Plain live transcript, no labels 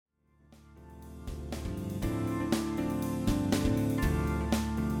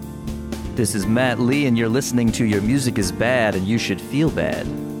This is Matt Lee, and you're listening to Your Music is Bad and You Should Feel Bad.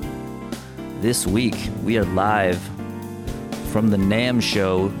 This week, we are live from the NAMM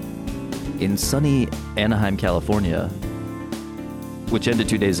show in sunny Anaheim, California, which ended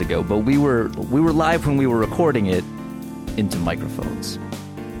 2 days ago. But we were live when we were recording it into microphones.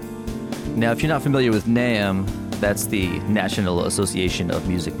 Now, if you're not familiar with NAMM, that's the National Association of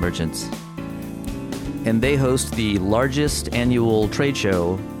Music Merchants. And they host the largest annual trade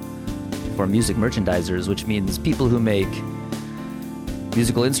show for music merchandisers, which means people who make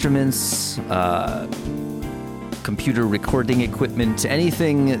musical instruments, computer recording equipment,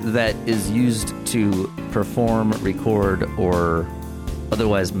 anything that is used to perform, record, or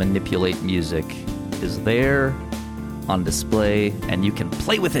otherwise manipulate music is there on display, and you can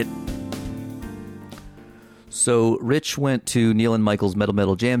play with it. So Rich went to Neil and Michael's Metal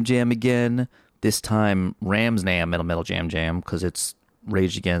Metal Jam Jam again, this time Ram's NAMM Metal Metal Jam Jam, because it's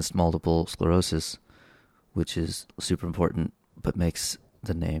Rage Against Multiple Sclerosis, which is super important, but makes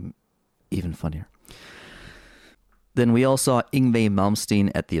the name even funnier. Then we all saw Yngwie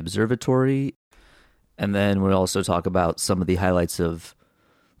Malmsteen at the Observatory, and then we'll also talk about some of the highlights of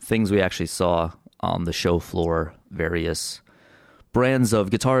things we actually saw on the show floor, various brands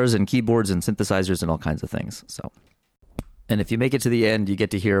of guitars and keyboards and synthesizers and all kinds of things. And if you make it to the end, you get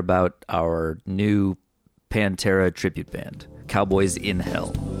to hear about our new Pantera tribute band, Cowboys in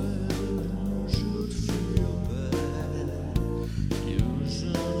Hell.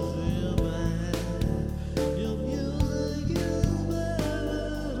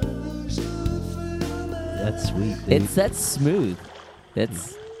 That's sweet, dude. That's smooth.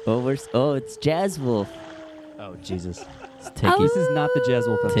 That's it's Jazz Wolf. Oh, Jesus. This is not the Jazz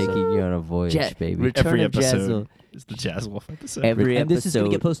Wolf episode. Taking you on a voyage, baby. Return Every of Jazz episode Wolf. is the Jazz Wolf episode. Every And this is going to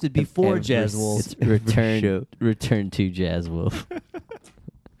episode get posted before of Jazz Wolf. It's return to Jazz Wolf.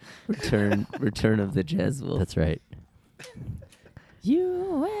 return of the Jazz Wolf. That's right.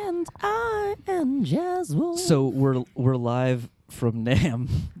 You and I and Jazz Wolf. So we're live from NAMM.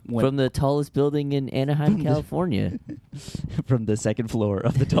 From the tallest building in Anaheim, California. From the second floor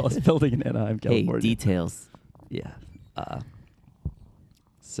of the tallest building in Anaheim, California. Hey, details. Yeah.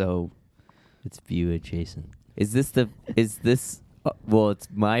 So It's view adjacent. Is this well, it's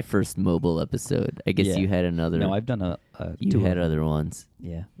my first mobile episode. I guess Yeah. you had another. no, I've done You two had of them. other ones.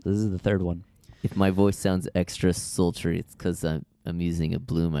 Yeah, this is the third one. If my voice sounds extra sultry, it's because I'm using a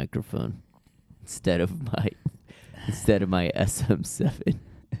blue microphone instead of my SM7,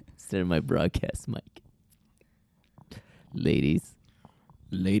 instead of my broadcast mic. Ladies.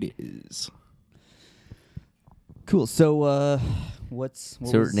 Cool. So what's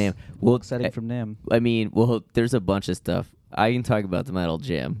NAMM? Well, exciting from NAMM? I mean, well, there's a bunch of stuff. I can talk about the Metal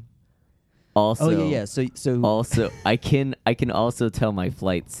Jam. Also, So also, I can also tell my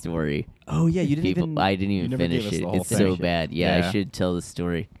flight story. oh yeah, you didn't I didn't even never gave finish us it. the whole It's thing. so bad. Yeah, Yeah. I should tell the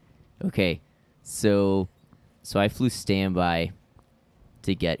story. Okay, so I flew standby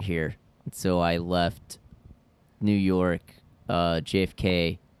to get here. So I left New York,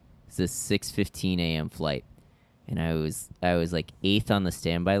 JFK. It's a 6:15 a.m. flight, and I was like 8th on the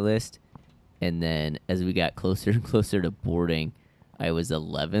standby list, and then as we got closer and closer to boarding, I was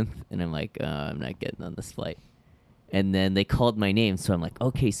 11th, and I'm like, I'm not getting on this flight. And then they called my name, so I'm like,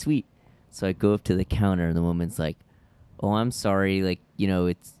 okay, sweet. So I go up to the counter, and the woman's like, oh, I'm sorry, like,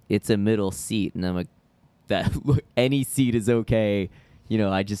 it's a middle seat. And I'm like, any seat is okay.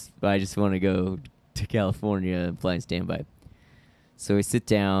 I just want to go to California and fly in standby. So I sit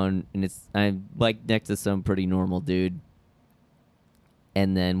down, and I'm like next to some pretty normal dude.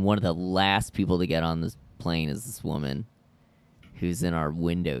 And then one of the last people to get on this plane is this woman who's in our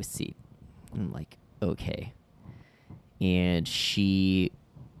window seat. I'm like, okay. And she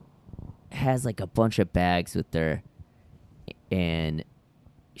has like a bunch of bags with her, and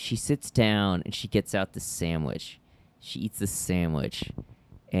she sits down and she gets out the sandwich. She eats the sandwich,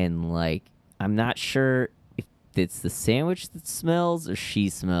 and like, I'm not sure if it's the sandwich that smells or she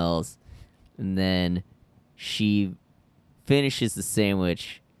smells. And then she finishes the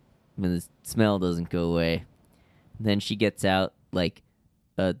sandwich, and the smell doesn't go away. And then she gets out like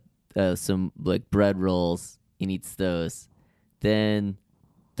some like bread rolls and eats those. Then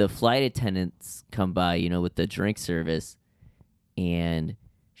the flight attendants come by, with the drink service, and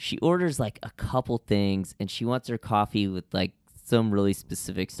she orders like a couple things, and she wants her coffee with like some really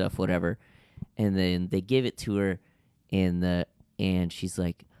specific stuff, whatever. And then they give it to her, and she's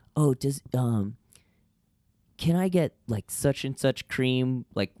like, "Oh, can I get like such and such cream?"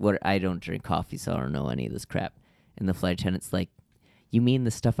 Like, what? I don't drink coffee, so I don't know any of this crap. And the flight attendant's like, "You mean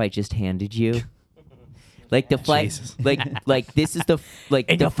the stuff I just handed you?" Like the flight, Jesus. like this is the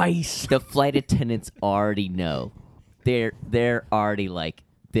In your face. The flight attendants already know. They're already like,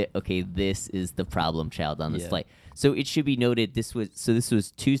 okay, this is the problem child on this Yeah. flight. So it should be noted this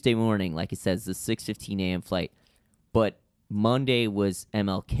was Tuesday morning, like it says, the 6:15 a.m. flight, but Monday was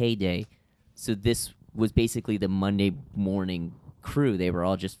MLK Day, so this was basically the Monday morning crew. They were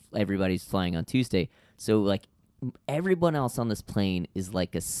all everybody's flying on Tuesday. So like everyone else on this plane is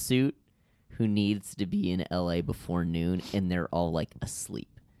like a suit who needs to be in LA before noon, and they're all like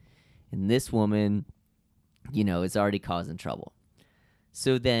asleep. And this woman, is already causing trouble.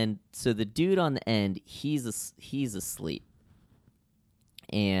 So the dude on the end, he's asleep,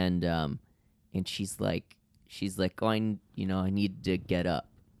 and she's like, oh, I need to get up.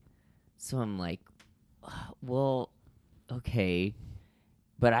 So I'm like, well, okay,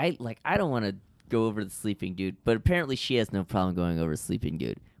 but I don't want to go over the sleeping dude. But apparently she has no problem going over sleeping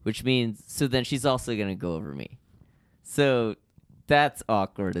dude, which means so then she's also gonna go over me. So that's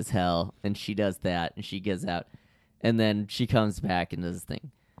awkward as hell. And she does that, and she gets out, and then she comes back and does this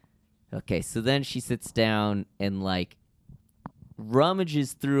thing. Okay, so then she sits down and like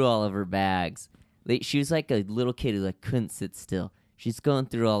rummages through all of her bags. She was like a little kid who like couldn't sit still. She's going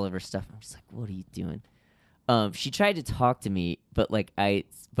through all of her stuff. I'm just like, what are you doing? She tried to talk to me, but I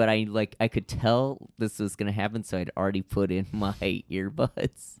could tell this was gonna happen, so I'd already put in my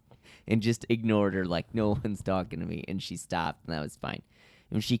earbuds and just ignored her, like no one's talking to me. And she stopped, and that was fine.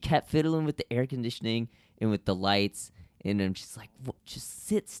 And she kept fiddling with the air conditioning and with the lights, and I'm just like, just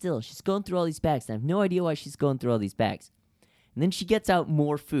sit still. She's going through all these bags, and I have no idea why she's going through all these bags. And then she gets out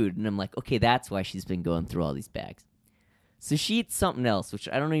more food, and I'm like, okay, that's why she's been going through all these bags. So she eats something else, which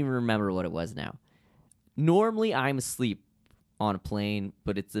I don't even remember what it was now. Normally, I'm asleep on a plane,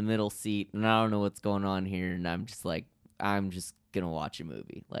 but it's the middle seat, and I don't know what's going on here, and I'm just like, I'm just going to watch a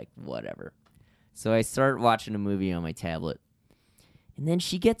movie, like, whatever. So I start watching a movie on my tablet, and then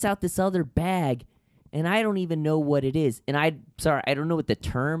she gets out this other bag, and I don't even know what it is. And I don't know what the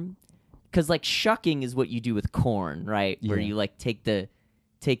term, because, like, shucking is what you do with corn, right? Yeah. Where you, like, take the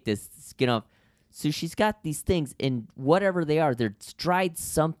skin off. So she's got these things, and whatever they are, they're dried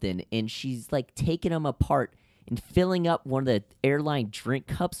something, and she's, like, taking them apart and filling up one of the airline drink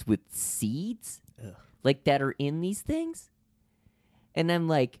cups with seeds, like, that are in these things. And I'm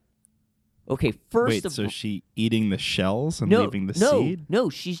like, okay, Wait, so she eating the shells and leaving the seed? No,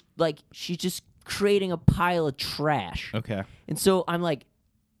 she's just creating a pile of trash. Okay. And so I'm like,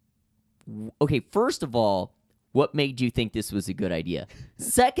 okay, first of all, what made you think this was a good idea?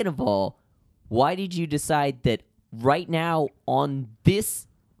 Second of all, why did you decide that right now on this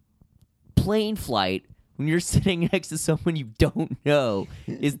plane flight, when you're sitting next to someone you don't know,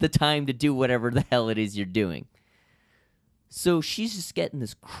 is the time to do whatever the hell it is you're doing? So she's just getting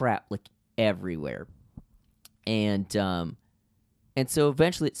this crap like everywhere. And so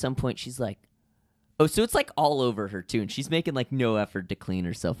eventually at some point she's like, oh, so it's like all over her too, and she's making like no effort to clean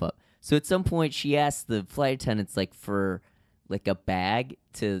herself up. So at some point she asks the flight attendants like for like a bag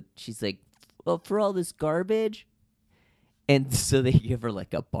she's like, well, for all this garbage. And so they give her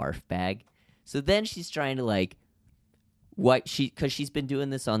like a barf bag. So then she's trying to like because she's been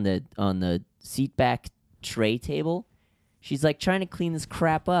doing this on the seat back tray table. She's like trying to clean this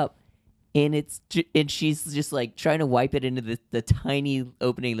crap up, and she's just like trying to wipe it into the tiny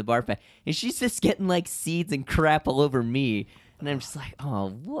opening of the barf bag, and she's just getting like seeds and crap all over me, and I'm just like, oh,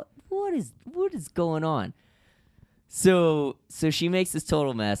 what is going on? So she makes this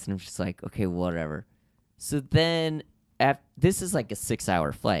total mess, and I'm just like, okay, whatever. So then this is like a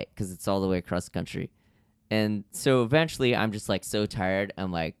 6-hour flight because it's all the way across the country. And so eventually I'm just like so tired.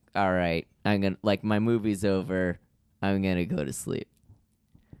 I'm like, all right, I'm going to, like, my movie's over. I'm going to go to sleep.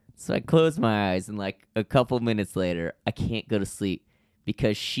 So I close my eyes, and like a couple minutes later, I can't go to sleep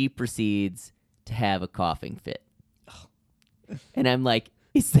because she proceeds to have a coughing fit. And I'm like,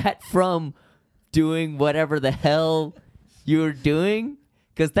 is that from doing whatever the hell you were doing?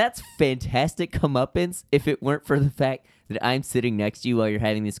 Because that's fantastic comeuppance if it weren't for the fact that I'm sitting next to you while you're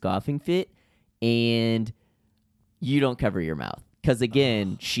having this coughing fit and you don't cover your mouth. Because,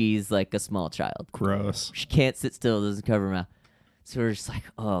 again, she's like a small child. Gross. She can't sit still, doesn't cover her mouth. So we're just like,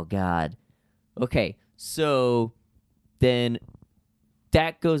 oh, God. Okay, so then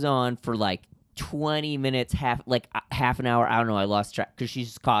that goes on for like 20 minutes, half an hour. I don't know. I lost track because she's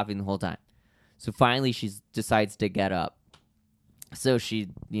just coughing the whole time. So finally she decides to get up. So she,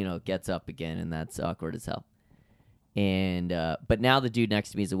 gets up again, and that's awkward as hell. And but now the dude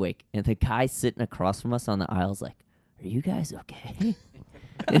next to me is awake, and the guy sitting across from us on the aisle is like, "Are you guys okay?"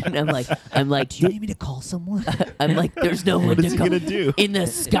 And I'm like, Do you need me to call someone? I'm like, there's no one What to is he call. gonna do? In the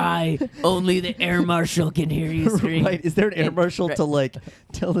sky, only the air marshal can hear you scream. Right? Is there an air And- marshal right. to like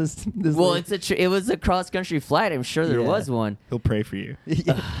tell this? Well, lady- it was a cross country flight. I'm sure there Yeah. was one. He'll pray for you.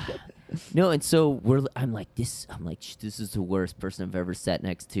 No, and so I'm like, this is the worst person I've ever sat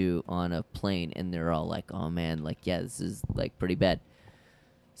next to on a plane, and they're all like, oh man, like, yeah, this is like pretty bad.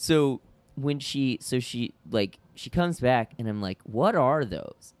 So when she comes back, and I'm like, what are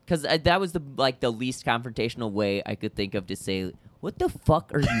those? Because that was the least confrontational way I could think of to say, what the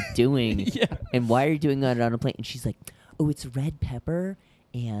fuck are you doing? Yeah. And why are you doing that on a plane? And she's like, oh, it's red pepper,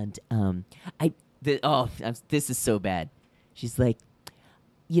 and this is so bad. She's like,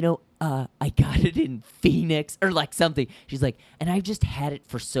 I got it in Phoenix or like something. She's like, and I've just had it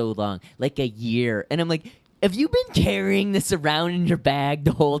for so long, like a year. And I'm like, have you been carrying this around in your bag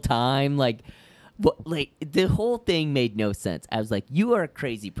the whole time? Like, what? Like the whole thing made no sense. I was like, you are a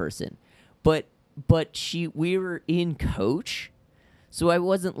crazy person. But we were in coach, so I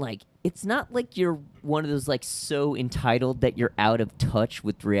wasn't like. It's not like you're one of those like so entitled that you're out of touch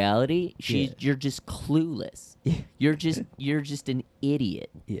with reality. You're just clueless. You're just an idiot.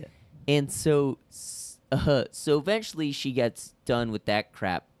 Yeah. And so eventually she gets done with that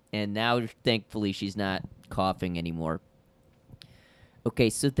crap, and now thankfully she's not coughing anymore. Okay,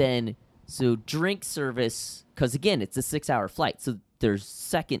 so drink service, because again it's a 6-hour flight, so there's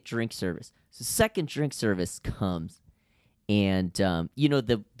second drink service. So second drink service comes. And,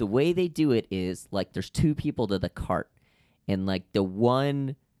 the way they do it is, like, there's 2 people to the cart. And, like, the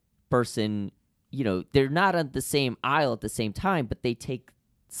one person, they're not on the same aisle at the same time, but they take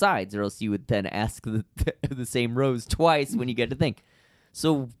sides, or else you would then ask the same rows twice when you get to think.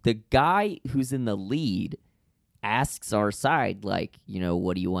 So the guy who's in the lead asks our side, like,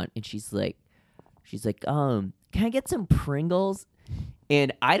 what do you want? And she's like, can I get some Pringles?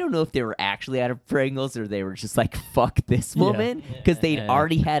 And I don't know if they were actually out of Pringles or they were just like, fuck this woman, because they'd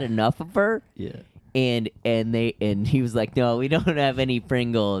already had enough of her. Yeah. And he was like, no, we don't have any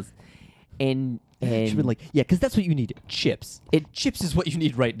Pringles. And She's been like, yeah, because that's what you need. Chips. Chips is what you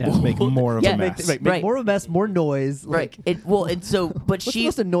need right now. Well, Make more of yeah, a mess. Make Right. more of a mess, more noise. right. Like, But what's the she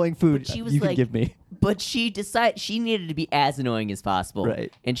most annoying food she was you like, can give me? But she decided she needed to be as annoying as possible.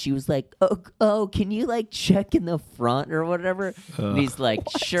 Right. And she was like, oh, can you like check in the front or whatever? And he's like,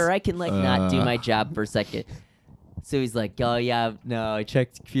 sure, I can like not do my job for a second. So he's like, oh yeah, no, I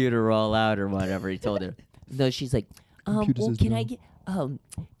checked the computer all out or whatever. He told her. No, she's like, well, can I get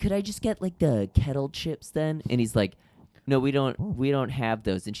could I just get like the kettle chips then? And he's like, no, we don't have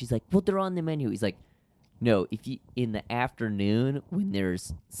those. And she's like, well, they're on the menu. He's like, no, if you in the afternoon when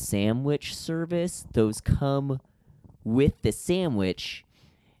there's sandwich service, those come with the sandwich.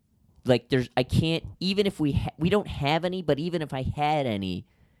 Like I can't, even if we don't have any, but even if I had any,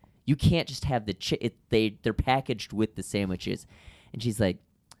 you can't just have they're packaged with the sandwiches. And she's like,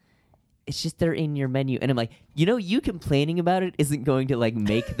 it's just they're in your menu. And I'm like, you complaining about it isn't going to like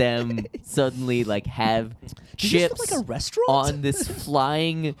make them suddenly like have chips like a restaurant on this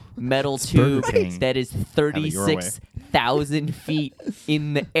flying metal Burger tube King. that is Have it your way. 36,000 feet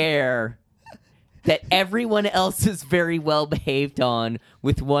in the air that everyone else is very well behaved on,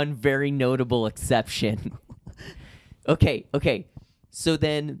 with one very notable exception. Okay. So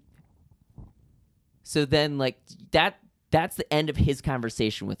then like that's the end of his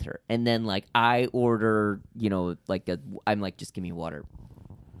conversation with her. And then like I order, I'm like, just give me water.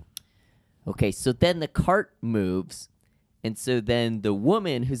 Okay, so then the cart moves, and so then the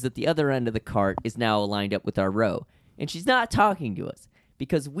woman who's at the other end of the cart is now lined up with our row. And she's not talking to us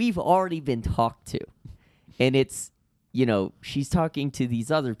because we've already been talked to. And it's, she's talking to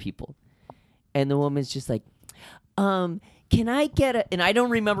these other people. And the woman's just like, can I get and I don't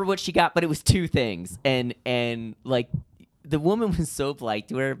remember what she got, but it was 2 things. And like, the woman was so polite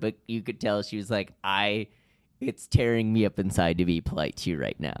to her, but you could tell she was like, it's tearing me up inside to be polite to you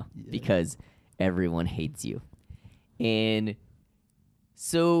right now because everyone hates you. And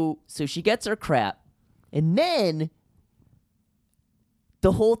so she gets her crap, and then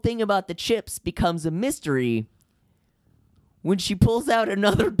the whole thing about the chips becomes a mystery when she pulls out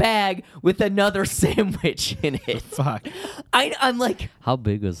another bag with another sandwich in it. Fuck. I'm like, how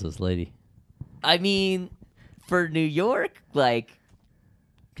big was this lady? I mean, for New York, like,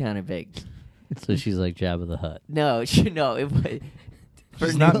 kind of big. So she's like Jabba the Hutt. No, it was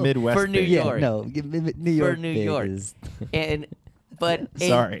She's not Midwest for New big. York. Yeah, no, New York. For New big York. is-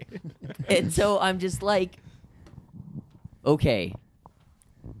 Sorry. And so I'm just like, okay,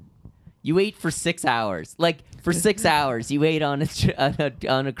 you ate for 6 hours. Like, for 6 hours, you ate on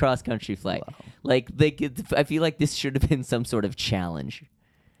a cross country flight. Wow. Like, I feel like this should have been some sort of challenge.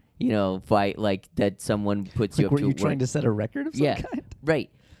 fight like that. Someone puts you Like, up were to you a trying to set a record of some Yeah, kind? right.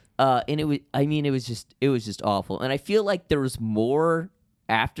 And it was just awful. And I feel like there was more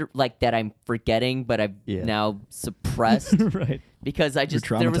after like that I'm forgetting, but I've now suppressed Right. because I just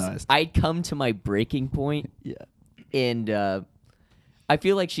traumatized. I'd come to my breaking point. Yeah. And I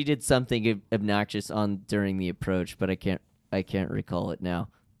feel like she did something obnoxious during the approach, but I can't recall it now.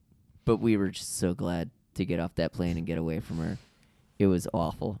 But we were just so glad to get off that plane and get away from her. It was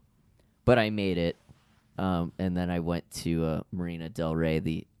awful, but I made it. And then I went to Marina Del Rey,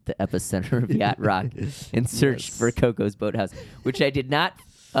 the epicenter of yacht rock, and searched for Coco's Boathouse, which I did not.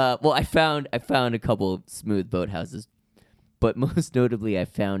 I found a couple of smooth boathouses, but most notably, I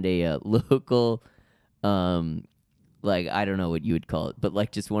found a local, like I don't know what you would call it, but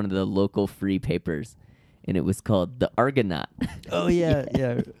like just one of the local free papers, and it was called the Argonaut. Oh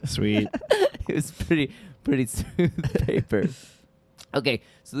yeah. Sweet. It was pretty smooth paper. Okay,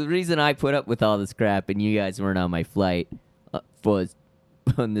 so the reason I put up with all this crap and you guys weren't on my flight was,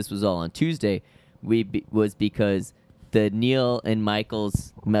 and this was all on Tuesday, was because the Neil and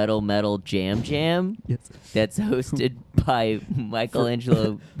Michael's Metal Jam Yes. that's hosted by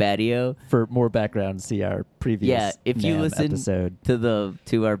Angelo Batio. For more background, see our previous if you NAMM listen episode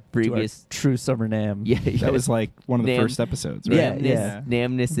to our previous True Summer NAMM. That was like one of the NAMM. first episodes, right? Yeah.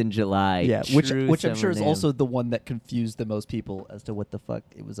 NAMMness in July. Yeah, True which I'm Summer sure is NAMM. also the one that confused the most people as to what the fuck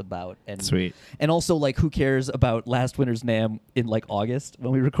it was about. And Sweet. And also, like, who cares about last winter's NAMM in like August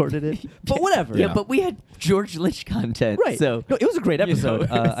when we recorded it? But whatever. Yeah, but we had George Lynch content. Right. So no, it was a great episode.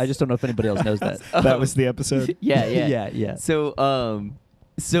 I just don't know if anybody else knows that. That was the episode. yeah. Yeah. So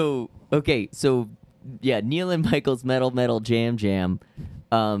Neil and Michael's Metal Jam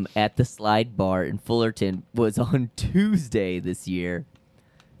at the Slide Bar in Fullerton was on Tuesday this year.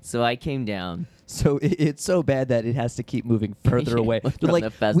 So I came down. So it's so bad that it has to keep moving further away. From They're like, the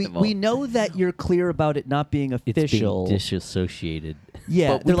festival. we know that you're clear about it not being It's official. being disassociated.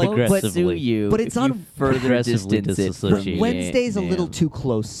 Yeah, but they're we like, won't but, sue you. but it's if on you further progressively distance it. disassociated. from Wednesday's a little NAMM. too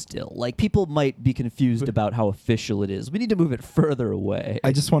close still. Like, people might be confused about how official it is. We need to move it further away.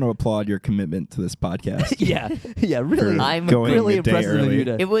 I just want to applaud your commitment to this podcast. yeah, really. I'm going really a day impressive of early. you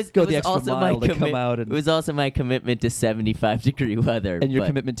to It was go the extra also mile my to come out It was also my commitment to 75-degree weather. and your but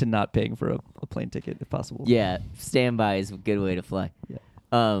commitment to not paying for a plane ticket if possible. Yeah, standby is a good way to fly.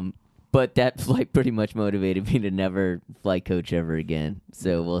 Yeah. But that flight pretty much motivated me to never fly coach ever again.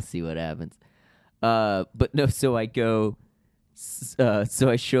 So we'll see what happens. But no, so I go, so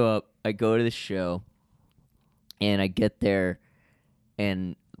I show up, I go to the show, and I get there,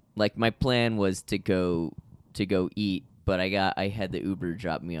 and like my plan was to go eat, but I had the Uber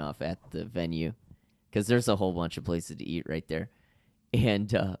drop me off at the venue, because there's a whole bunch of places to eat right there.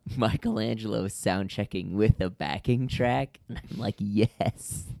 And Michelangelo is sound checking with a backing track, and I'm like,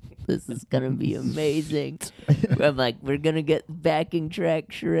 yes, this is gonna be amazing. I'm like, we're gonna get backing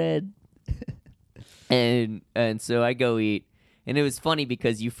track shred. And so I go eat, and it was funny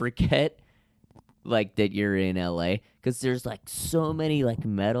because you forget like that you're in LA because there's like so many like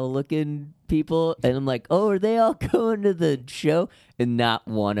metal looking people, and I'm like, oh, are they all going to the show? And not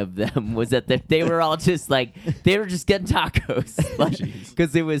one of them was at the. They were all just like they were just getting tacos, like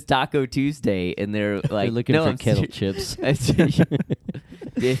because it was Taco Tuesday, and they're like They're looking no, for I'm kettle serious. chips.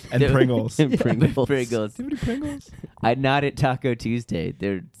 And Pringles. And Pringles. Pringles. Do you have any Pringles? I'm not at Taco Tuesday.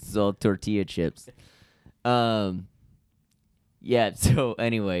 They're all tortilla chips. Yeah. So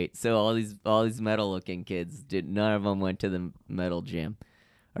anyway, so all these metal looking kids none of them went to the Metal Jam.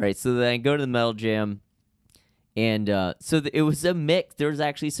 All right. So then I go to the Metal Jam, and it was a mix. There was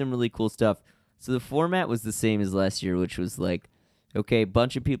actually some really cool stuff. So the format was the same as last year, which was like, okay, a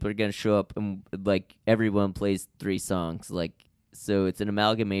bunch of people are gonna show up, and like everyone plays 3 songs. Like, so it's an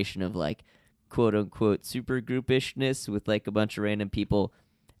amalgamation of like quote unquote super groupishness with like a bunch of random people,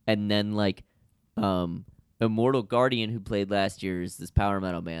 and then like Immortal Guardian, who played last year, is this power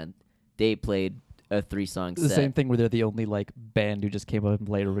metal band. They played a 3-song set. The same thing where they're the only like band who just came up and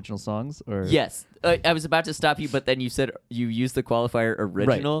played original songs, or Yes, I was about to stop you, but then you said you used the qualifier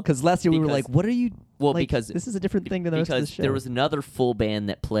original. Because last year we were because- like, "What are you?" Well, like, because this is a different thing than the rest of the because show. there was another full band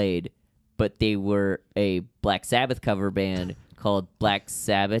that played, but they were a Black Sabbath cover band called Black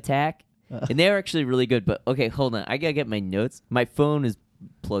Sabbatak, and they were actually really good. But okay, hold on, I gotta get my notes. My phone is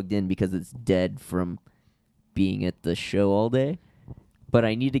plugged in because it's dead from being at the show all day. But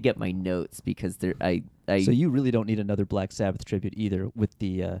I need to get my notes because So you really don't need another Black Sabbath tribute either with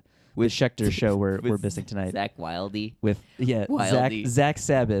the Schecter show we're missing tonight. Zach Wildey. With Wildey. Zach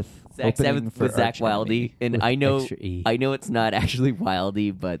Sabbath. Zach opening Sabbath for with Zach Arch Enemy. Wildey, and With I know extra E. it's not actually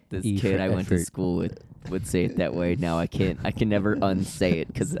Wildey, but this E kid for I went to effort. school with would say it that way. Now I can never unsay it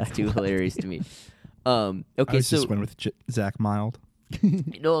because it's too hilarious to me. Okay, I was so just went with Zach Mild.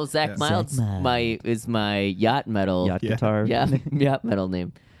 no, Zach Yeah. Miles Zach Mild. is my yacht metal. Yacht Yeah. guitar. Yacht metal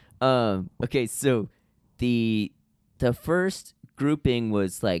name. Okay, so the first grouping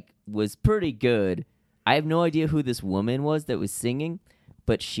was pretty good. I have no idea who this woman was that was singing,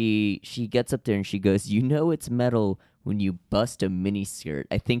 but she gets up there and she goes, "You know it's metal when you bust a miniskirt."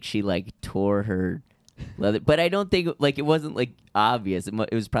 I think she tore her leather, but I don't think it wasn't obvious.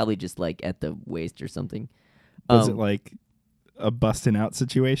 It was probably just at the waist or something. Was it like a busting out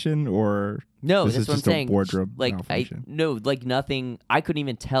situation, or No, this that's is what I'm just saying. a wardrobe malfunction? Nothing. I couldn't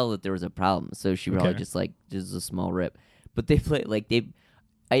even tell that there was a problem. So she probably Okay. just a small rip. But they played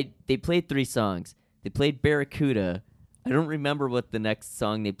they played 3 songs. They played Barracuda. I don't remember what the next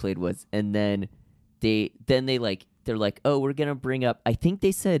song they played was, and then they're like, oh, we're gonna bring up. I think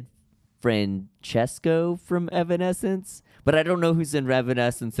they said Francesco from Evanescence, but I don't know who's in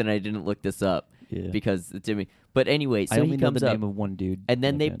Evanescence, and I didn't look this up because it's Jimmy. But anyway, so I only he know comes the up. name of one dude. And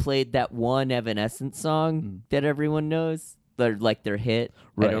then in they that band. played that one Evanescence song that everyone knows, their hit.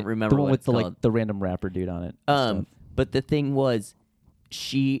 Right. I don't remember the one what with it's the called. the random rapper dude on it. and stuff. But the thing was,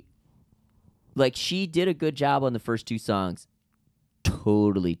 she did a good job on the first 2 songs.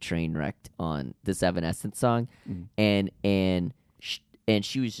 Totally train wrecked on this Evanescence song, and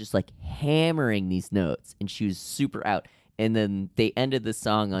she was just hammering these notes, and she was super out. And then they ended the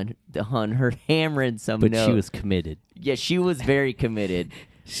song on her hammering some But note. she was committed. Yeah, she was very committed.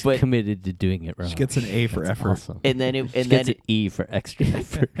 She's But- committed to doing it wrong. She gets an A for That's effort. Awesome. And then She gets an E for extra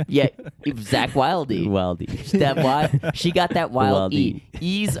effort. yeah, it was Zach Wildy. Wildy. She got that wild E. Wildy.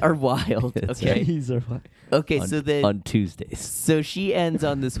 E's are wild. That's Okay. He's a what? Okay. on, So then, on Tuesdays. so she ends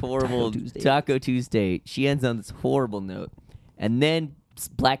on this horrible Taco Tuesday. She ends on this horrible note, and then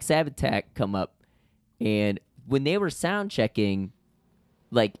Black Sabbath Attack come up, and when they were sound checking,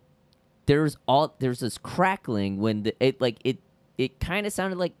 there's this crackling when it kind of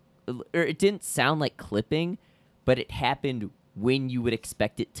sounded like, or it didn't sound like clipping, but it happened when you would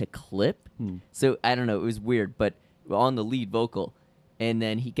expect it to clip. So I don't know, it was weird, but on the lead vocal, and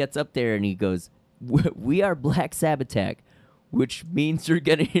then he gets up there and he goes, "We are Black Sabbath Attack, which means you're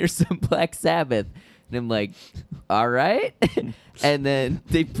gonna hear some Black Sabbath." And I'm like, all right. And then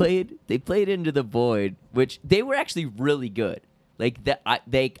they played Into the Void, which they were actually really good.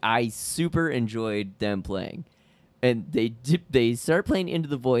 I super enjoyed them playing. And they start playing Into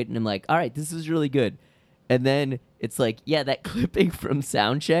the Void, and I'm like, all right, this is really good. And then it's that clipping from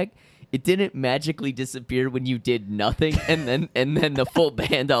Soundcheck, it didn't magically disappear when you did nothing, and then the full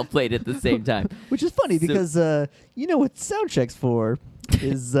band all played at the same time. Which is funny So- because you know what sound checks for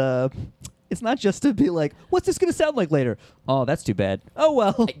is it's not just to be like, what's this going to sound like later? Oh, that's too bad. Oh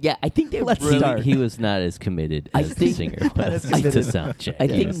well. Yeah, I think they Let's really. start. He was not as committed I as the think- singer Not as was committed. to sound check. I He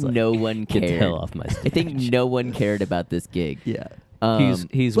think was like, no one get the cared. hell off my stage. I think no one cared about this gig. Yeah.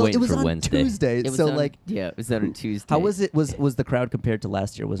 He's Well, it waiting was for on Wednesday. Tuesday, It was so on- yeah, it was on a Tuesday. how was it? Was the crowd compared to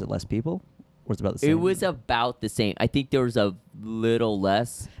last year? Was it less people, or was it about the same? It was about the same. I think there was a little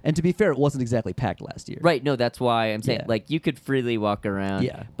less. And to be fair, it wasn't exactly packed last year. Right. No, that's why I'm saying Yeah. you could freely walk around.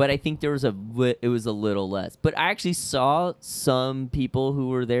 Yeah. But I think there was it was a little less. But I actually saw some people who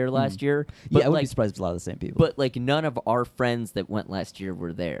were there last year. But Yeah, I wouldn't be surprised if it's a lot of the same people. But none of our friends that went last year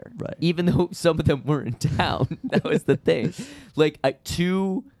were there. Right. Even though some of them were in town. That was the thing.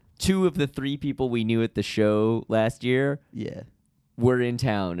 Two of the 3 people we knew at the show last year yeah. were in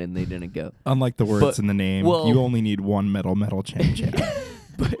town and they didn't go. Unlike the words But- in the name, well- you only need one metal jam jam.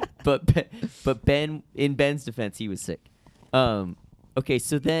 But Ben, in Ben's defense, he was sick. Okay,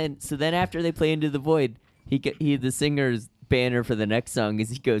 so then after they play Into the Void, the singer's banner for the next song is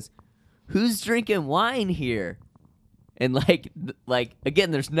he goes, "Who's drinking wine here?" And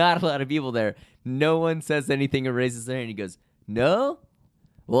again, there's not a lot of people there. No one says anything or raises their hand. He goes, "No,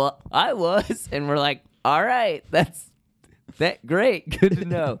 well, I was," and we're like, "All right, that's great, good to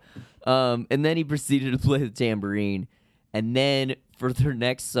know." And then he proceeded to play the tambourine, and then for their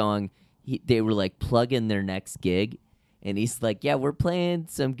next song, they were plugging their next gig, and he's like, "Yeah, we're playing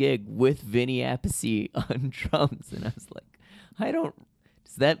some gig with Vinny Appice on drums," and I was like,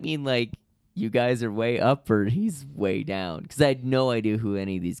 does that mean you guys are way up or he's way down? Because I had no idea who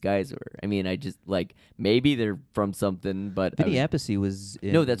any of these guys were. I mean, I just maybe they're from something, but Vinny Appice was.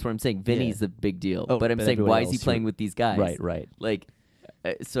 In, no, that's what I'm saying. Vinny's the big deal. Oh, but I'm but saying, everyone why is he else playing were- with these guys? Right.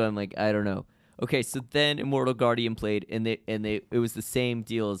 So I'm like, I don't know. Okay, so then Immortal Guardian played, and it was the same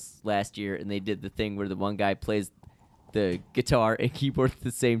deal as last year, and they did the thing where the one guy plays the guitar and keyboard at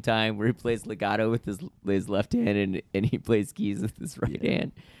the same time, where he plays legato with his left hand and he plays keys with his right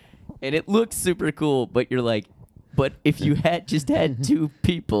hand. and it looks super cool, but you're like, but if you had just had two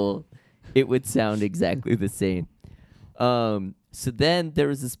people, it would sound exactly the same. So then there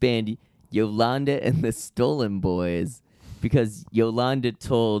was this band, Yolanda and the Stolen Boys, because Yolanda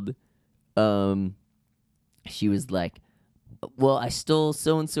told, she was like, well, I stole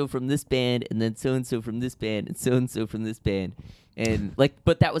so-and-so from this band, and then so-and-so from this band, and so-and-so from this band. And, like,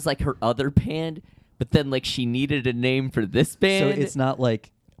 but that was, like, her other band. But then, like, she needed a name for this band. So it's not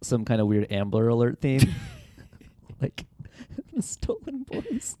like some kind of weird Ambler Alert theme? Like, the Stolen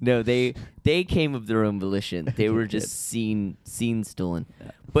Boys? No, they came of their own volition. They were just seen stolen.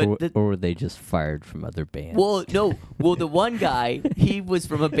 But or were they just fired from other bands? well, no. Well, the one guy, he was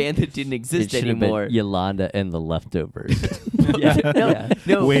from a band that didn't it exist should have anymore. been Yolanda and the Leftovers.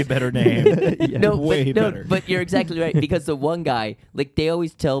 No. Way better name. Way better. But you're exactly right, because the one guy, like, they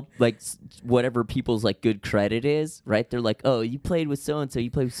always tell, like, whatever people's, like, good credit is, right? They're like, oh, you played with so-and-so,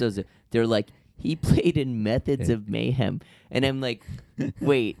 you played with so-and-so. They're like, he played in Methods of Mayhem. And I'm like,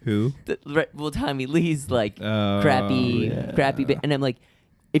 wait. Who? Well, Tommy Lee's, like, crappy band. And I'm like,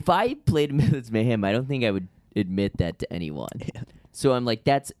 if I played in Methods of Mayhem, I don't think I would admit that to anyone. Yeah. So I'm like,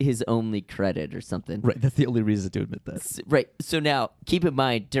 that's his only credit or something. Right, that's the only reason to admit that. Right. So now, keep in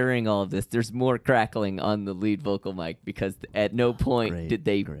mind, during all of this, there's more crackling on the lead vocal mic because at no point did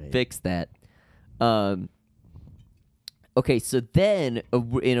they fix that. Okay, so then,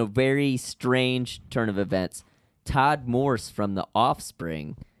 in a very strange turn of events, Todd Morse from The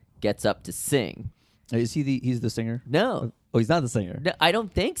Offspring gets up to sing. Is he he's the singer? No. Oh, he's not the singer. No, I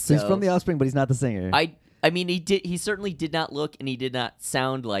don't think so. So he's from The Offspring, but he's not the singer. I mean, he certainly did not look and he did not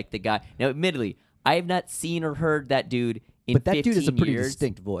sound like the guy. Now, admittedly, I have not seen or heard that dude in 15 years. But that dude is a pretty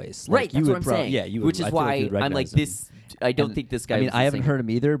distinct voice. Like, Right, that's what I'm saying. Yeah, you would. Which is I feel why you'd I'm like, recognize him. this. I don't think this guy. I mean, was the I haven't singer. heard him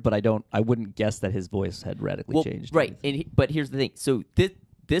either, but I wouldn't guess that his voice had radically changed. Right, but here's the thing. So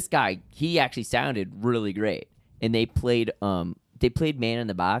this guy, he actually sounded really great, and they played Man in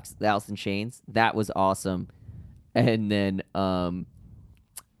the Box, the Alice in Chains. That was awesome, and then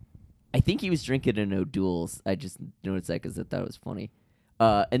I think he was drinking an O'Doul's. I just noticed that because I thought it was funny.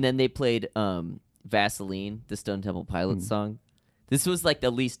 And then they played Vaseline, the Stone Temple Pilots song. This was like the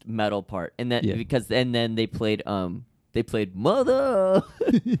least metal part, and then then they played Mother.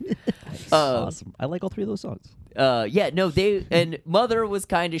 Awesome. I like all three of those songs. And Mother was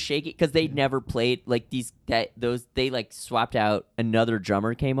kind of shaky because they never played like they like swapped out. Another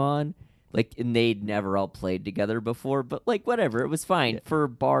drummer came on, like, and they'd never all played together before. But like, whatever, it was fine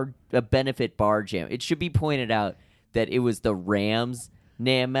for a benefit bar jam. It should be pointed out that it was the Rams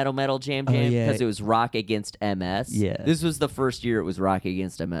NAMM Metal Jam because it was Rock Against MS. Yeah, this was the first year it was Rock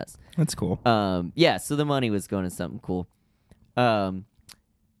Against MS. That's cool. So the money was going to something cool.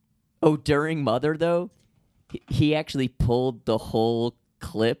 During Mother though, he actually pulled the whole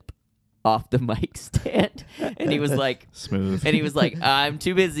clip off the mic stand, and he was like, smooth. And he was like, I'm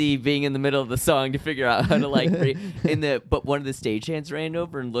too busy being in the middle of the song to figure out how to like. But one of the stagehands ran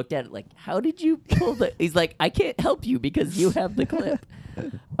over and looked at it like, how did you pull the? He's like, I can't help you because you have the clip.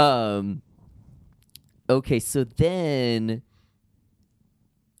 Okay, so then.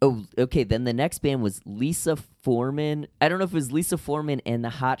 Then the next band was Lisa Foreman. I don't know if it was Lisa Foreman and the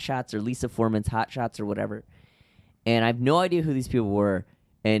Hot Shots or Lisa Foreman's Hot Shots or whatever. And I have no idea who these people were.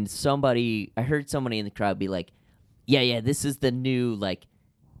 And I heard somebody in the crowd be like, yeah, this is the new, like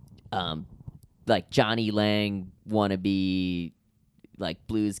Johnny Lang wannabe, like,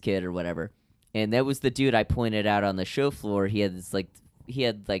 blues kid or whatever. And that was the dude I pointed out on the show floor. It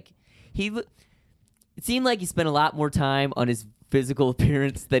seemed like he spent a lot more time on his physical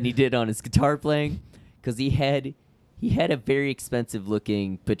appearance than he did on his guitar playing, because he had a very expensive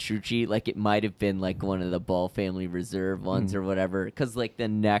looking Petrucci, like it might have been like one of the Ball Family Reserve ones or whatever, because like the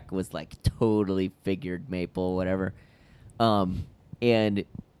neck was like totally figured maple, whatever. And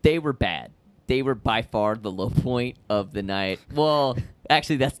they were bad. They were by far the low point of the night. Well,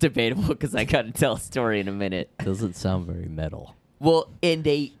 actually, that's debatable because I got to tell a story in a minute. Doesn't sound very metal. Well, and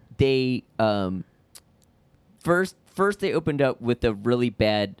they first they opened up with a really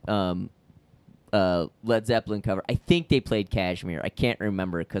bad Led Zeppelin cover. I think they played Kashmir. I can't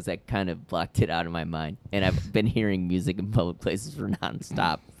remember because I kind of blocked it out of my mind. And I've been hearing music in public places for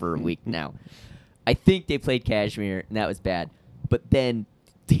nonstop for a week now. I think they played Kashmir, and that was bad. But then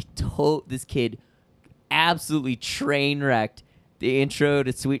they told this kid absolutely train wrecked the intro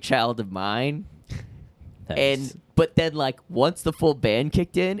to Sweet Child of Mine. Nice. But then, like, once the full band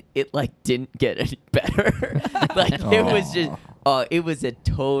kicked in, it, like, didn't get any better. Like, it was just, it was a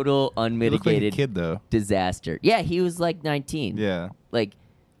total unmitigated like a kid, though. disaster. Yeah, he was, like, 19. Yeah. Like,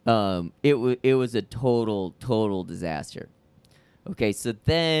 it was a total disaster. Okay, so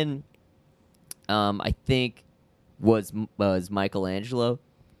then, I think was Michelangelo,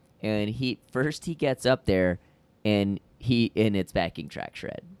 and he gets up there, and it's backing track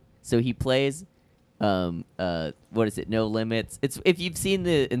shred. So he plays, what is it? No Limits. It's if you've seen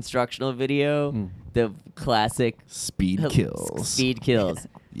the instructional video, the classic Speed Kills. Speed Kills.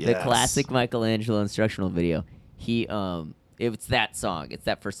 Yes. The classic Michelangelo instructional video. It's that song. It's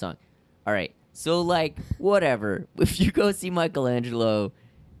that first song. All right. So like whatever. If you go see Michelangelo,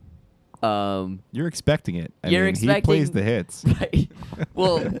 You're expecting it. I You're mean, expecting- he plays the hits. right?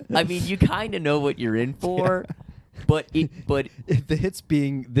 Well, I mean, you kind of know what you're in for, but If the hits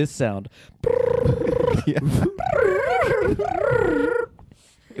being this sound.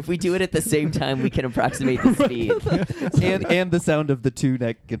 if we do it at the same time, we can approximate the speed. and the sound of the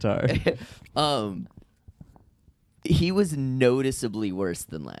two-neck guitar. He was noticeably worse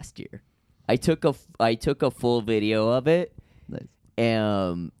than last year. I took a full video of it, Nice.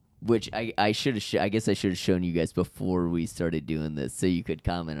 which I should have. I guess I should have shown you guys before we started doing this, so you could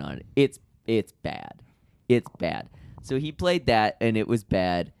comment on it. It's bad. It's bad. So he played that, and it was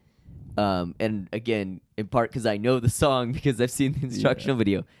bad. And again, in part because I know the song because I've seen the instructional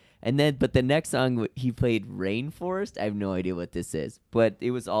video. And then, but the next song he played, Rainforest. I have no idea what this is, but it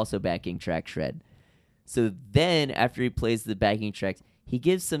was also backing track shred. So then, after he plays the backing tracks, he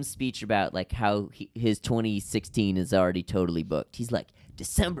gives some speech about like how his 2016 is already totally booked. He's like,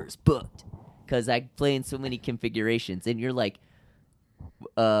 December's booked because I play in so many configurations, and you're like,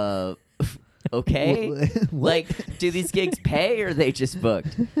 okay, like, do these gigs pay or are they just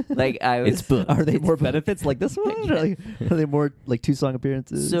booked? Like, It's booked. Are they more benefits like this one? Or like, are they more like 2 song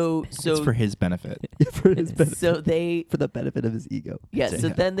appearances? So It's for his benefit. for his benefit, so they for the benefit of his ego. yeah. So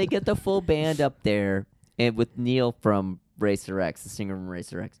then they get the full band up there, and with Neil from Racer X, the singer from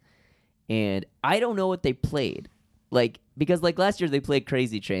Racer X, and I don't know what they played, like because like last year they played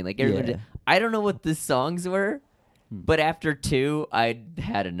Crazy Train, like everyone. Yeah. Did. I don't know what the songs were. But after 2, I'd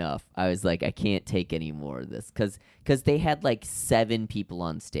had enough. I was like, I can't take any more of this. Because they had like 7 people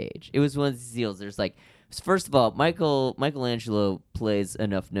on stage. It was one of these deals. There's like, first of all, Michelangelo plays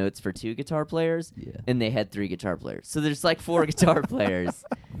enough notes for 2 guitar players. Yeah. And they had 3 guitar players. So there's like 4 guitar players.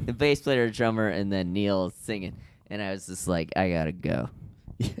 The bass player, drummer, and then Neil singing. And I was just like, I gotta go.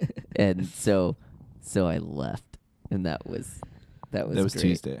 And so I left. And that was That was great.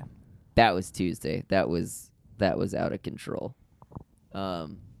 Tuesday. That was Tuesday. That was out of control.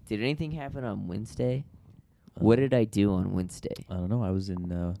 Did anything happen on Wednesday? What did I do on Wednesday? I don't know. I was in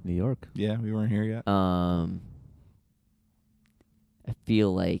New York. Yeah, we weren't here yet. I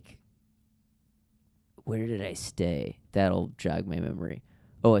feel like, where did I stay? That'll jog my memory.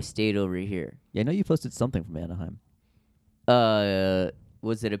 Oh, I stayed over here. Yeah, I know you posted something from Anaheim.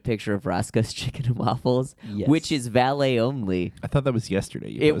 Was it a picture of Roscoe's Chicken and Waffles? Yes. Which is valet only. I thought that was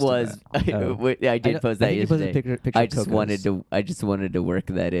yesterday. You It posted was. that. Oh. I did post that I think you posted yesterday. a picture I of just Coco's. wanted to work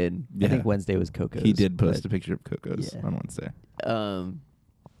that in. I think Yeah. Wednesday was Coco's. He did post but- a picture of Coco's Yeah. on Wednesday.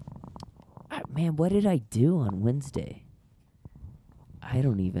 Man, what did I do on Wednesday? I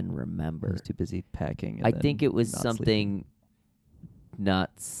don't even I remember. was too busy packing. and I then think it was not something sleeping.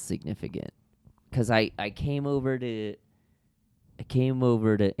 not significant. Because I came over to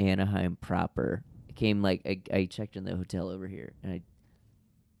Anaheim proper. I checked in the hotel over here, and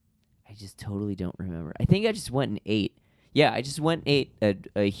I just totally don't remember. I think I just went and ate. Yeah, I just went and ate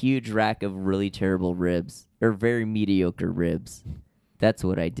a huge rack of really terrible ribs, or very mediocre ribs. That's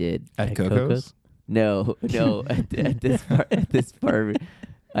what I did. At At Coco's? Coco's? No, at this bar,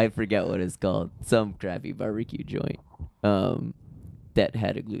 I forget what it's called. Some crappy barbecue joint that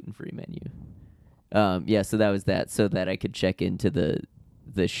had a gluten-free menu. Yeah, so that was that, so that I could check into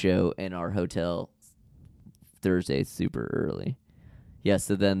the show in our hotel Thursday super early. Yeah,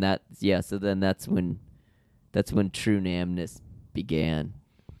 so then that's when true NAMMness began.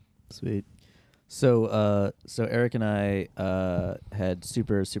 Sweet. So Eric and I had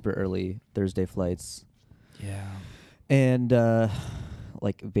super early Thursday flights, Yeah. and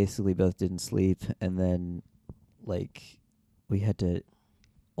like basically both didn't sleep, and then like we had to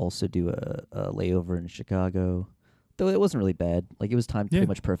also do a layover in Chicago. Though it wasn't really bad. Like it was timed pretty Yeah.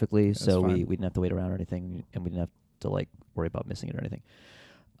 much perfectly, That's so we fine. didn't have to wait around or anything, and we didn't have to like worry about missing it or anything.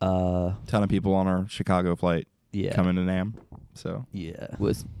 Ton of people on our Chicago flight Yeah. coming to NAMM. So Yeah.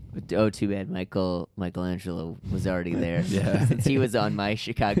 Too bad Michelangelo was already there. Yeah. Since he was on my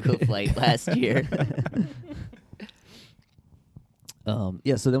Chicago flight last year.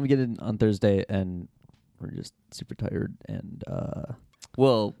 Yeah, so then we get in on Thursday, and we're just super tired, and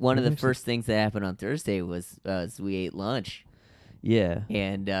Well, one of the Actually- first things that happened on Thursday was we ate lunch, yeah.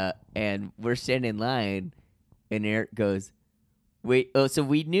 and we're standing in line, and Eric goes, Wait. Oh, so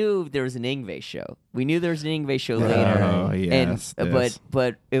we knew there was an Yngwie show. We knew there was an Yngwie show Oh, later. yes, And this.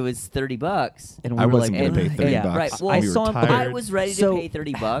 but it was $30. And I we were wasn't like, gonna pay $30. yeah, Right. Well, I we were saw him. tired. I was ready So- to pay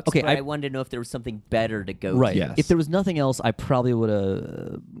 $30. okay, but I- I wanted to know if there was something better to go. Right. To. Yes. If there was nothing else, I probably would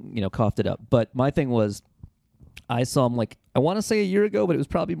have, coughed it up. But my thing was, I saw him like I want to say a year ago, but it was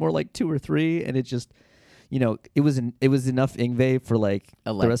probably more like 2 or 3, and it just, it was enough Yngwie for like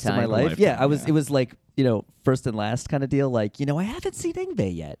A the rest of my lifetime. life. Yeah, lifetime, yeah. It was like first and last kind of deal. Like I haven't seen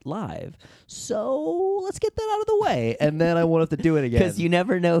Yngwie yet live, so let's get that out of the way, and then I won't have to do it again. Because you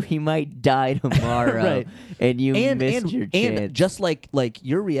never know, he might die tomorrow, Right. and you and missed and, your chance. and just like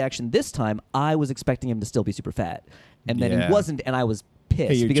your reaction this time, I was expecting him to still be super fat, and then Yeah. he wasn't, and I was pissed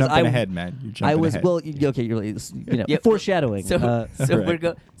Hey, you're because jumping I ahead, man. You're jumping I was ahead. okay. You're Yeah, foreshadowing. So, so Right. we're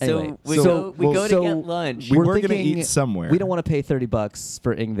go. So Anyway, we so- go. We well, go to so get lunch. We we're were gonna thinking eat somewhere. We don't want to pay $30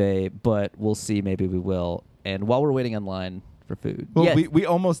 for Yngwie, but we'll see. Maybe we will. And while we're waiting online for food, Well, Yeah. we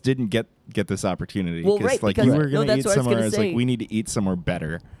almost didn't get this opportunity. Well, right, like because- you were no, gonna that's eat what I was somewhere. gonna It's say. like we need to eat somewhere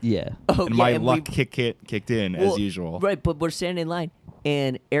better. yeah, Oh, And yeah, my and luck we- kicked in well, as usual. Right, but we're standing in line,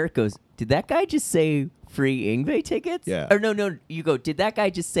 and Eric goes, "Did that guy just say free Yngwie tickets?" Yeah. Or no, you go, "Did that guy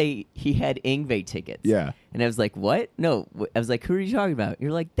just say he had Yngwie tickets?" Yeah. And I was like, "What? No." I was like, "Who are you talking about?"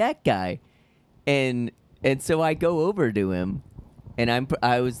 You're like, "That guy," and so I go over to him, and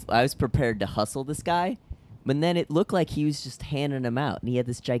I was prepared to hustle this guy, but then it looked like he was just handing them out, and he had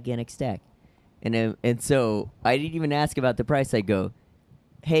this gigantic stack, and so I didn't even ask about the price. I go,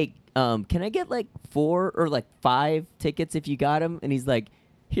 "Hey, can I get like 4 or like 5 tickets if you got them?" And he's like,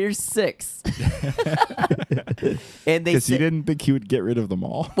 "Here's 6." And they Because you said, didn't think he would get rid of them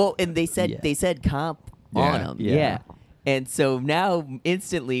all. well, and they said Yeah. comp Yeah. on them. Yeah. Yeah. And so now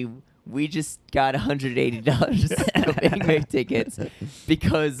instantly we just got $180 of Yngwie tickets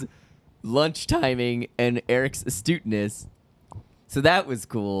because lunch timing and Eric's astuteness. So that was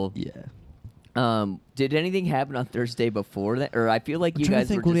cool. yeah. Did anything happen on Thursday before that? Or I feel like you trying to guys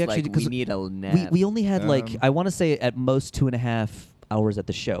think were what we just actually like, did, we 'cause need a nap. We only had like, Um, I want to say at most 2.5 hours at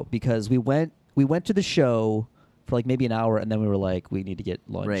the show, because we went to the show for like maybe an hour, and then we were like, we need to get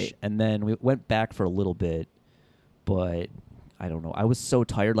lunch, Right. and then we went back for a little bit, but I don't know. I was so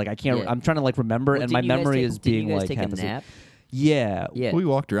tired. Like I can't. Yeah. I'm trying to like remember, Well, and didn't my you guys memory take- is didn't being you guys like take half a asleep. nap? Yeah. Yeah. We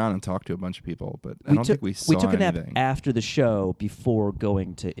walked around and talked to a bunch of people, but I don't think we saw took a nap anything. after the show before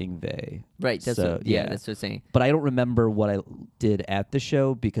going to Yngwie. Right. That's So, what, yeah, that's what I'm saying. But I don't remember what I did at the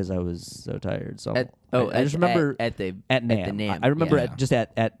show because I was so tired. So I just remember at the NAMM. NAMM. I remember yeah. just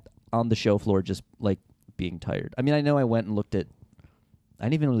at on the show floor, just like being tired. I mean, I know I went and looked at. I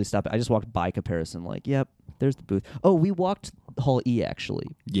didn't even really stop. I just walked by comparison. Like, yep, there's the booth. Oh, we walked Hall E actually.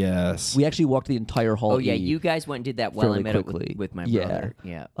 Yes. We actually walked the entire Hall Oh E. yeah, you guys went and did that while I fairly met up quickly. with my Yeah. brother.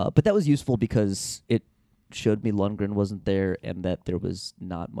 Yeah. But that was useful because it showed me Lundgren wasn't there and that there was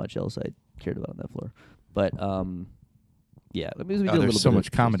not much else I cared about on that floor. But yeah, I mean, we did a little there's so bit much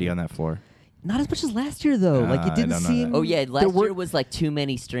of comedy Thursday. on that floor. Not as much as last year though. Like it I didn't don't know seem. that. Oh yeah, there last were- year was like too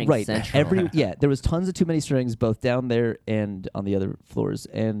many strings right. central. There was tons of too many strings both down there and on the other floors.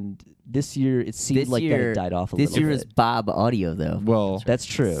 And this year it seemed This like that year- it died off a This little year bit. is Bob Audio though. Well, That's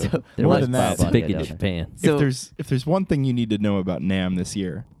true. So- There More was than that, Bob on Speaking that of down Japan. So- if there's one thing you need to know about NAMM this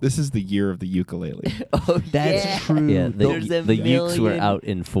year, this is the year of the ukulele. Oh That's yeah. true. Yeah, There's a the Ukes were million- out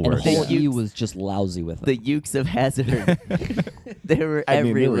in And force. Hall The E Ukes- was just lousy with The them. ukes of Hazard. They were I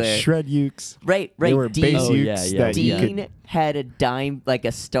mean, everywhere. they were shred ukes. right. They were Dean, bass Oh, ukes yeah, yeah. that you Dean could. had a dime, like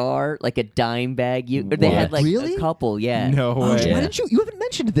a star, like a dime bag. Or they What? had like Really? a couple. Yeah. No Oh, way. Yeah. why didn't you? You haven't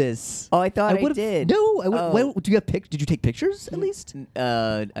mentioned this. Oh, I thought I would've- did. No, I would. Oh. Why, do you have did you take pictures at least?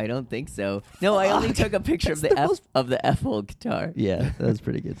 I don't think so. No, I only Fuck. took a picture of That's the the most- F-hole guitar. Yeah, that was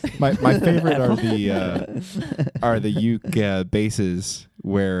pretty good. My favorite are the uke bases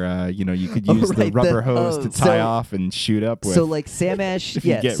where you could Oh, use the right, rubber the- hose oh, to tie so- off and shoot up with. So like Sam Ash, if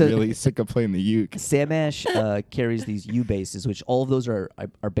yeah. you get so really sick of playing the uke. Sam Ash carries these U bases, which all of those are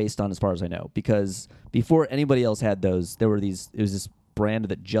based on, as far as I know, because before anybody else had those, there were these. It was this brand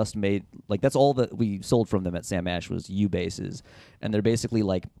that just made that's all that we sold from them at Sam Ash was U bases, and they're basically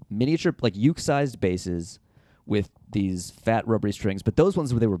like miniature, like uke-sized bases with these fat rubbery strings. But those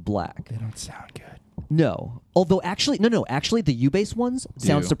ones they were black. They don't sound good. No. Although actually, no. Actually, the U-bass ones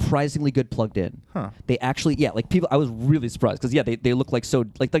sound Do. surprisingly good plugged in. Huh. They actually, yeah, like people. I was really surprised because they look like so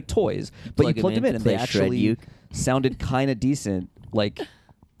like toys, but you plug 'em plugged them in in to and they play shred actually uke. sounded kind of decent.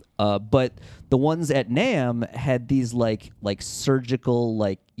 But the ones at NAMM had these like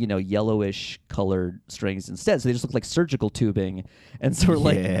surgical yellowish colored strings instead, so they just look like surgical tubing. And so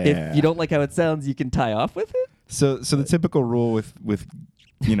like Yeah. if you don't like how it sounds, you can tie off with it. So the typical rule with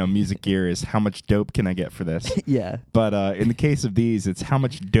music gear is how much dope can I get for this? Yeah. But in the case of these, it's how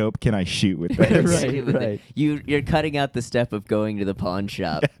much dope can I shoot with this? Right, right. You're cutting out the step of going to the pawn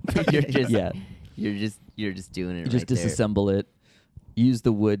shop. You're just Yeah. You're just doing it. You just right there. disassemble it. Use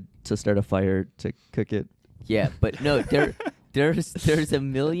the wood to start a fire to cook it. Yeah, but no, there's a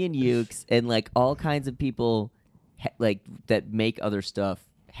million ukes and like all kinds of people like that make other stuff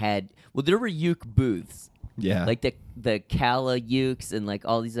there were uke booths. Yeah. Like the Kala ukes and like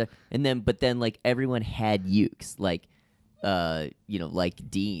all these but then like everyone had ukes like like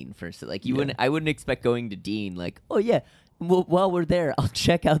Dean for instance. Like I wouldn't expect going to Dean like, oh yeah, well, while we're there, I'll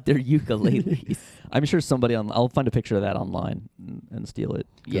check out their ukuleles. I'm sure somebody I'll find a picture of that online and steal it.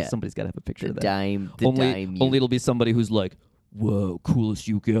 'Cause Yeah. somebody's got to have a picture the of that. dime Only uke. it'll be somebody who's like, "Whoa, coolest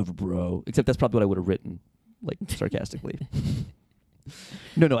uke ever, bro." Except that's probably what I would have written, like sarcastically.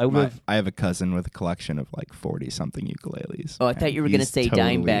 No, I would have. I have a cousin with a collection of like 40-something ukuleles. Oh, I thought and you were gonna he's say totally,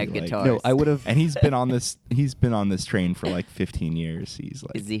 dime bag like- guitars. No, I would have. And he's been on this train for like 15 years. He's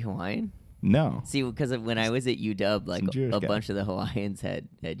like, Is he Hawaiian? no. See, because when I was at UW, like Some Jewish a guy. bunch of the Hawaiians had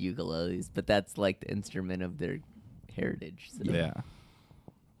ukuleles, but that's like the instrument of their heritage. So. Yeah.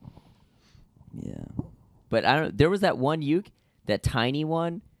 Yeah. But I don't. There was that one uke, that tiny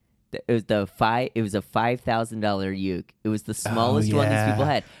one. It was a $5,000 uke. It was the smallest one these yeah. people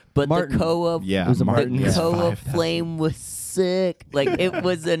had. But Martin. the Koa, Yeah. It was a Martin Martin. is Koa 5,000. flame was sick. Like it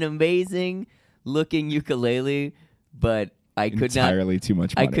was an amazing looking ukulele, but I could not. Entirely too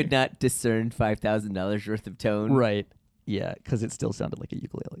much money. I could not discern $5,000 worth of tone. Right. Yeah, because it still sounded like a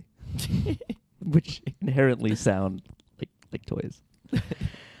ukulele, which inherently sound like toys.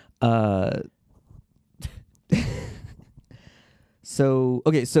 So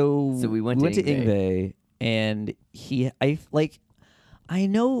we went to to Yngwie, and I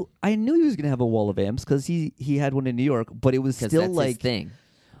knew he was gonna have a wall of amps because he had one in New York, but it was 'Cause still that's his like thing.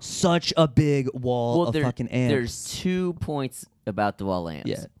 such a big wall of there- fucking amps. There's 2 points about the wall amps.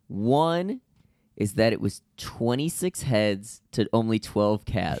 Yeah. One is that it was 26 heads to only 12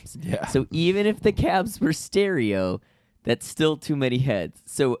 cabs. Yeah. So even if the cabs were stereo, that's still too many heads.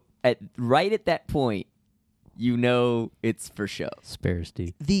 So right at that point, you know it's for show. Spares,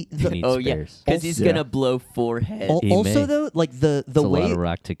 dude. the He needs Oh yeah, spares. because he's Also- gonna blow 4 heads, He also may. though, like the It's a way lot of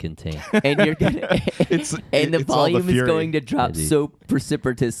rock to contain. and you're gonna It's- and the it's all the volume is fury. going to drop Yeah, dude. so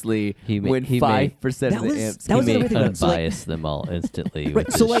precipitously He may- when he may- 5% of That the was- amps. that was he the may other thing, so, like- unbias them all instantly Right,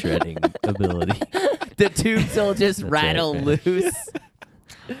 with so, his like- shredding ability. The tubes will just That's rattle right, man. loose.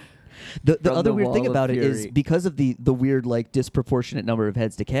 The From other the weird thing wall of about it is fury. because of the weird like disproportionate number of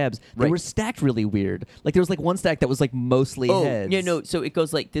heads to cabs, they Right. were stacked really weird. Like there was like one stack that was like mostly heads. yeah, no. So it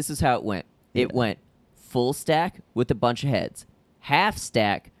goes like this is how it went. It Yeah. went full stack with a bunch of heads, half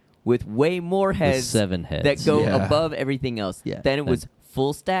stack with way more heads, 7 heads. that go Yeah. above everything else. Yeah. Then it was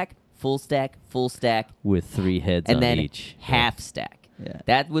full stack, full stack, full stack, with 3 heads and on then each. half stack. Yeah.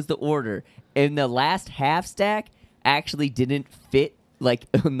 That was the order. And the last half stack actually didn't fit like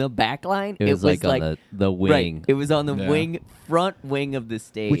on the back line. It was like on the wing. Right. It was on the Yeah. front wing of the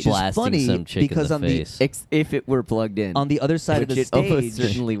stage. Which is blasting funny some chick because in on the the- face. If it were plugged in. on the other side which of the it almost stage,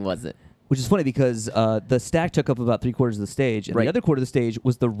 certainly wasn't. which is funny because the stack took up about 3/4 of the stage, and Right. the other quarter of the stage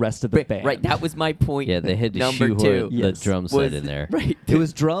was the rest of the Right, band. right, that was my point. Yeah, they had to number shoehorn 2 the Yes. drum set was- in there. Right. It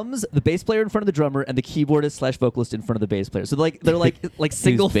was drums, the bass player in front of the drummer, and the keyboardist / vocalist in front of the bass player. So they're like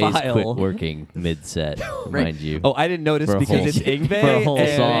single Whose bass file. quit working mid-set, mind you. Oh, I didn't notice for a because whole, it's Yngwie. for a whole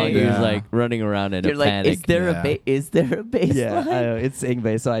and- song. He was Yeah. like running around in You're a like, panic. is there Yeah. is there a bass Yeah, line? I know, it's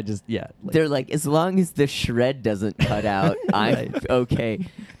Yngwie, so I just like, They're like, as long as the shred doesn't cut out, I'm Right. okay.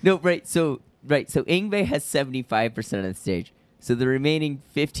 No, right. So Yngwie has 75% of the stage. So the remaining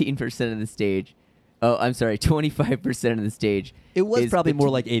 15% of the stage, 25% of the stage. it was is probably the more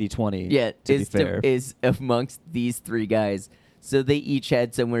t- like 80-20. Yeah, to be fair. is amongst these 3 guys. So they each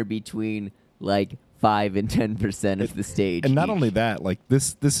had somewhere between like 5 and 10% of the stage. And not each. only that, like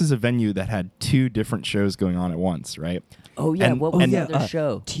this is a venue that had 2 different shows going on at once, right? Oh yeah, and- what was and- the other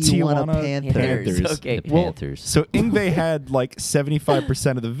show? Tijuana Tijuana Panthers. Okay. the Well, Panthers. So Yngwie had like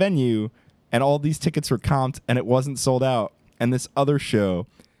 75% of the venue, and all these tickets were comped, and it wasn't sold out. And this other show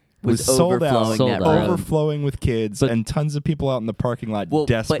was sold out, overflowing Sold that out. room. overflowing with kids, But- and tons of people out in the parking lot Well,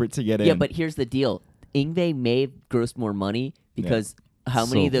 desperate to get in. Yeah, but here's the deal. Yngwie may have grossed more money because how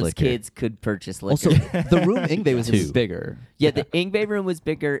many of Sold those liquor. kids could purchase liquor? Also, the room Yngwie was in was 2. bigger. yeah, the Yngwie room was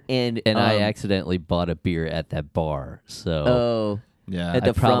bigger, and I accidentally bought a beer at that bar, so oh, yeah, at the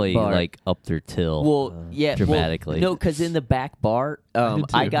I probably front bar. like upped their till. well, yeah, dramatically. Well, no, because in the back bar,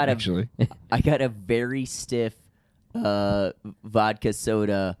 I got actually. I got a very stiff vodka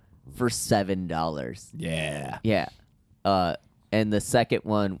soda for $7. Yeah. Yeah, and the second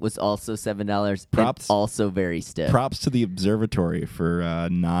one was also $7. Props. And also very stiff. Props to the Observatory for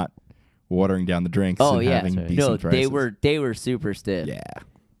not watering down the drinks Oh and yeah, having decent no, prices. they were super stiff.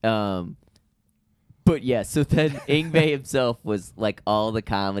 Yeah. But yeah, so then Yngwie himself was like all the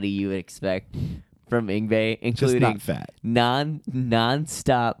comedy you would expect from Yngwie, Just including not fat.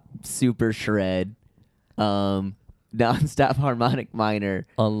 non-stop super shred, non-stop harmonic minor,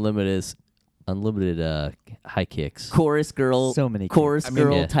 Unlimited high kicks. chorus girl, So many chorus kicks.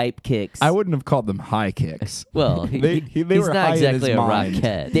 girl yeah. type kicks. I wouldn't have called them high kicks. Well, They he's were not high in exactly his a mind.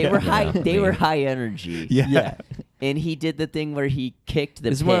 rockhead. They were you high. know? They I were mean, high energy. Yeah. And he did the thing where he kicked the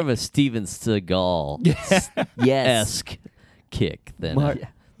It's pit. more of a Steven Seagal yes, esque kick than Mar-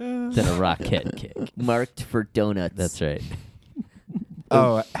 a rockhead kick. marked for donuts. That's right.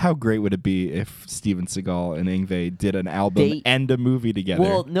 Oh, how great would it be if Steven Seagal and Yngwie did an album and a movie together?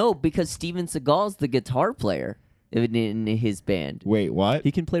 Well, no, because Steven Seagal's the guitar player in his band. Wait, what?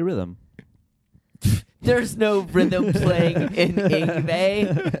 He can play rhythm. There's no rhythm playing in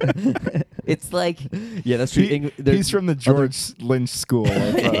Yngwie. It's like Yeah, that's true. He's from the George Lynch school.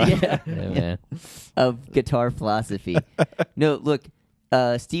 Of, yeah, Yeah, man. of guitar philosophy. No, look,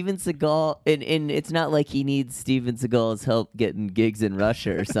 Steven Seagal, and it's not like he needs Steven Seagal's help getting gigs in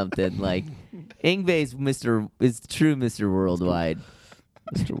Russia or something. Like Yngwie's is true Mr. Worldwide.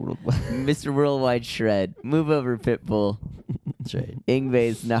 Mr. Worldwide. Mr. Worldwide Shred. Move over, Pitbull. That's right.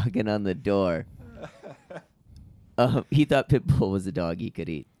 Ingve's knocking on the door. He thought Pitbull was a dog he could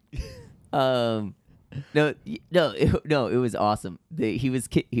eat. No, it was awesome. He was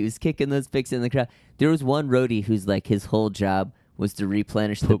kicking those picks in the crowd. There was one roadie whose like his whole job was to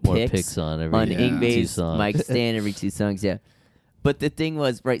replenish Put the more picks picks on every two Ingve's songs. mic stand every 2 songs. Yeah, but the thing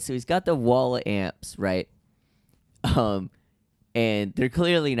was right. So he's got the wall of amps, right? And they're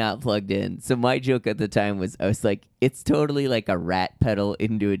clearly not plugged in. So my joke at the time was, I was like, it's totally like a rat pedal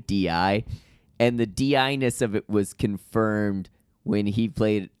into a DI. And the DI-ness of it was confirmed when he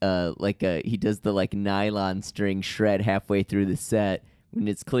played he does the like nylon string shred halfway through the set when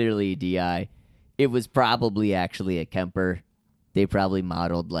it's clearly a DI. It was probably actually a Kemper. They probably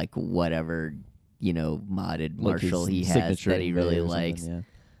modeled like whatever, modded Marshall he has that he really likes. Yeah.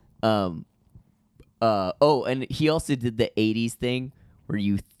 And he also did the 80s thing where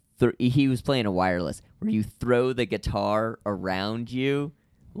he was playing a wireless, where you throw the guitar around you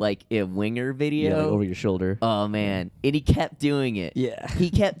like a Winger video. Yeah, like over your shoulder. Oh, man. And he kept doing it. Yeah. He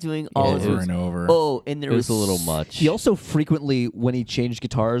kept doing all of over it. and over. Oh, and there It was a little much. He also frequently, when he changed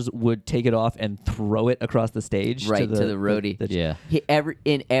guitars, would take it off and throw it across the stage Right, to the roadie. Yeah.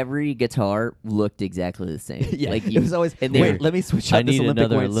 Every guitar looked exactly the same. Yeah, Like it was always. and Wait, let me switch out I this need Olympic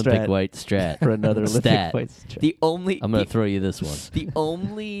another white Olympic strat white strat for another Olympic stat. white strat. the only I'm gonna throw you this one. The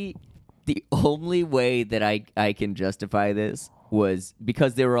only way that I can justify this was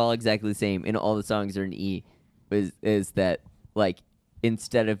because they were all exactly the same and all the songs are in E, is that like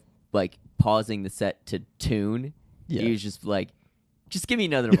instead of like pausing the set to tune, Yeah. he was just like, just give me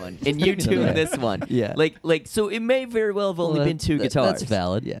another one and you tune this one. Yeah. Like so it may very well have only been two guitars. That's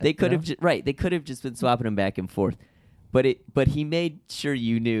valid. Yeah. They could You have know? they could have just been swapping them back and forth. But he made sure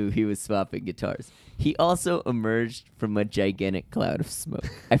you knew he was swapping guitars. He also emerged from a gigantic cloud of smoke.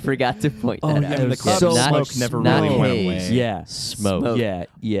 I forgot to point Oh, that yeah, out. and the so cloud of much smoke never not really went haze. away. Yeah. Smoke. Yeah.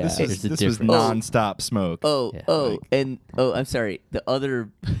 Yeah. This There's a was difference. non-stop smoke. Oh, Yeah. I'm sorry. The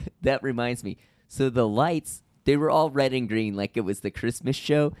other that reminds me. So the lights, they were all red and green, like it was the Christmas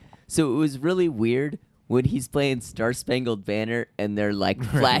show. So it was really weird when he's playing Star Spangled Banner and they're like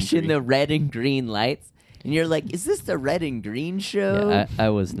flashing the red and green lights, and you're like, "Is this the red and green show?" Yeah, I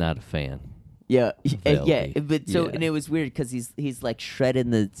was not a fan. Yeah, They'll yeah, be. but so Yeah. and it was weird because he's like shredding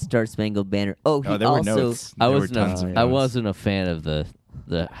the Star Spangled Banner. Oh, he Oh, there were also notes. I There were wasn't. tons of I notes. wasn't a fan of the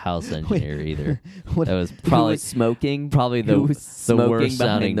house engineer either. What- That was who probably was smoking. probably who was the smoking worst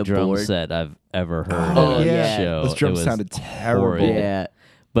behind sounding the drum board. set I've ever heard Oh, on yeah. the show. Those drums It was sounded terrible. horrible. Yeah,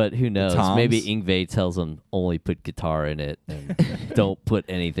 But who knows? toms? Maybe Yngwie tells him only put guitar in it and don't put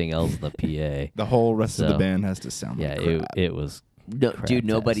anything else in the PA. The whole rest of the So, band has to sound Yeah, like crap. it was no, dude,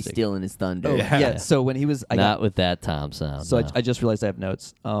 nobody's craptastic. stealing his thunder. Oh, Yeah. yeah. So when he was, not with that tom sound. So no. I just realized I have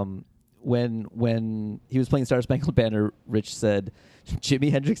notes. When he was playing Star Spangled Banner, Rich said, "Jimi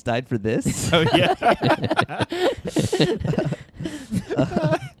Hendrix died for this." Oh yeah.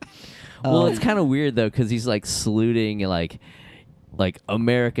 Well, it's kind of weird though because he's like saluting like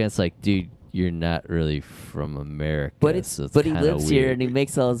America. It's like, dude, you're not really from America. But so it's but he kinda lives weird. here and he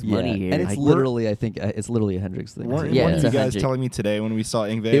makes all his money here. and it's literally, I think, it's literally a Hendrix thing. Weren't Yeah, one of it's you a guys 100. telling me today when we saw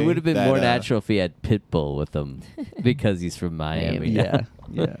Yngwie? It would have been that, more natural if he had Pitbull with him because he's from Miami. Yeah,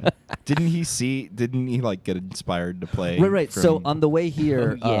 yeah. Didn't he like get inspired to play? Right. So from- on the way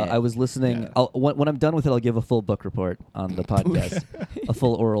here, Oh, yeah. I was listening. Yeah. When I'm done with it, I'll give a full book report on the podcast, a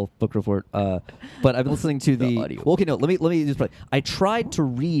full oral book report. But I've been listening to the. audio. Well, okay, no. Let me just play. I tried to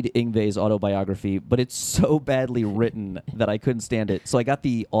read Yngwie's autobiography, but it's so badly written that I couldn't stand it. So I got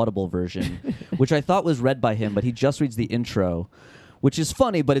the Audible version, which I thought was read by him, but he just reads the intro. Which is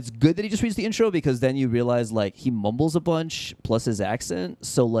funny, but it's good that he just reads the intro because then you realize like he mumbles a bunch plus his accent,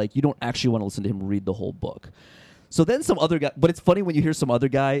 so like you don't actually want to listen to him read the whole book. So then some other guy, but it's funny when you hear some other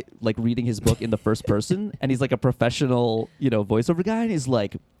guy like reading his book in the first person, and he's like a professional, voiceover guy, and he's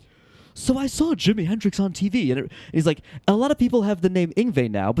like, "So I saw Jimi Hendrix on TV," and he's like, "A lot of people have the name Yngwie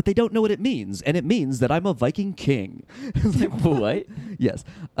now, but they don't know what it means, and it means that I'm a Viking king." It's like, what? Yes.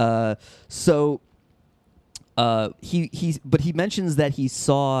 He mentions that he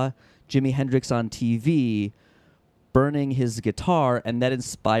saw Jimi Hendrix on TV burning his guitar, and that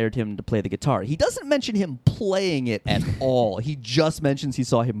inspired him to play the guitar. He doesn't mention him playing it at all. He just mentions he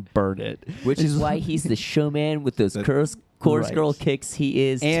saw him burn it, Which is why he's the showman with those chorus Right. girl kicks he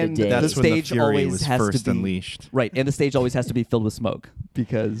is And today. that's the when the stage fury always was has to first be- unleashed. Right, and the stage always has to be filled with smoke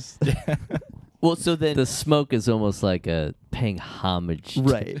because Well, so then The smoke is almost like a paying homage.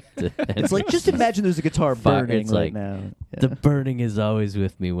 Right. To it's like just imagine there's a guitar Fire- burning it's right like now. the burning is always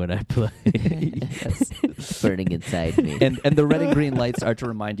with me when I play. Yes. burning inside me. and the red and green lights are to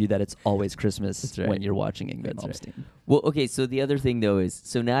remind you that it's always Christmas That's right. when you're watching Yngwie That's right. Malmsteen. Well, okay, so the other thing though is,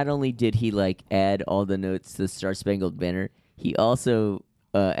 so not only did he like add all the notes to the Star Spangled Banner, he also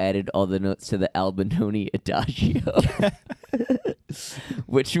added all the notes to the Albinoni Adagio,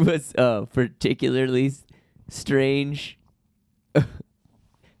 which was particularly strange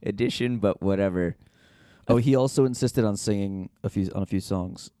addition, but whatever. Oh, he also insisted on singing a few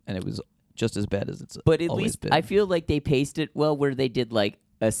songs, and it was just as bad as it's But at always least been. I feel like they paced it well, where they did like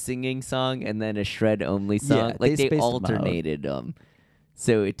a singing song and then a shred only song. Yeah, like they they spaced 'em out. alternated them,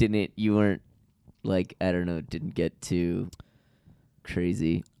 so it didn't. You weren't like, I don't know, it didn't get too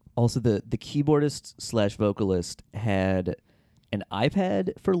crazy. Also, the keyboardist / vocalist had an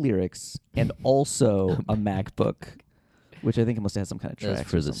iPad for lyrics and also a MacBook, which I think it must have had some kind of tracks. That's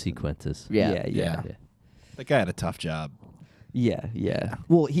for or the something. sequences. Yeah. Yeah. That guy had a tough job. Yeah.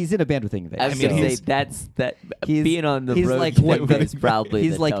 Well, he's in a band with Yngwie. I was mean, gonna say he's- that's he's- being on the he's road like with what, Yngwie the- is probably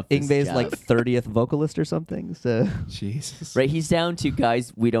he's the like toughest Yngwie's job. like 30th vocalist or something. So Jesus. Right, he's down to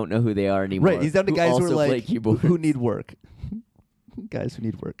guys we don't know who they are anymore. right, he's down to guys who also are play like keyboards. who need work. Guys who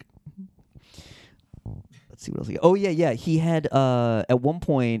need work. Let's see what else he got. Oh yeah. He had at one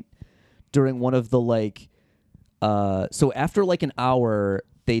point during one of the like so after like an hour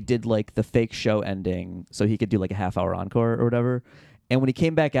they did like the fake show ending so he could do like a half-hour encore or whatever. And when he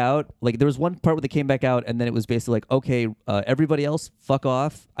came back out, like there was one part where they came back out and then it was basically like, okay, everybody else fuck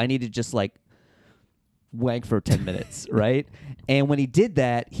off. I need to just like wank for 10 minutes, right? And when he did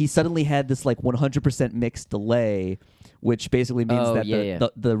that, he suddenly had this like 100% mixed delay, which basically means Oh, that yeah.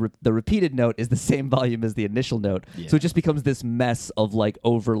 the repeated note is the same volume as the initial note. Yeah. So it just becomes this mess of like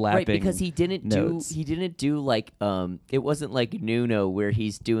overlapping. Right, because he didn't notes. do like it wasn't like Nuno where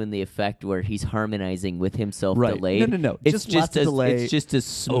he's doing the effect where he's harmonizing with himself Right. delayed. No. It's Just lots of delay. It's just a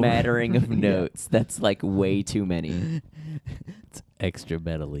smattering of Yeah. notes. That's like way too many. It's extra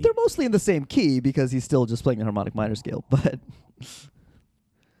metally. They're mostly in the same key because he's still just playing a harmonic minor scale, but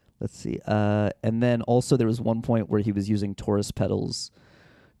let's see. And then also there was one point where he was using Taurus pedals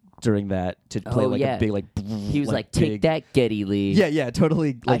during that to play Oh, like yeah. a big like. He was like, big- "Take that, Geddy Lee." Yeah,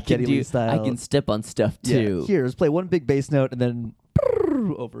 totally like Geddy Lee style. I can step on stuff Yeah. too. Here, let's play one big bass note and then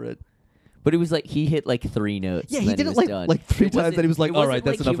over it. But it was like he hit like 3 notes. Yeah, and he then did it was like- done. like 3 It times, wasn't- then he was like, it "All wasn't right,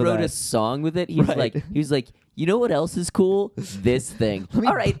 that's like enough he of wrote that." a song with it. He was Right. like, you know what else is cool? This thing. Let me-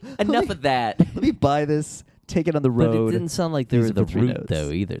 All right, enough of that. Let me buy this, take it on the But road. it didn't sound like they use were it for the 3 root notes.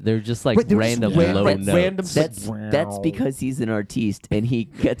 though either. They're just like Right, they were just random ran- low right, notes. random That's because he's an artiste and he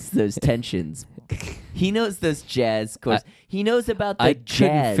gets those tensions. He knows those jazz chords. He knows about the I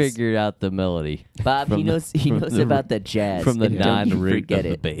jazz. couldn't figure out the melody. Bob, he from knows from about the jazz. from the and don't you non-root forget of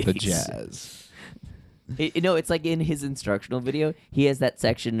the it. bass. The jazz. It's like in his instructional video, he has that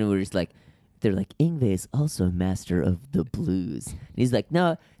section where he's like, they're like, Yngwie is also a master of the blues. And he's like,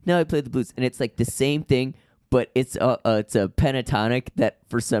 no, I play the blues. And it's like the same thing, but it's a pentatonic that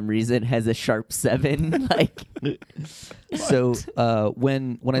for some reason has a sharp 7. Like, So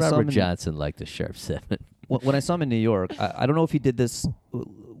when I saw him Robert in, Johnson liked a sharp 7. when I saw him in New York, I don't know if he did this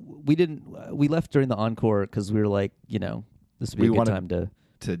we didn't. We left during the encore because we were like, this would be We a good wanted time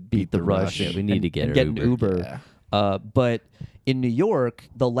to beat the rush. Yeah, we need to get and an get an Uber. Yeah. But in New York,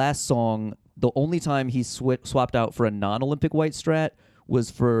 the last song, the only time he swapped out for a non-Olympic white Strat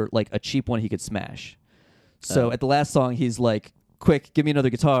was for like a cheap one he could smash. So at the last song, he's like, "Quick, give me another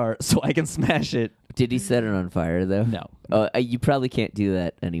guitar so I can smash it." Did he set it on fire though? No. You probably can't do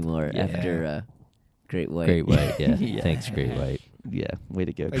that anymore Yeah. after Great White. Great White. Yeah. Yeah. Thanks, Great White. Yeah, way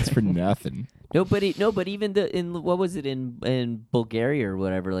to go. It's for nothing. No, but even what was it in Bulgaria or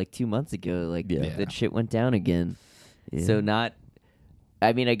whatever, like 2 months ago, like Yeah. that shit went down again. Yeah. So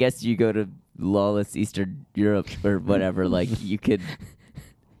I mean, I guess you go to lawless Eastern Europe or whatever, like you could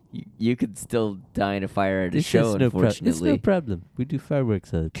still die in a fire at a show. Unfortunately, it's no problem. We do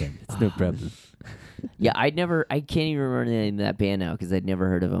fireworks all the time. It's no problem. Yeah, I can't even remember the name of that band now because I'd never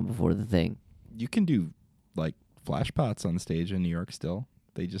heard of them before the thing. You can do like flash pots on stage in New York still.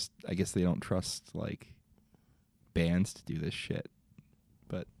 I guess they don't trust like bands to do this shit.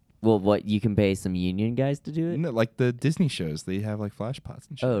 But Well, what, you can pay some union guys to do it? no, like the Disney shows, they have like flash pots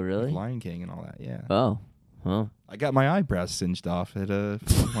and shit. Oh, like really? Lion King and all that. Yeah. Oh, huh. I got my eyebrows singed off at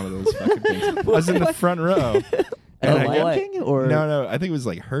one of those fucking things. I was in the front row. At And I got- Lion King or No, I think it was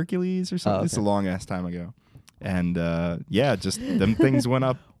like Hercules or something. Oh, It's a okay. long ass time ago. And just them things went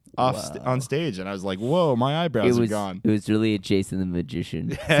up on stage, and I was like, "Whoa, my eyebrows are gone." It was really a Jason the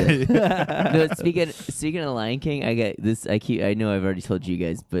Magician. No, speaking of Lion King, I got this. I know I've already told you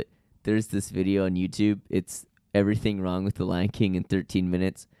guys, but there's this video on YouTube. It's everything wrong with the Lion King in 13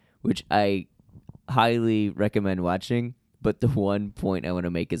 minutes, which I highly recommend watching. But the one point I want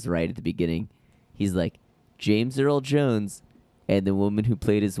to make is right at the beginning. He's like, James Earl Jones and the woman who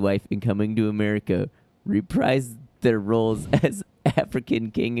played his wife in Coming to America reprised their roles as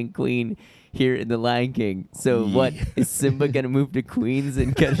African king and queen here in The Lion King. So what, is Simba going to move to Queens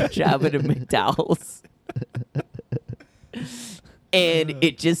and get a job at a McDowell's? And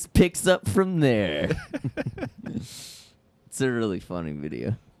it just picks up from there. It's a really funny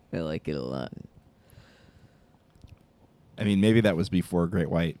video. I like it a lot. I mean, maybe that was before Great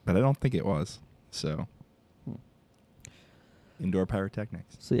White, but I don't think it was. So, indoor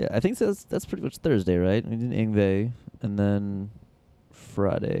pyrotechnics. So yeah, I think that's pretty much Thursday, right? We did Yngwie, and then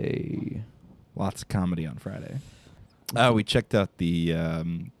Friday. Lots of comedy on Friday. Oh, we checked out the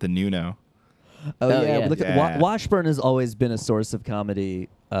Nuno. Oh yeah, yeah. look at Yeah. Washburn has always been a source of comedy,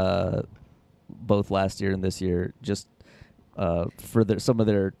 both last year and this year. Just for some of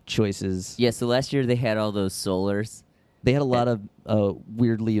their choices. Yeah, so last year they had all those solars. They had a lot of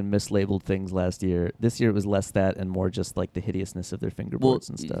weirdly and mislabeled things last year. This year it was less that and more just like the hideousness of their fingerboards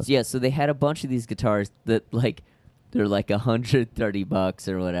and stuff. Yeah, so they had a bunch of these guitars that like they're like $130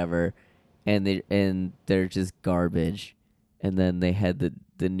 or whatever, and they're just garbage. And then they had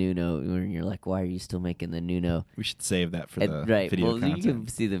the Nuno, and you're like, why are you still making the Nuno? We should save that for And- the right. video Well, content. you can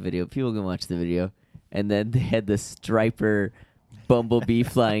see the video. People can watch the video. And then they had the Striper Bumblebee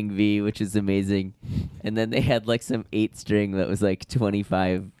Flying V, which is amazing. And then they had like some 8-string that was like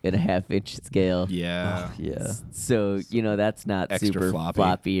 25.5-inch scale. Yeah. Oh, yeah. So, that's not Extra super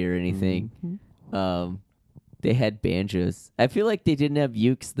floppy. or anything. Mm-hmm. They had banjos. I feel like they didn't have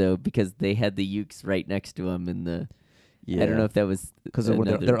ukes though, because they had the ukes right next to them in the. Yeah. I don't know if that was because of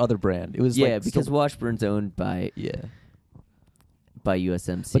their other brand. It was because Washburn's owned by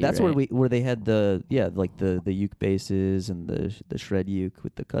USMC. But that's right? where they had the uke basses and the shred uke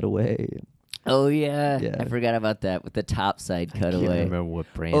with the cutaway. Oh yeah. Yeah. I forgot about that with the top side I can't cutaway. remember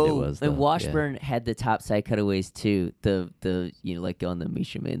what brand it was. and though. Washburn had the top side cutaways too. The like on the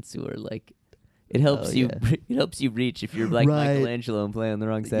Misha Mansour, like it helps you yeah. it helps you reach if you're like Right. Michelangelo and play on the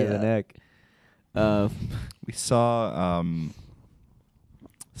wrong side of the Yeah. neck. We saw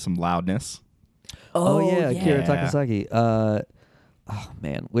some loudness. Yeah, Kira Yeah. Takasaki. Oh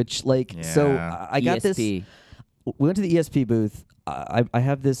man, which so Yeah. I got this. ESP. We went to the ESP booth. I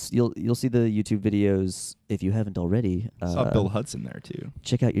have this. You'll see the YouTube videos if you haven't already. Saw Bill Hudson there too.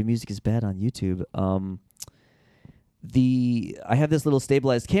 Check out Your Music Is Bad on YouTube. I have this little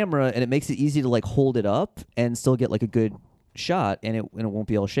stabilized camera, and it makes it easy to like hold it up and still get like a good shot, and it won't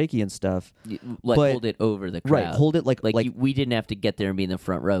be all shaky and stuff. Like But- hold it over the crowd. Right, hold it like we didn't have to get there and be in the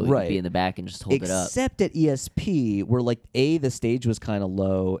front row. We Right. could be in the back and just hold it up. Except at ESP, where like the stage was kind of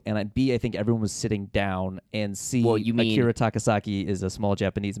low, and I think everyone was sitting down. And Well, you mean- Akira Takasaki is a small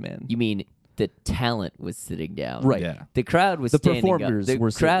Japanese man. You mean the talent was sitting down? Right. Yeah. The crowd was The standing performers up. The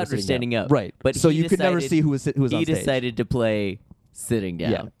were crowd sitting was standing down. up. Right. But so he you could never decided- see who was on He stage. decided to play sitting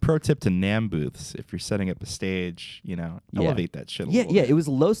down. Yeah. Pro tip to NAMM booths: if you're setting up a stage, elevate that shit. A Yeah, little yeah. bit. It was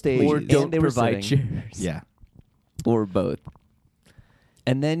low stage, Or and don't they were provide sitting. chairs. Yeah. Or both.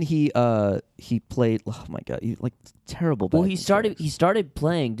 And then he played. Oh my god, like terrible. Well, backing tracks. he started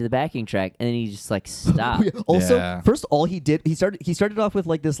playing to the backing track, and then he just like stopped. Also, Yeah. first all he did, he started off with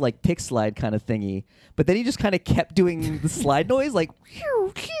like this like pick slide kind of thingy, but then he just kind of kept doing the slide noise like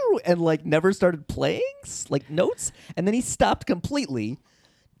phew, phew, and like never started playing like notes, and then he stopped completely,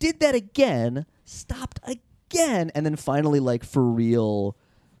 did that again, stopped again, and then finally like for real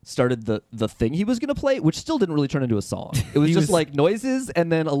started the thing he was gonna play, which still didn't really turn into a song. It was just like noises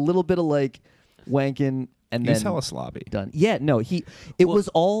and then a little bit of like wanking and He's then hella sloppy. done. Yeah, no, it was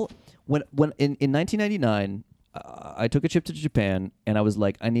all when in 1999 I took a trip to Japan and I was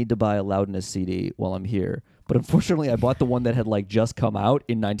like, I need to buy a Loudness CD while I'm here. But unfortunately I bought the one that had like just come out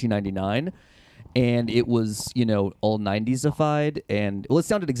in 1999 and it was, all 90s-ified and well, it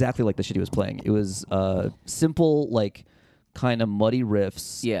sounded exactly like the shit he was playing. It was simple like kind of muddy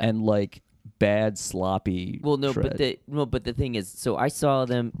riffs and like bad sloppy shred. But the thing is, so I saw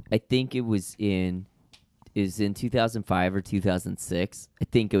them. I think it was in 2005 or 2006. I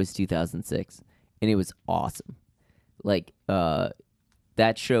think it was 2006, and it was awesome. Like that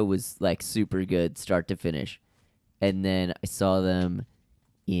show was like super good, start to finish. And then I saw them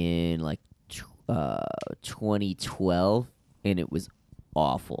in like 2012, and it was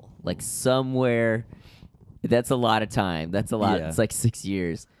awful. Like somewhere. That's a lot of time. That's a lot. Yeah. It's like 6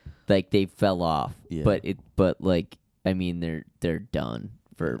 years. Like they fell off. Yeah. But like I mean they're done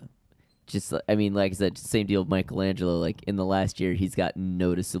for. Just I mean like I said, same deal with Michelangelo. Like in the last year, he's gotten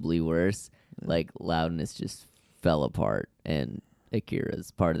noticeably worse. Like Loudness just fell apart, and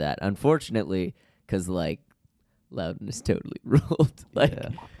Akira's part of that. Unfortunately, because like Loudness totally ruled. Like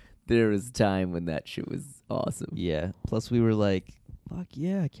there was a time when that shit was awesome. Yeah. Plus we were like, fuck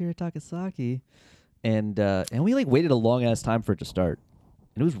yeah, Akira Takasaki. And we like waited a long ass time for it to start,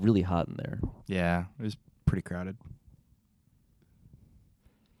 and it was really hot in there. Yeah, it was pretty crowded.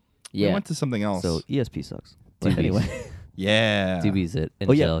 Yeah. We went to something else. So ESP sucks. But Doobies. anyway, yeah. Doobies at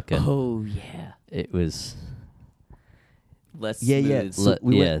Oh, yeah. Angelica. Oh yeah. It was Less yeah. smooth. So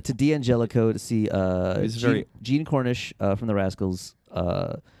we yeah. went to D'Angelico to see was very- Gene Cornish from the Rascals,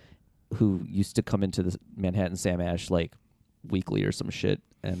 who used to come into the Manhattan Sam Ash like weekly or some shit,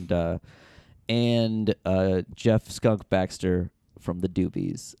 and Jeff Skunk Baxter from the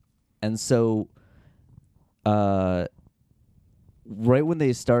Doobies. And so right when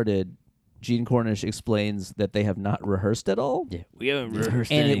they started, Gene Cornish explains that they have not rehearsed at all. yeah. We haven't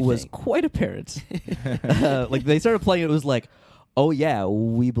rehearsed And anything. it was quite apparent. Like they started playing it was like, oh yeah,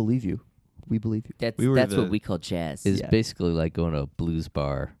 we believe you. We believe you. That's We were that's the- what we call jazz. It's Yeah. basically like going to a blues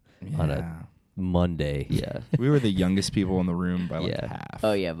bar on a Monday. Yeah. We were the youngest people in the room by like Yeah. half.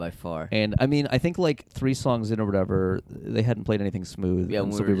 Oh yeah, by far. And I mean, I think like 3 songs in or whatever, they hadn't played anything smooth. Yeah, and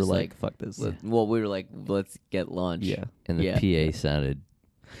we so were we were just like, like, fuck this. Well, we were like, let's get lunch. Yeah. And the Yeah. PA sounded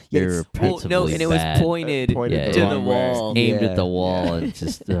Yeah, it's- irreprensibly Well, no, and it was bad. pointed Pointed Yeah, to yeah. the wrong way. wall. aimed Yeah. at the wall and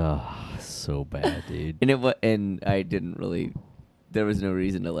just so bad, dude. And I didn't really. There was no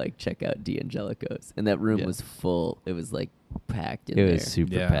reason to like check out D'Angelico's, and that room Yeah. was full. It was like packed in It there. was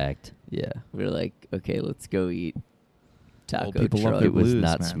super Yeah. packed. Yeah. We were like, okay, let's go eat taco people love truck. the It was blues,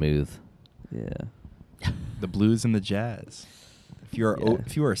 not man. smooth. Yeah. The blues and the jazz. If you're Yeah.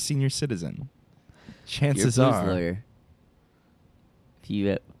 if you are a senior citizen, You're a chances blues are lawyer. If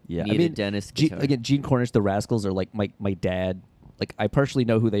you Yeah. need I mean, a dentist guitar. again, Gene Cornish, the Rascals are like my dad. Like I partially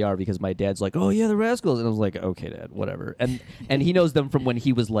know who they are because my dad's like, oh yeah, the Rascals, and I was like, okay, Dad, whatever. And he knows them from when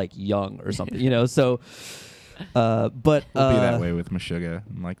he was like young or something, So, but we'll be that way with Meshuggah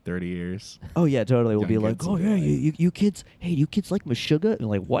in like 30 years. Oh yeah, totally. We'll Young be like, kids oh will be yeah, like- you kids, hey, you kids like Meshuggah? And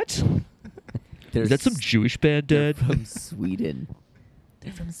like, what? They're Is that some s- Jewish band, They're Dad? from Sweden.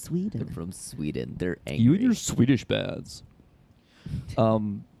 They're from They're Sweden. from Sweden. They're angry. You and your Swedish bands.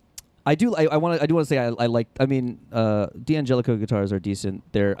 I do want to say I like. I mean, D'Angelico guitars are decent.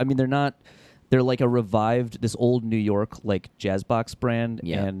 They're not. They're like a revived this old New York like jazz box brand,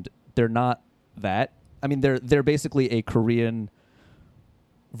 Yeah. and they're not that. I mean, they're basically a Korean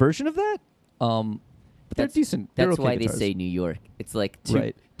version of that. But they're decent. They're That's okay why guitars. they say New York. It's like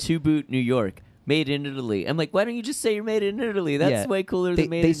Right. two boot New York, made in Italy. I'm like, why don't you just say you're made in Italy? That's Yeah. way cooler They than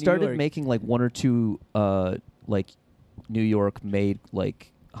made they in started New York. making like 1 or 2 like New York made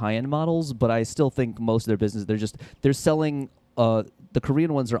like high end models, but I still think most of their business they're selling. The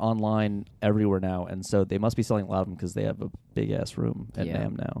Korean ones are online everywhere now, and so they must be selling a lot of them because they have a big ass room at Yeah.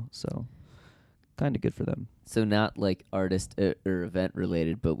 NAMM now. So kind of good for them. So not like artist or event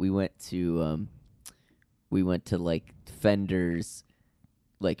related, but we went to like Fender's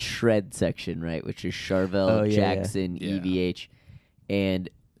like shred section, right, which is Charvel, Oh, yeah, yeah. Jackson, Yeah. EVH, and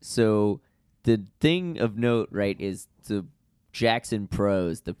so the thing of note, right, is the Jackson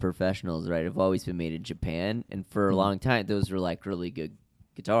Pros, the professionals, right, have always been made in Japan, and for a long time, those were like really good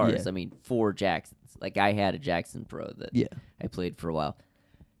guitars. Yeah. I mean, 4 Jacksons. Like I had a Jackson Pro that Yeah. I played for a while.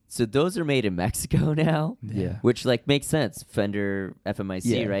 So those are made in Mexico now, Yeah. which like makes sense. Fender, FMIC,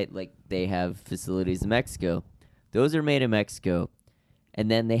 Yeah. right? Like they have facilities in Mexico. Those are made in Mexico, and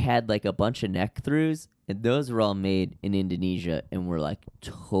then they had like a bunch of neck throughs, and those were all made in Indonesia and were like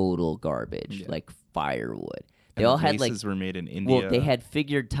total garbage, like firewood. They And all the had like bases were made in India. well, they had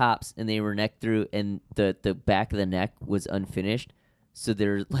figured tops and they were neck through, and the back of the neck was unfinished. So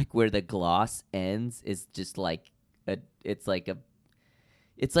they're like where the gloss ends is just like it's like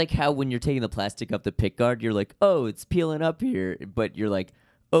how when you're taking the plastic off the pick guard, you're like, oh, it's peeling up here, but you're like,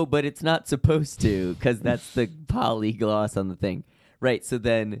 oh, but it's not supposed to because that's the poly gloss on the thing, right? So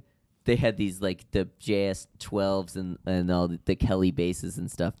then they had these like the JS12s and all the Kelly bases and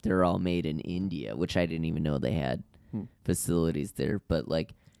stuff. They're all made in India, which I didn't even know they had facilities there. But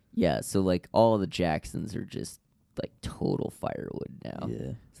like, yeah, so like all the Jacksons are just like total firewood now.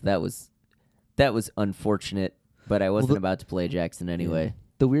 Yeah. So that was unfortunate, but I wasn't about to play Jackson anyway. Yeah.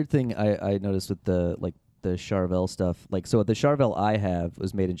 The weird thing I noticed with the Charvel stuff, like, so the Charvel I have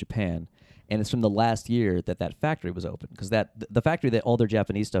was made in Japan, and it's from the last year that factory was open, because the factory that all their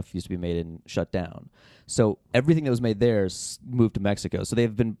Japanese stuff used to be made in shut down. So everything that was made there moved to Mexico. So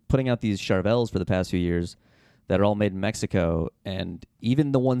they've been putting out these Charvels for the past few years that are all made in Mexico, and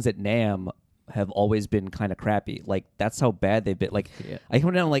even the ones at NAMM have always been kind of crappy. Like, that's how bad they've been. Like, Yeah. I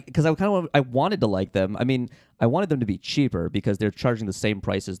come down, like, because I wanted to like them. I mean, I wanted them to be cheaper because they're charging the same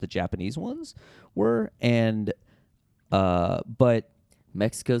price as the Japanese ones were, and but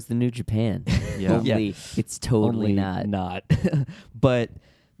Mexico's the new Japan. Yeah. Only it's totally only not. But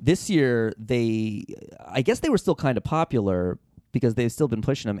this year I guess they were still kind of popular because they've still been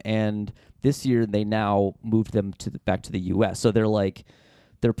pushing them, and this year they now moved them back to the U.S. So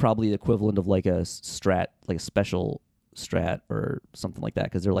they're probably the equivalent of like a Strat, like a special Strat or something like that,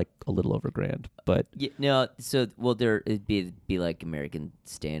 because they're like a little over $1,000. But Yeah, no, so well, it'd be like American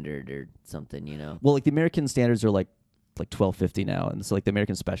Standard or something, you know. well, like the American standards are like $1,250 now, and so like the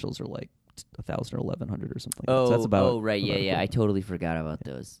American specials are like 1,000 or 1,100 or something. Like that. So that's about right, yeah, about yeah. I equivalent. totally forgot about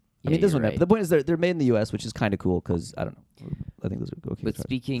those. I mean, Yeah, this you're one. right. The point is they're made in the U.S., which is kind of cool because I don't know. I think those are okay. But guitars.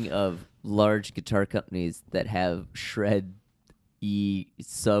 speaking of large guitar companies that have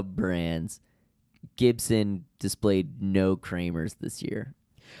sub brands, Gibson displayed no Kramers this year.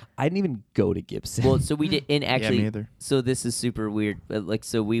 I didn't even go to Gibson. Well, so we did, and actually, me either. so this is super weird. But like,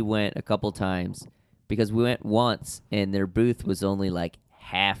 so we went a couple times because we went once, and their booth was only like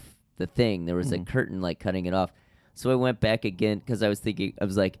half the thing. There was a curtain like cutting it off. So I went back again because I was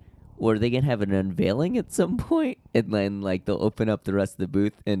like, well, are they gonna have an unveiling at some point? And then like they'll open up the rest of the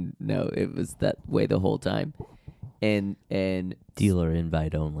booth, and no, it was that way the whole time. And Dealer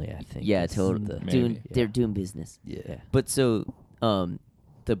invite only, I think. yeah, is totally. Maybe. They're doing business. yeah. But so,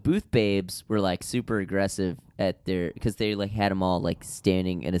 the booth babes were like super aggressive at because they like had them all like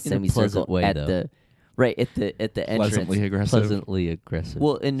standing in a semicircle pleasant way, at though. the entrance. Pleasantly aggressive. Pleasantly aggressive.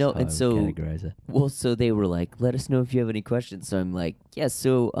 Well, and no, is how and I would so categorize it. well, so they were like, "Let us know if you have any questions." So I'm like, "Yeah."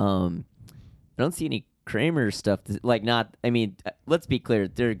 So I don't see any Kramer stuff. Like, not. I mean, let's be clear.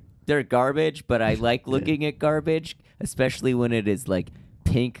 They're garbage, but I like looking at garbage, especially when it is like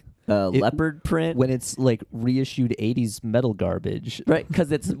pink leopard print. When it's like reissued 80s metal garbage. Right,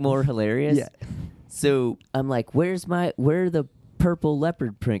 because it's more hilarious. Yeah. So I'm like, where are the purple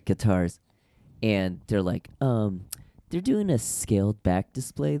leopard print guitars? And they're like, they're doing a scaled back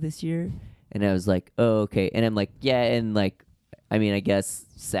display this year. And I was like, oh, okay. And I'm like, yeah, and like, I mean, I guess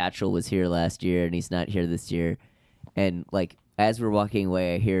Satchel was here last year and he's not here this year. And like, as we're walking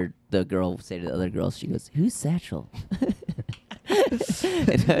away, I hear the girl say to the other girl, she goes, "Who's Satchel?"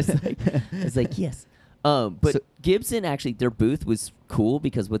 And I was like, yes. But So- Gibson, actually, their booth was cool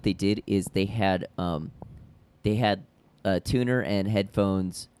because what they did is they had a tuner and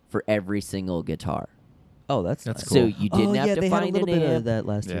headphones for every single guitar. Oh, that's That's nice. cool. So you didn't have yeah, to they find had a little an bit amp. of that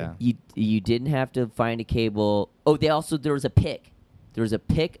last Yeah. year. You didn't have to find a cable. Oh, there was a pick. There was a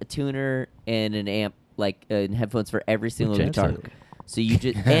pick, a tuner, and an amp, like and headphones for every single Which I guitar. took. So you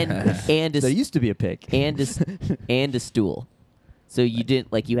just and There used to be a pick. and a stool. So you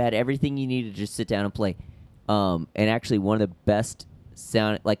didn't you had everything you needed to just sit down and play. And actually one of the best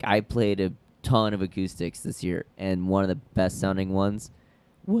sound, like I played a ton of acoustics this year, and one of the best sounding ones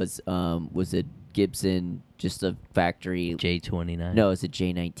was a Gibson, just a factory. J29. No, it's a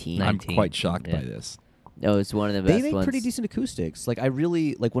J19. Nice. I'm 19, quite shocked yeah. by this. No, it's one of the They best make ones. pretty decent acoustics. Like, I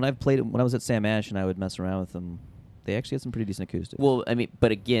really, like, when I was at Sam Ash and I would mess around with them, they actually had some pretty decent acoustics. Well, I mean,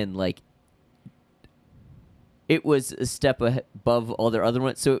 but again, like, it was a step above all their other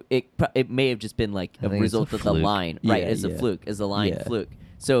ones. So it may have just been like I a think it's a result of the fluke. line, right? Yeah, As a yeah. fluke, as a line Yeah. fluke.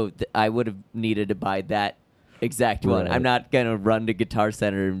 So I would have needed to buy that exact one. Right. I'm not gonna run to Guitar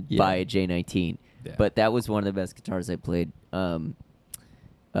Center and Yeah. buy a J19. Yeah. But that was one of the best guitars I played.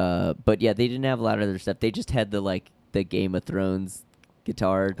 But yeah, they didn't have a lot of other stuff. They just had the Game of Thrones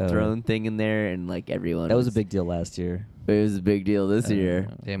guitar Oh. throne thing in there, and like everyone. That was a big deal last year. It was a big deal this year.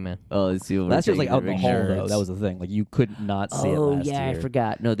 Yeah, man. Oh, let's see. Last year was like out in the hall though. nerds. That was the thing. Like you could not see it Oh last yeah, year. I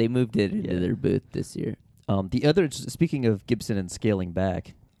forgot. No, they moved it into Yeah. their booth this year. The other, speaking of Gibson and scaling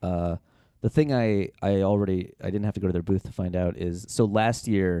back, the thing I didn't have to go to their booth to find out is, so last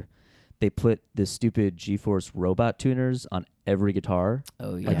year they put the stupid GeForce robot tuners on every guitar,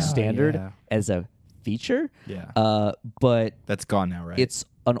 Oh yeah. like standard yeah. as a feature. Yeah. But That's gone now, right? it's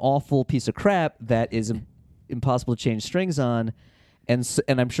an awful piece of crap that is impossible to change strings on. And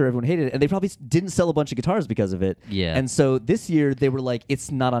I'm sure everyone hated it, and they probably didn't sell a bunch of guitars because of it. Yeah. And so this year they were like,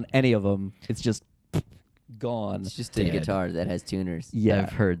 it's not on any of them. It's just gone. It's just a Dead. guitar that has tuners. Yeah.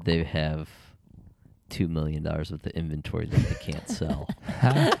 I've heard they have $2 million worth of inventory that they can't sell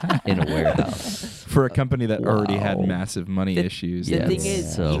in a warehouse. for a company that already had Wow. massive money The- issues. The Yeah, thing it's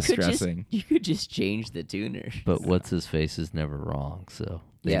is, so distressing. you could just change the tuner. But what's his face is never wrong, so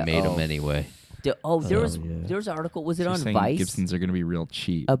they Yeah, made oh. him anyway. There was yeah. there was an article. Was it They're on saying Vice Gibsons are going to be real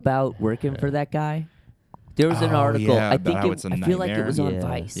cheap. about working for that guy? There was an Oh, article. yeah, I about think how it's a I feel like it nightmare. was on Yeah.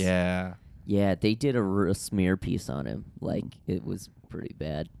 Vice. Yeah. Yeah, they did a real smear piece on him. Like it was pretty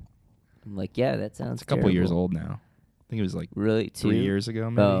bad. I'm like, yeah, that sounds. It's a couple years terrible. old now. I think it was like Really, 3 years ago,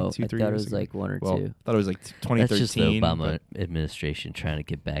 maybe Oh, 2, I 3 thought it years was ago. like 1 or well, 2. I thought it was like 2013. That's just the Obama but- administration trying to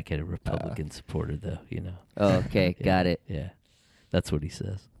get back at a Republican supporter, though. You know. Oh, okay, Yeah, got it. Yeah, that's what he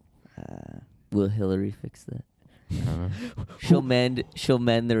says. Will Hillary fix that? Uh-huh. She'll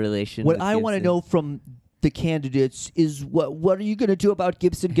mend the relation. What with I want to Gibson. know from the candidates is what are you going to do about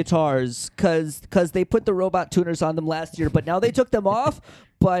Gibson guitars? Because they put the robot tuners on them last year, but now they took them off.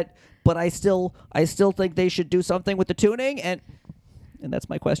 But I still think they should do something with the tuning, and that's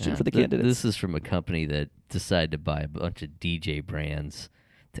my question Yeah, for the candidates. This is from a company that decided to buy a bunch of DJ brands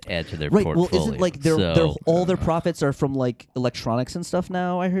to add to their Right. portfolio. Well, isn't like their So, all their profits are from like electronics and stuff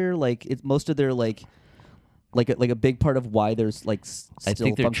now? I hear like it's most of their like a big part of why there's like still I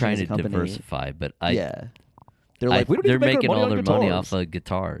think they're functioning trying as a to company. diversify, but Yeah. They're like we don't they're need to make making our money all on their money guitars. off of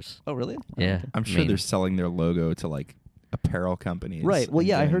guitars. Oh, really? Yeah, okay. I'm I sure mean, they're selling their logo to like apparel companies. Right. Well, and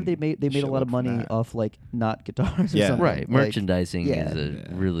yeah, I heard they getting made a lot of shitload from money that. off like not guitars. Or Yeah. something. right. Like, Merchandising yeah. is a Yeah.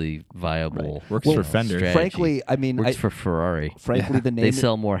 really viable. Works Well, for Fender. strategy. Frankly, I mean, Works for Ferrari. frankly, the name. They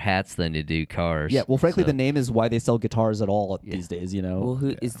sell more hats than they do cars. Yeah. Well, frankly, so- the name is why they sell guitars at all Yeah. these days. You know. Well,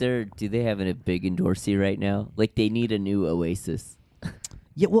 who is there? Do they have a big endorsee right now? Like they need a new Oasis.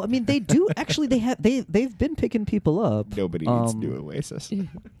 Yeah. Well, I mean, they do actually. They've been picking people up. Nobody needs to do Oasis.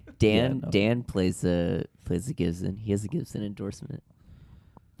 Dan no. Dan plays a Gibson. He has a Gibson endorsement,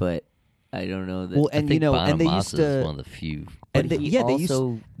 but I don't know that. Well, I and think and they Bonamassa used is to. one of the few. but and they, he yeah, they also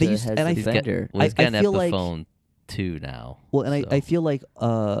used. They used. has And I the He's got, Fender. well, he's I got an feel like- Epiphone too now. Well, and so. I feel like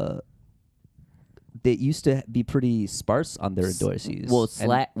they used to be pretty sparse on their endorsees.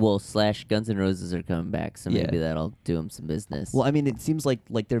 Well, Slash Guns N' Roses are coming back, so maybe Yeah. that'll do him some business. Well, I mean, it seems like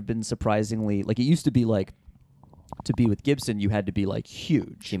there've been surprisingly like it used to be like to be with Gibson, you had to be like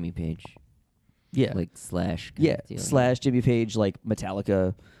huge. Jimmy Page, Yeah. like Slash. kind Yeah. of deal. Slash Jimmy Page, like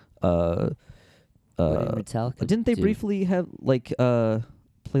Metallica. What did Metallica Didn't they do? briefly have like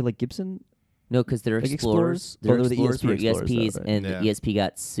play like Gibson? No, because they're Like Explorers. Explorers? Oh, They're they were the Explorers ESP were Explorers, ESPs, though, right? and Yeah. the ESP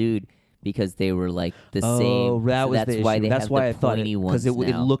got sued because they were like the Oh, same. that so was that's the why issue. they That's have why the I thought pointy it ones it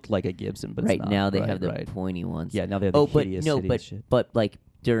now. looked like a Gibson, but right it's not. now they Right, have the right. pointy ones. Yeah, now they have the hideous, hideous shit. but like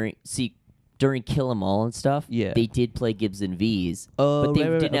during Kill 'Em All and stuff, Yeah. they did play Gibson V's, Oh, but they right,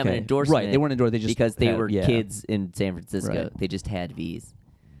 right, didn't have an okay. endorsement. Right, they weren't endorsed. They just because they had- were yeah. kids in San Francisco. Right. They just had V's.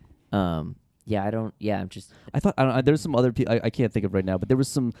 Yeah, I don't. Yeah, I'm just. I thought there's some other people I can't think of right now, but there was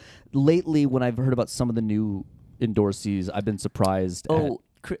some lately when I've heard about some of the new endorsees. I've been surprised. Oh,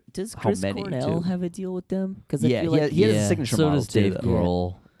 does how Chris many, Cornell too. have a deal with them? Because Yeah, I feel like he has a Yeah, signature so model does too, Dave though.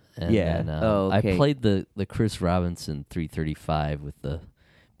 Grohl. And Yeah. then, Oh, okay. I played the Chris Robinson 335 with the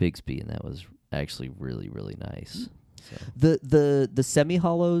Bigsby, and that was actually really, really nice. So. The semi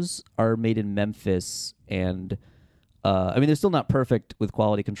hollows are made in Memphis, and I mean, they're still not perfect with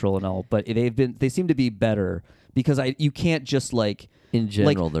quality control and all, but they seem to be better because you can't just like. In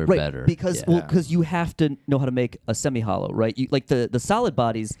general, they're right, better. because you have to know how to make a semi-hollow, right? Like the solid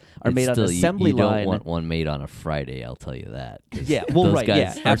bodies are It's made on still, an assembly you line. don't want one made on a Friday, I'll tell you that. Yeah, well, those right,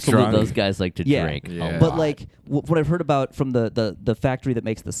 guys yeah, are absolutely. drunk. Those guys like to Yeah. drink. Yeah. a But lot. like what I've heard about from the factory that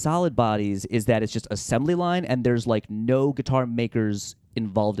makes the solid bodies is that it's just assembly line and there's like no guitar makers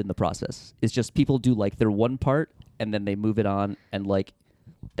involved in the process. It's just people do like their one part and then they move it on and like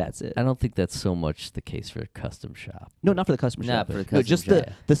that's it. I don't think that's so much the case for a custom shop. No, not for the custom Not shop. for the No, custom just shop.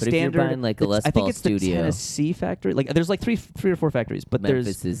 the But if you're standard. buying, like, a Les I think Paul it's Studio- the Tennessee factory. Like there's like three or four factories, but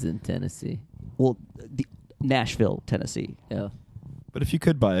Memphis there's is in Tennessee. the Nashville, Tennessee. Yeah. But if you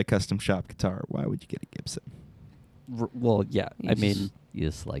could buy a custom shop guitar, why would you get a Gibson? Well, yeah. I mean, You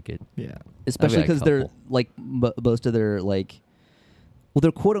just like it. Yeah. especially I've got a because they're couple. like most of their like, well,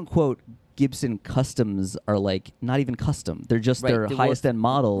 their quote unquote Gibson customs are like not even custom. They're just Right, their they highest end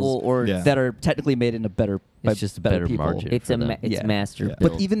models Well, or Yeah. that are technically made in a better. by It's just a better better people. margin. it's for a them. it's Yeah. master Yeah.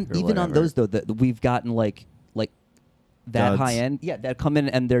 built. But even or on whatever. those though, that we've gotten like that Duds. high end, yeah, that come in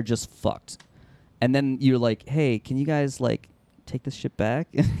and they're just fucked. And then you're like, hey, can you guys like take this shit back?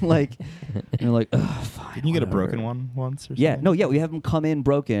 Like, and you're like, ugh, fine. Didn't you get a whatever. broken one once or Yeah, something? no, yeah, we have them come in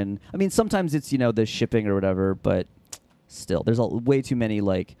broken. I mean, sometimes it's the shipping or whatever, but still, there's way too many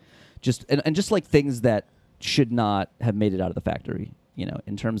like, just and just like things that should not have made it out of the factory.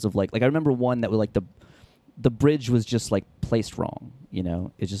 In terms of like I remember one that was like the bridge was just like placed wrong.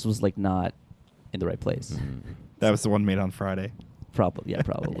 It just was like not in the right place. That was the one made on Friday. Probably, yeah,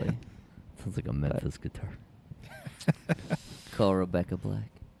 probably. Sounds like a Memphis guitar. Call Rebecca Black.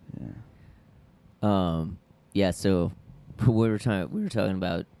 Yeah. Yeah. So we were talking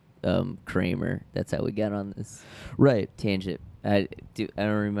about Kramer. That's how we got on this Right. tangent. I don't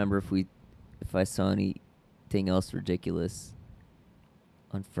remember if I saw anything else ridiculous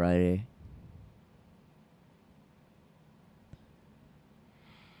on Friday.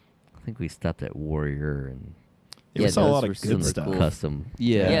 I think we stopped at Warrior and Yeah, Yeah, we saw a those lot were of some good of the stuff. cool- custom.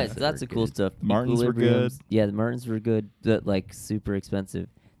 Yeah. Yeah, that lots were of cool good. stuff. Martins were Equilibriums. good. Yeah, the Martins were good. Like super expensive.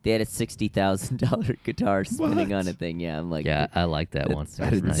 They had a $60,000 guitar spinning What? on a thing. Yeah, I'm like, Yeah, I like that one. that's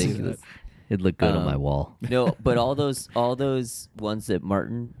That's nice. ridiculous. It looked good on my Um, wall. No, but all those ones that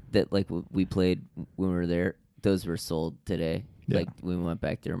Martin that like we played when we were there, those were sold today. Yeah. Like we went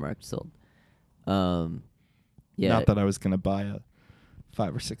back there, Mark sold. Yeah, Not that I was gonna buy a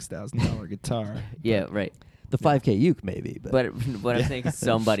 $5,000 or $6,000 guitar. yeah, right. The 5K uke maybe, but What I'm saying is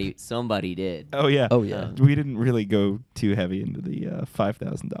somebody did. Oh yeah. oh yeah. We didn't really go too heavy into the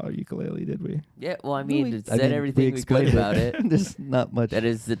 $5,000 ukulele, did we? Yeah, well, I mean, No, it said everything we could explained about it. There's not much. That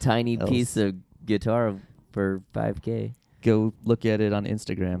is the tiny else. piece of guitar for $5K. Go look at it on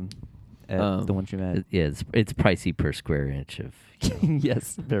Instagram at the one you met. Yeah, it's pricey per square inch of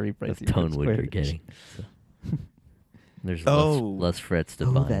Yes, very pricey. of per tone wood square you're inch. getting. So. There's Oh. less frets to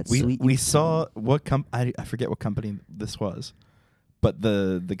Oh, bind. that's We sweet. we saw what I forget what company this was, but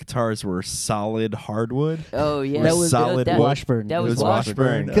the guitars were solid hardwood. Oh yeah, That was solid that, wood. Washburn. That It was was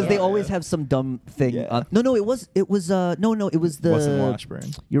Washburn. Because they Yeah. always have some dumb thing. Yeah. On. No, it was it was the. It wasn't Washburn.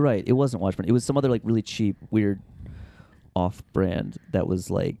 You're right. It wasn't Washburn. It was some other like really cheap, weird, off-brand that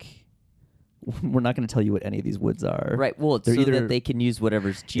was like. We're not going to tell you what any of these woods are. Right. Well, it's They're so either- that they can use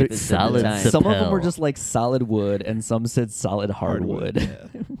whatever's cheapest at the solid time. sip- Some of them were Sapel. just like solid wood, and some said solid hardwood.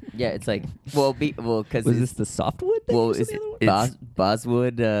 Yeah. Yeah, it's like because Was this the softwood? that you well, said is the it other one? It's-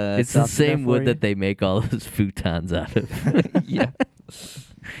 Boswood? It's the softened same enough for wood you? that they make all those futons out of. Yeah.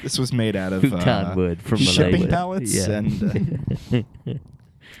 This was made out of Futon wood from shipping Malaysia. pallets, Yeah. and we just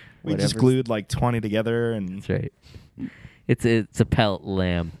Whatever's- glued like 20 together, and That's right. It's a pellet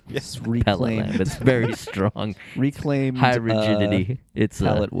lamb. It's Pellet lamb. reclaimed. It's very strong. Reclaimed High rigidity. It's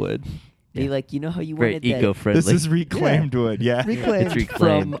pallet wood. They Yeah. like how you very wanted that. eco-friendly. this is reclaimed wood. Yeah, Reclaimed, It's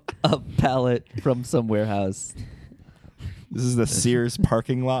reclaimed. from a pallet from some warehouse. this is the Sears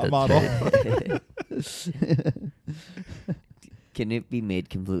parking lot That's model. right. Can it be made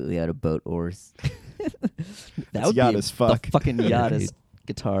completely out of boat oars? That would yacht be as fuck. the fucking yachtest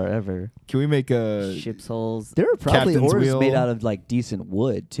guitar ever. Can we make a Ship's holes. There are probably Captain's oars wheel. made out of like decent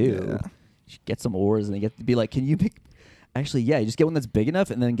wood too. Yeah. You should get some oars and then get to be like, can you make? Actually, yeah, you just get one that's big enough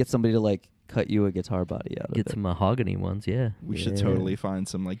and then get somebody to like cut you a guitar body out Get of some it. mahogany ones, yeah. We should Yeah. totally find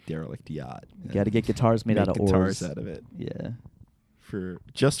some like derelict yacht. You got to get guitars made Make out of guitars oars. out of it Yeah.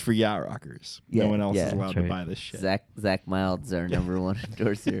 just for yacht rockers. Yeah, No one else yeah. is allowed That's to right. buy this shit. Zach Mild's our number one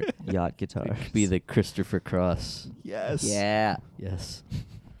endorser. Yacht guitar. Be the Christopher Cross. Yes. Yeah. Yes.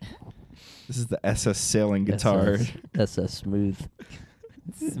 This is the SS sailing guitar. SS Smooth.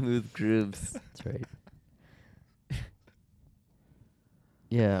 Smooth grooves. That's right.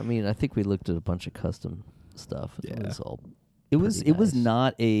 Yeah, I mean, I think we looked at a bunch of custom stuff. And Yeah. It was all. It was pretty nice.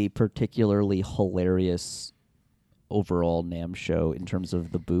 not a particularly hilarious overall NAMM show in terms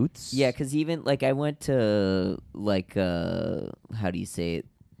of the booths. Yeah, because even like I went to like how do you say it,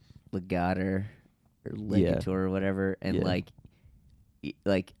 Legator or Legator or whatever, and Yeah.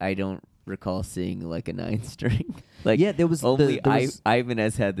 like I don't recall seeing like a 9-string. Like Yeah, there was only there was,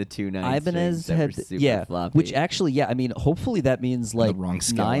 Ibanez had the 2 9 Ibanez strings that had were super floppy. which actually I mean hopefully that means the like wrong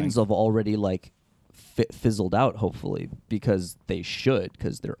scaling. nines have already like fizzled out hopefully because they should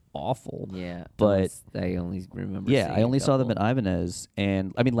because they're awful. Yeah, but I only remember. yeah, seeing I a only saw them couple. at Ibanez,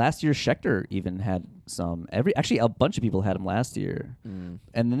 and I mean last year Schecter even had some. Actually a bunch of people had them last year, Mm.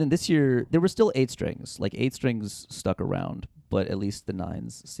 and then this year there were still 8 strings. Like 8 strings stuck around, but at least the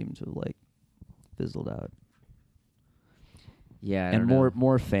 9s seemed to have like fizzled out. Yeah, I And don't know.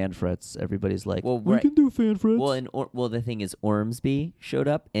 more fan frets. Everybody's like, Well, we right- can do fan frets. Well, the thing is, Ormsby showed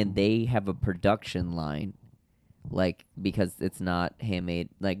up, and they have a production line, like because it's not handmade.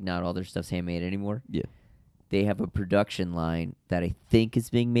 Like not all their stuff's handmade anymore. yeah, They have a production line that I think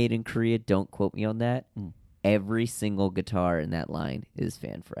is being made in Korea. Don't quote me on that. Mm. Every single guitar in that line is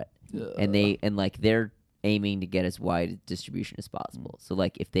fan fret, and they're aiming to get as wide a distribution as possible. So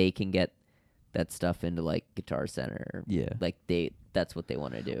like if they can get that stuff into like Guitar Center, yeah. like that's what they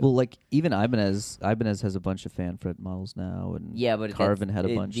want to do. Well, like even Ibanez has a bunch of fan fret models now, and Yeah, but Carvin that's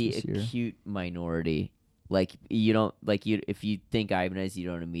had a bunch the this year. acute minority. Like you don't like you if you think Ibanez, you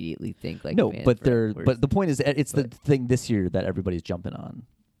don't immediately think like No, fan but fret, but the point is, it's the but- thing this year that everybody's jumping on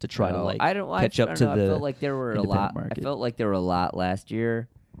to try to Oh, like I don't catch I up don't to know, the. I felt like there were a independent lot. market. I felt like there were a lot last year.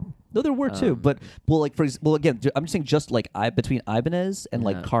 No, there were too, but like again, I'm just saying just like between Ibanez and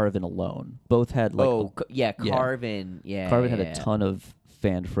like Uh-huh. Carvin alone, both had like Yeah, yeah. Carvin. Yeah, Carvin yeah, had yeah. a ton of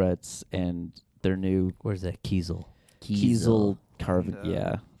fan frets and their new Where's that Kiesel? Kiesel Carvin. And,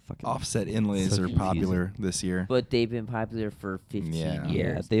 Yeah, fucking Offset inlays So are confusing. popular this year. But they've been popular for 15 Yeah. yeah.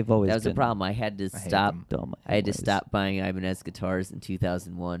 years. They've always That was the been problem. I had to I hate stop. them. dumb. I had to inlays. stop buying Ibanez guitars in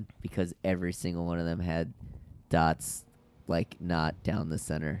 2001 because every single one of them had dots like not down the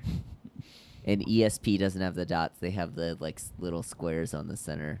center. And ESP doesn't have the dots; they have the like little squares on the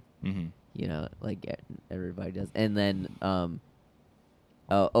center. Mm-hmm. You know, like everybody does. And then, but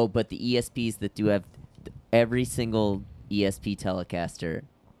the ESPs that do have every single ESP Telecaster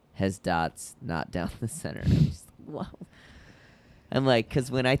has dots not down the center. I'm just wow. I'm like,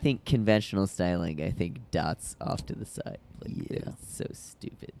 because when I think conventional styling, I think dots off to the side. Like, Yeah. it's so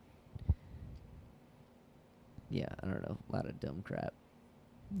stupid. Yeah, I don't know. A lot of dumb crap.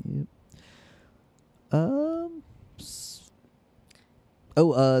 Yep.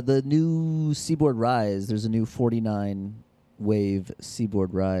 The new Seaboard Rise. There's a new 49 wave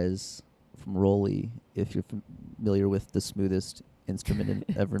Seaboard Rise from Rolly. If you're familiar with the smoothest instrument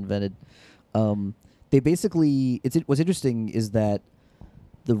ever invented, they basically what's interesting is that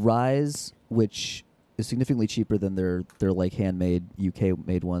the Rise, which is significantly cheaper than their like handmade UK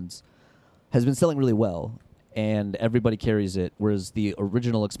made ones, has been selling really well. And everybody carries it, whereas the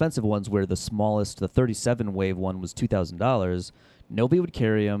original expensive ones, where the smallest, the 37 wave one, was $2,000, nobody would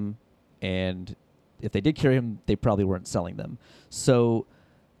carry them, and if they did carry them, they probably weren't selling them. So,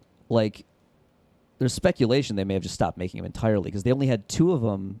 like, there's speculation they may have just stopped making them entirely because they only had 2 of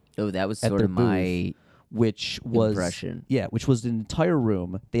them, Oh, that was At sort their of my which was impression. yeah, which was an entire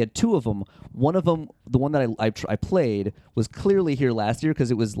room. They had 2 of them. One of them, the one that I played, was clearly here last year because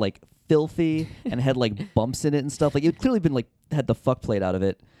it was like filthy and had like bumps in it and stuff. Like it clearly been like had the fuck played out of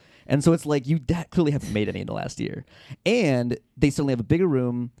it, and so it's like you clearly haven't made any in the last year. And they suddenly have a bigger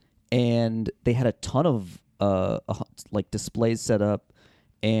room, and they had a ton of like displays set up,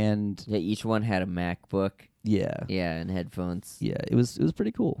 and Yeah, each one had a MacBook. yeah, Yeah, and headphones. yeah, it was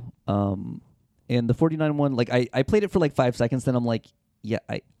pretty cool. And the 49 one, like I played it for like 5 seconds, then I'm like, yeah,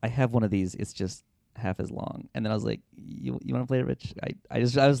 I have one of these. It's just half as long. And then I was like, you want to play it, Rich? I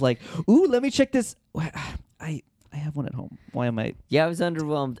was like, ooh, let me check this. I have one at home. Why am I? Yeah, I was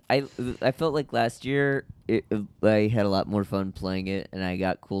underwhelmed. I felt like last year I had a lot more fun playing it, and I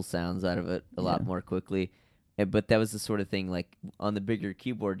got cool sounds out of it a lot Yeah. more quickly. But that was the sort of thing, like, on the bigger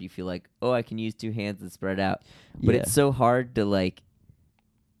keyboard, you feel like, oh, I can use 2 hands and spread out. But Yeah. it's so hard to, like,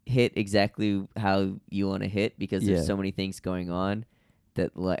 hit exactly how you want to hit because Yeah. there's so many things going on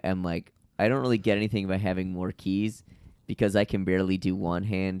that I'm like, I don't really get anything by having more keys because I can barely do one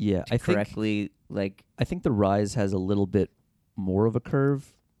hand Yeah, I think- correctly. Like, I think the Rise has a little bit more of a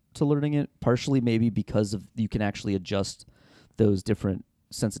curve to learning it, partially maybe because of you can actually adjust those different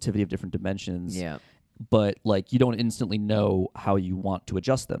sensitivity of different dimensions. yeah. but like you don't instantly know how you want to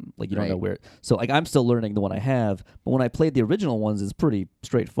adjust them. Like you don't know Right. where. So like I'm still learning the one I have, but when I played the original ones, it's pretty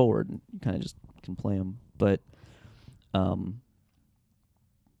straightforward. And you kind of just can play them. But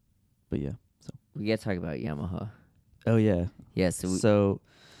yeah. So We gotta talk about Yamaha. oh yeah. Yeah, So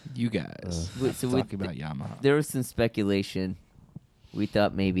You guys So we- talk about Yamaha. there was some speculation. We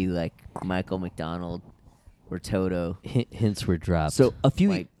thought maybe like Michael McDonald or Toto. Hints were dropped. So a few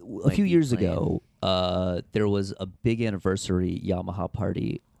Might be years playing. ago, there was a big anniversary Yamaha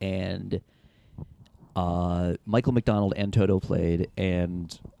party, and Michael McDonald and Toto played,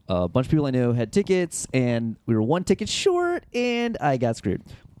 and a bunch of people I know had tickets, and we were one ticket short, and I got screwed.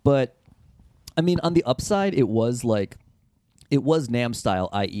 But I mean, on the upside, it was NAMM style,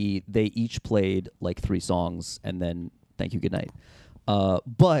 i.e., they each played like 3 songs, and then thank you, good night.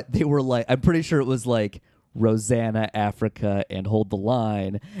 But they were like, I'm pretty sure it was like Rosanna, Africa, and Hold the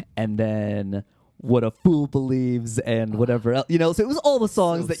Line, and then What a Fool Believes, and whatever else. So it was all the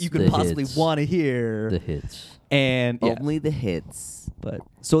songs that you could the possibly hits. want to hear. the hits. And yeah, Only the hits. but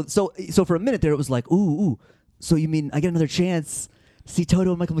so for a minute there, it was like, ooh. So you mean I get another chance to see Toto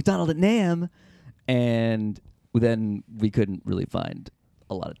and Michael McDonald at NAMM? And then we couldn't really find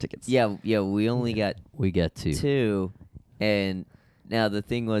a lot of tickets. Yeah, we only got We got 2. 2, and now the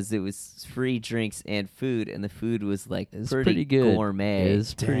thing was it was free drinks and food, and the food was like It's pretty good. gourmet. It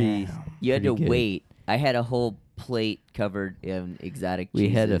was pretty. You had to pretty good. wait. I had a whole plate covered in exotic We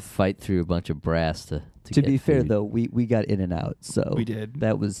had to cheeses. fight through a bunch of brass to To get be fair food. though, we got in and out, so We did.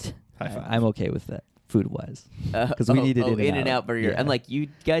 That was High five. I'm okay with that, food wise. 'Cause we needed In-N-Out. burger. Yeah. I'm like, you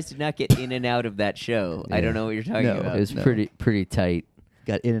guys did not get in and out of that show. I don't Yeah. know what you're talking No, about. It was No. pretty tight.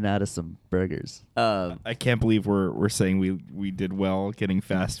 Got in and out of some burgers. I can't believe we're saying we did well getting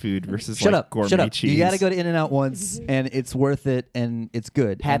fast food versus Shut like up! gourmet Shut up! cheese. You got to go to In and Out once, and it's worth it, and it's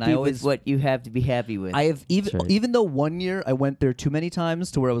good. and happy I always, with what you have to be happy with. I have That's right. even though one year I went there too many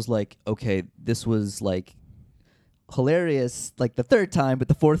times to where I was like, okay, this was like hilarious, like the 3rd time, but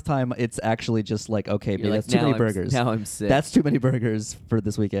the 4th time it's actually just like, okay, You're maybe like, that's too many "Now burgers. Now I'm sick. That's too many burgers for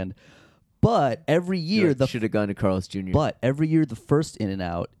this weekend. But every year the should have gone to Carl's Jr. but every year the first In and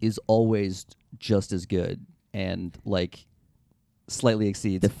Out is always just as good and like slightly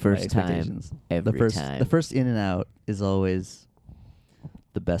exceeds The my first time, expectations. every the first time. the first In and Out is always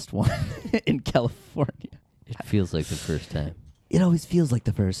the best one in California. It feels like the first time. It always feels like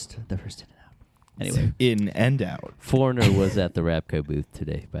the first In and Out. Anyway, in and out. Foreigner was at the Rapco booth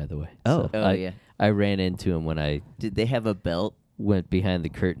today, by the way. Oh. Oh, yeah. I ran into him when I Did they have a belt? went behind the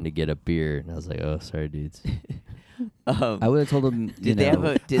curtain to get a beer, and I was like, "Oh, sorry, dudes." I would have told him. Did they have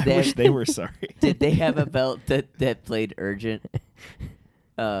a? Did I they? wish Have, they were sorry. did they have a belt that played urgent?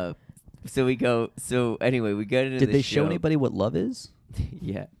 So we go. So anyway, we got into. Did the they show anybody what love is?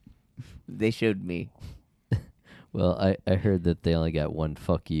 Yeah, they showed me. Well, I heard that they only got one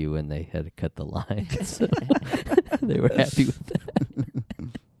 "fuck you" and they had to cut the line, so they were happy with that.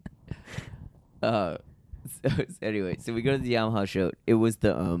 So anyway, so we go to the Yamaha show. It was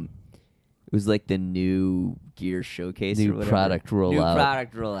the it was like the new gear showcase, New or whatever. product rollout. New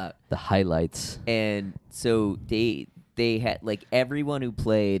product rollout. The highlights. And so they had like everyone who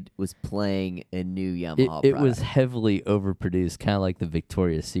played was playing a new Yamaha. It was product. heavily overproduced, kind of like the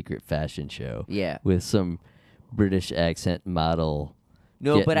Victoria's Secret fashion show. Yeah. With some British accent model.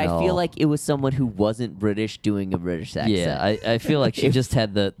 No, but I getting feel all- like it was someone who wasn't British doing a British accent. Yeah, I feel like she If- just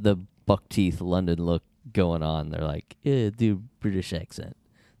had the buck teeth London look going on. They're like, yeah, do British accent.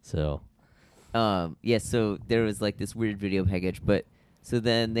 So Yeah, so there was like this weird video package, but so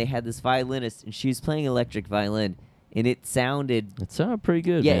then they had this violinist and she was playing electric violin and it sounded it sounded pretty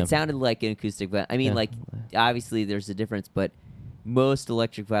good. yeah, man. it sounded like an acoustic violin. I mean, Yeah. like obviously there's a difference, but most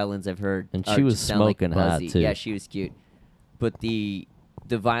electric violins I've heard And are she was just sound like smoking hot, buzzy. too. Yeah, she was cute. But the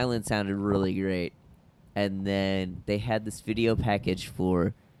violin sounded really great. And then they had this video package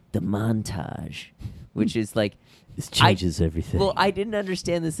for the montage, which is like This changes everything. well, I didn't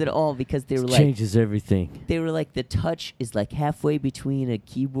understand this at all because they were This like changes everything. they were like the touch is like halfway between a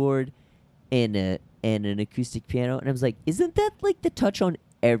keyboard and an acoustic piano, and I was like, isn't that like the touch on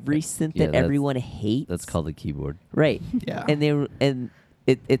every synth Yeah, that that's- everyone hates? That's called the keyboard. right. Yeah. And they were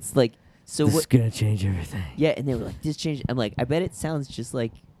it's like so This is what? gonna change everything. Yeah, and they were like this change. I'm like, I bet it sounds just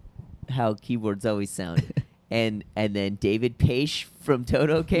like how keyboards always sound. and then David Page from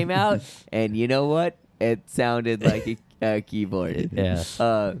Toto came out, and you know what? It sounded like a keyboard. Yeah.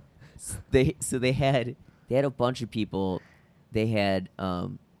 They had a bunch of people. They had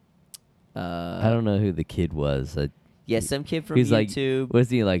I don't know who the kid was. yeah, some kid from He's like, YouTube. was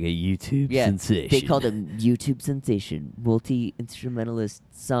he like a YouTube yeah, sensation? they called him YouTube sensation, multi instrumentalist,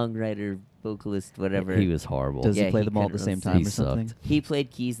 songwriter, vocalist, whatever. He was horrible. Does Yeah, he play he them all at the couldn't same really time or sing. He something? sucked. He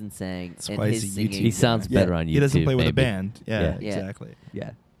played keys and sang, That's and why his he's a singing. YouTube He sounds guy. better on YouTube. He doesn't play with a maybe. band. Yeah, Yeah. Yeah. exactly. Yeah.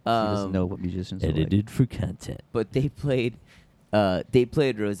 He doesn't Um, know what musicians are like. Edited for content. but they played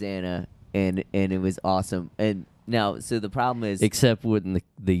Rosanna, and it was awesome. And now, so the problem is, Except when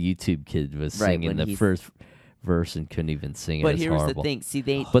the YouTube kid was Right, singing when the he's- first verse and couldn't even sing it. but It was here's horrible. the thing. See,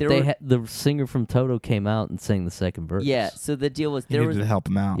 they But there they were- the singer from Toto came out and sang the second verse. yeah. So the deal was He there needed was to help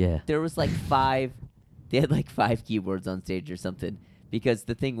him out. Yeah. there was like 5. They had like 5 keyboards on stage or something. Because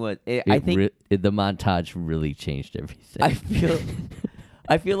the thing was, I think the montage really changed everything.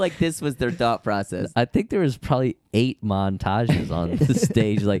 I feel like this was their thought process. I think there was probably 8 montages on the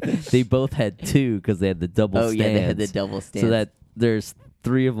stage. Like they both had 2 because they had the double Oh stands. yeah, they had the double stands. So that there's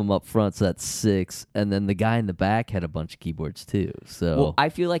 3 of them up front, so that's 6, and then the guy in the back had a bunch of keyboards too. So Well, I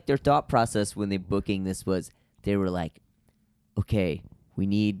feel like their thought process when they booking this was they were like, okay, we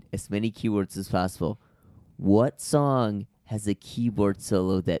need as many keyboards as possible. What song has a keyboard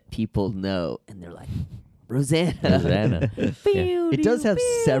solo that people know? And they're like, Rosanna. Rosanna. Yeah. It does have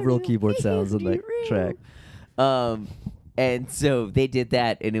several keyboard sounds in that track. And so they did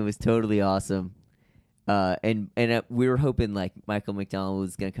that, and it was totally awesome. And we were hoping like Michael McDonald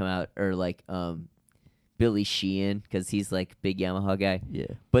was gonna come out, or like Billy Sheehan, because he's like big Yamaha guy. Yeah.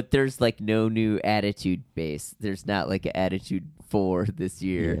 But there's like no new Attitude bass. There's not like an Attitude 4 this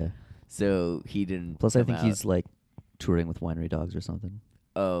year. Yeah. So he didn't. Plus, I come think out. he's like touring with Winery Dogs or something.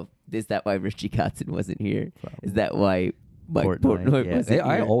 Oh, is that why Richie Kotzen wasn't here? Probably. Is that why Mike Portnoy Yeah. wasn't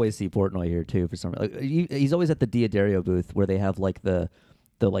I here? always see Portnoy here too for some reason. Like, he's always at the Diodario booth where they have like the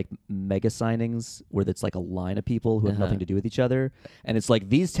like mega signings where it's like a line of people who have Uh-huh. nothing to do with each other, and it's like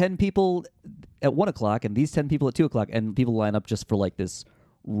these 10 people at 1:00 and these 10 people at 2:00, and people line up just for like this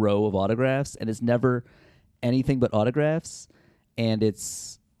row of autographs, and it's never anything but autographs, and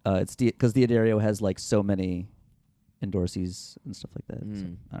it's because Diodario has like so many endorsees and stuff like that. So,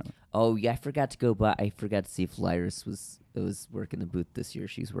 I don't know. Oh yeah, I forgot to go by. I forgot to see if Lyris was working the booth this year.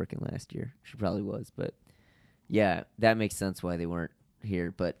 She's working last year. She probably was, but yeah, that makes sense why they weren't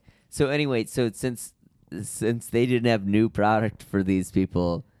here. But so anyway, so since they didn't have new product for these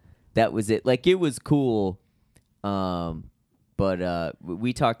people, that was it. Like it was cool, but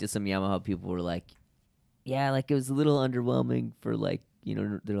we talked to some Yamaha people who were like, yeah, like it was a little underwhelming for like, you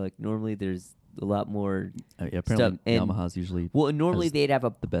know, they're like normally there's a lot more Yeah, apparently stuff. And- Yamaha's usually well, and normally has they'd have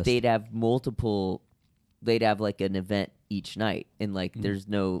the best. they'd have multiple, they'd have like an event each night, and like there's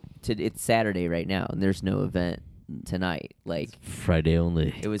no, it's Saturday right now, and there's no event tonight. Like Friday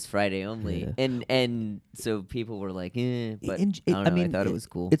only. it was Friday only, Yeah. and so people were like, but In- I don't know. I mean, thought it was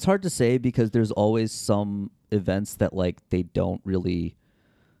cool. It's hard to say because there's always some events that like they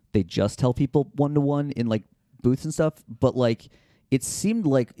just tell people 1-to-1 in like booths and stuff, but like it seemed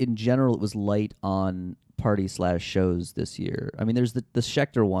like in general it was light on party/shows this year. I mean, there's the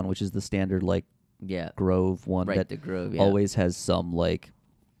Schecter one, which is the standard like yeah, Grove one right. that The Grove, yeah. always has some like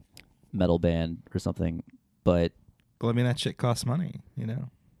metal band or something, but Well, I mean, that shit costs money, you know?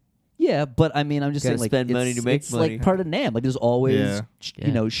 yeah, but I mean, I'm just Gotta saying, like, spend money to make it's money. like part of NAMM. Like, there's always, Yeah.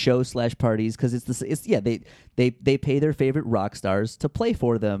 you know, show/parties because they pay their favorite rock stars to play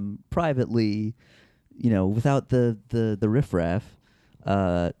for them privately, you know, without the riffraff.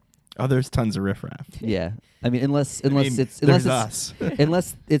 Oh, there's tons of riffraff. Yeah, I mean, unless I mean, there's us.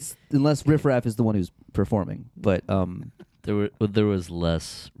 unless riffraff is the one who's performing, but There was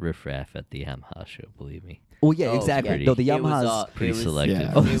less riffraff at the Yamaha show, believe me. well, yeah, Oh, exactly. yeah. No, the It was Yamaha's all- Pretty it was- selective.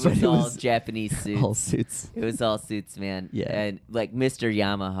 Yeah. Oh, It that's was right, it all was Japanese suits. all suits. It was all suits, man. Yeah. And like Mr.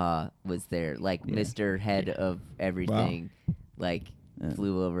 Yamaha was there, like Yeah. Mr. Head of everything, like Yeah.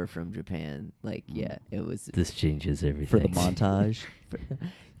 flew over from Japan. Like, yeah, it was. This changes everything. For the montage.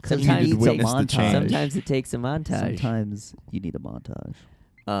 Sometimes you it need takes some montage. Sometimes it takes a montage. Sometimes you need a montage.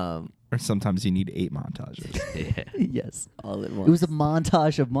 Or sometimes you need 8 montages. Yeah. Yes. All at once. It was a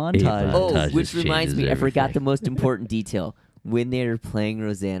montage of montages. Oh, Montage which just reminds changes me, I forgot everything. the most important detail when they were playing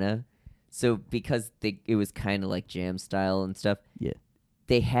Rosanna. So because it was kind of like jam style and stuff, Yeah.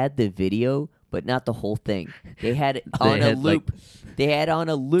 they had the video, but not the whole thing. They had it on a had, like, loop. They had on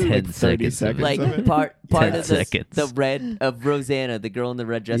a loop. 10 30 seconds. seconds Like of it? part 10 of seconds. the red of Rosanna, the girl in the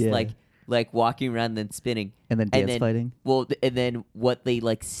red dress, Yeah. like walking around and then spinning, And then dance fighting. Well, and then what they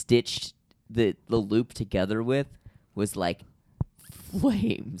like stitched the loop together with was like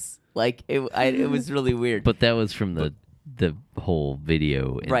flames. Like it was really weird. But that was from the whole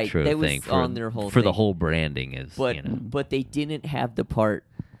video Right, intro that was thing for, on their whole for the thing. whole branding is But you know. but they didn't have the part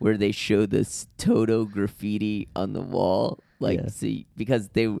where they show this Toto graffiti on the wall, like Yeah. see, because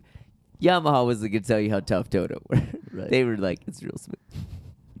Yamaha wasn't gonna tell you how tough Toto were. Right. They were like, it's real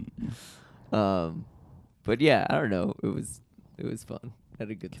smooth. But yeah, I don't know. It was fun. Had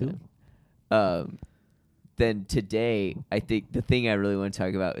a good time. Then today, I think the thing I really want to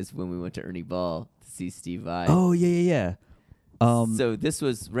talk about is when we went to Ernie Ball to see Steve Vai. Oh yeah. So this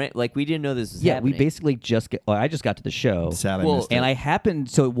was like we didn't know this was Yeah, happening. we basically I just got to the show. Sad I Well, missed it. And I happened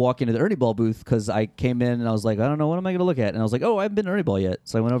to walk into the Ernie Ball booth because I came in and I was like, I don't know, what am I going to look at? And I was like, oh, I haven't been to Ernie Ball yet.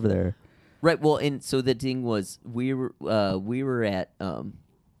 So I went over there. Right. Well, and so the thing was, we were at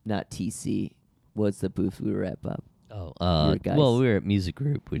not TC. What's the booth we were at, Bob? Oh, Your guys. well, we were at Music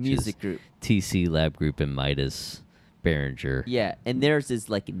Group, which Music is Group. TC Lab Group and Midas Behringer. Yeah, and theirs is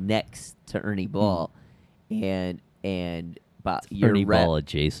like next to Ernie Ball, and your Ernie rep, Ball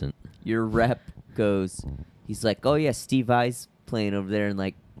adjacent. your rep goes, he's like, oh yeah, Steve Vai's playing over there in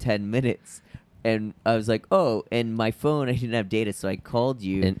like 10 minutes. And I was like, oh, and my phone, I didn't have data, so I called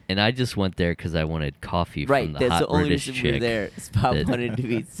you. And I just went there because I wanted coffee right, from the that's hot the only British reason we were chick. there. Bob that- wanted to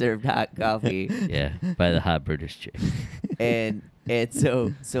be served hot coffee. Yeah, by the hot British chick. and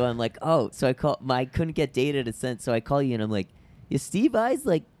so I'm like, oh, so I couldn't get data to send, so I call you and I'm like, yeah, Steve Vai's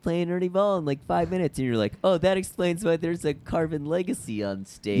like playing Ernie Ball in like 5 minutes, and you're like, oh, that explains why there's a Carbon Legacy on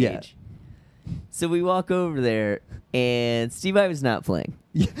stage. Yeah. So we walk over there, and Steve Vai was not playing.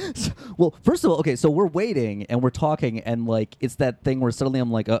 Yeah. Well, first of all, okay, so we're waiting and we're talking, and like it's that thing where suddenly I'm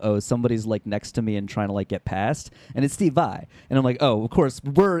like, somebody's like next to me and trying to like get past, and it's Steve Vai, and I'm like, oh, of course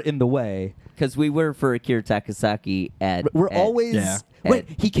we're in the way. Because we were for Akira Takasaki at. We're at- always Yeah. wait.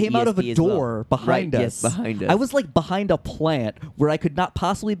 at He came out of a ESP as well. door behind Right, us. yes, behind us. I was like behind a plant where I could not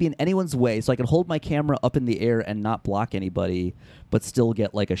possibly be in anyone's way, so I could hold my camera up in the air and not block anybody, but still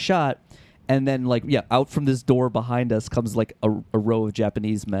get like a shot. And then, like, yeah, out from this door behind us comes like a row of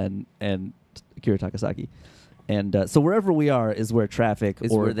Japanese men and Akira Takasaki. And so wherever we are is where traffic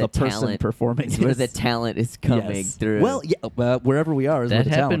Is or where the person talent, performing is where is. the talent is coming Yes. through. Well, yeah, wherever we are is where That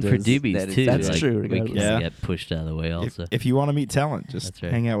the happened talent for is. Doobies That is- too. that's like, true, We regardless. can Yeah. get pushed out of the way also. If you want to meet talent, just That's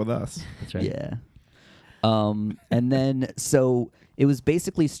right. hang out with us. That's right. Yeah. And then, so it was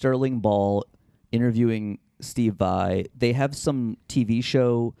basically Sterling Ball interviewing Steve Vai. They have some TV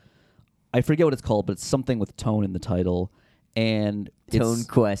show. I forget what it's called, but it's something with tone in the title. And Tone it's,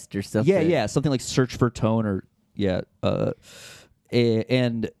 Quest or something. yeah, something like Search for Tone or,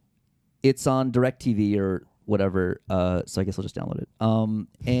 and it's on DirecTV or whatever. So I guess I'll just download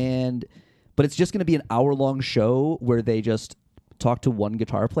it. But it's just going to be an hour-long show where they just talk to one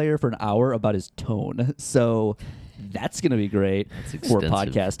guitar player for an hour about his tone. So that's going to be great That's for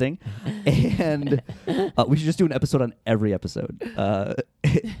extensive. podcasting. And we should just do an episode on every episode.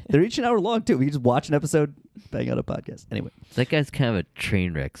 They're each an hour long, too. We can just watch an episode, bang out a podcast. Anyway. That guy's kind of a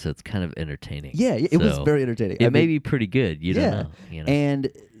train wreck, so it's kind of entertaining. Yeah, it was So, very entertaining. It I may mean, be pretty good. You don't know. You know? And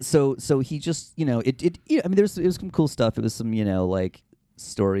so he just, I mean, it was some cool stuff. It was some, like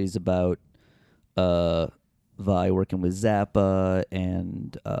stories about Vi working with Zappa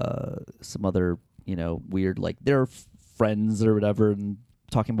and some other, weird, like their friends or whatever, and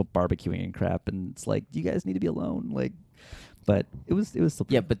talking about barbecuing and crap. And it's like, you guys need to be alone, like. But it was still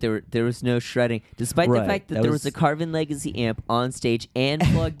Yeah, but there was no shredding, despite the Right, fact that that there was was- a Carbon Legacy amp on stage and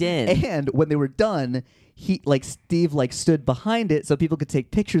plugged in. And when they were done, Steve stood behind it so people could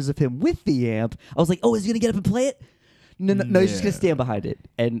take pictures of him with the amp. I was like, oh, is he gonna get up and play it? No, he's just gonna Yeah. stand behind it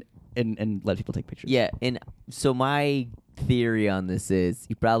and let people take pictures. Yeah, and so my theory on this is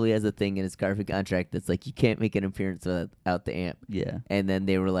he probably has a thing in his Carpet contract that's like you can't make an appearance without the amp. Yeah. And then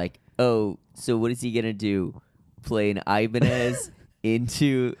they were like, oh, so what is he gonna do? Play an Ibanez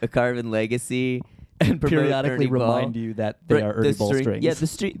into a Carbon Legacy And promote periodically Ernie Ball? remind you that they are Ernie Ball strings. Yeah,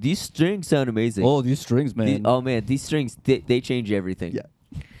 these strings sound amazing. Oh, these strings, man. These strings they change everything. Yeah.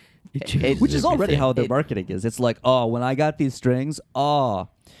 It- Which is already how their it- marketing is. It's like, when I got these strings,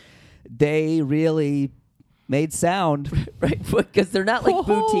 they really made sound. Right, because they're not like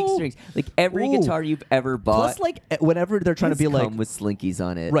boutique Oh. strings. Like every Ooh. guitar you've ever bought, Plus, whenever they're trying to be like, come with slinkies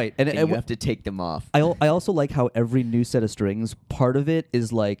on it, Right, and you have to take them off. I also like how every new set of strings, part of it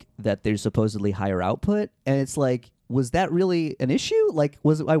is like that there's supposedly higher output, and it's like, was that really an issue? Like,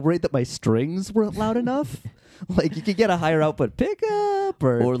 was I worried that my strings weren't loud enough? Like, you could get a higher output pickup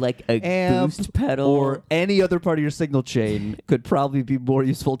Or like a amp, boost pedal, or any other part of your signal chain could probably be more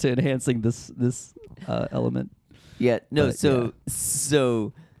useful to enhancing this element. yeah, no. but,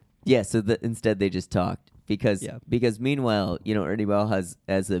 So instead they just talked because meanwhile, Ernie Ball has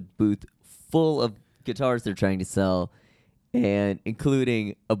a booth full of guitars they're trying to sell, and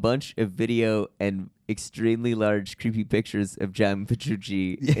including a bunch of video and extremely large creepy pictures of John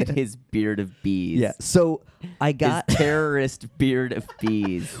Petrucci and his beard of bees. Yeah. So I got his terrorist beard of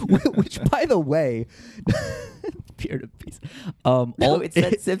bees. which, by the way, beard and bees. No, it's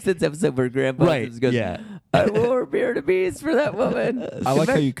that Simpsons episode where Grandpa Right, just goes, yeah. I wore beard and bees for that woman. I like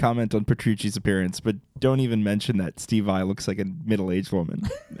how you comment on Petrucci's appearance, but don't even mention that Steve Vai looks like a middle-aged woman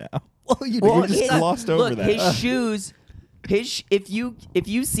now. Well, you Well, just his- glossed over look, that. his shoes. If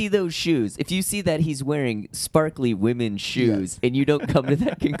you see those shoes, if you see that he's wearing sparkly women's shoes, Yes. and you don't come to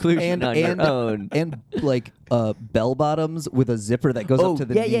that conclusion on your own, and like bell bottoms with a zipper that goes up to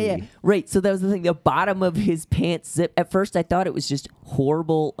the knee. yeah. Right. So that was the thing. The bottom of his pants zip. At first, I thought it was just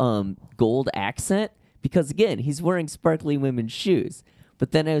horrible gold accent because again, he's wearing sparkly women's shoes.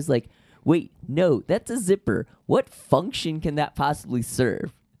 But then I was like, wait, no, that's a zipper. What function can that possibly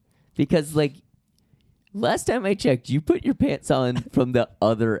serve? Because like. Last time I checked, you put your pants on from the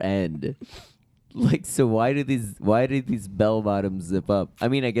other end. Like, so why do these bell bottoms zip up? I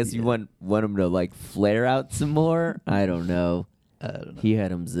mean, I guess you want them to like flare out some more. I don't know. He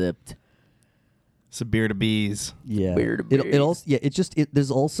had them zipped. It's a beard of bees. Yeah. Beard of It bees. also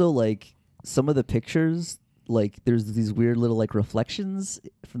there's also like some of the pictures. Like there's these weird little like reflections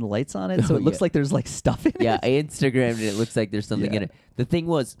from the lights on it, so Oh, it looks yeah. like there's like stuff in Yeah, it. I Instagrammed it. It looks like there's something in Yeah. it. The thing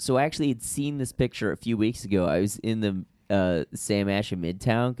was, so I actually had seen this picture a few weeks ago. I was in the Sam Ash in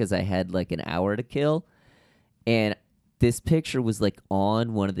Midtown because I had like an hour to kill. And this picture was like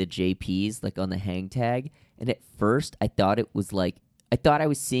on one of the JPs, like on the hang tag. And at first I thought I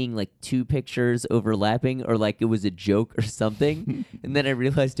was seeing like two pictures overlapping or like it was a joke or something. And then I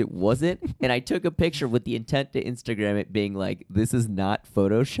realized it wasn't. And I took a picture with the intent to Instagram it being like, this is not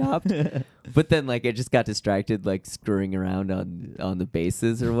Photoshopped. But then like I just got distracted like screwing around on the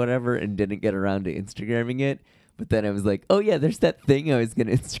bases or whatever and didn't get around to Instagramming it. But then I was like, oh yeah, there's that thing I was going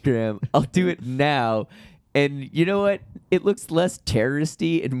to Instagram. I'll do it now. And you know what? It looks less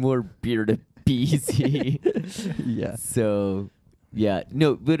terroristy and more bearded beesy. Yeah. So, yeah.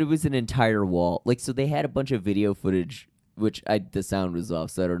 No, but it was an entire wall. Like, so they had a bunch of video footage, which the sound was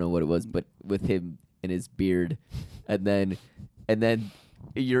off, so I don't know what it was, but with him and his beard. And then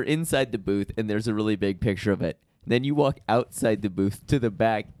you're inside the booth, and there's a really big picture of it. Then you walk outside the booth to the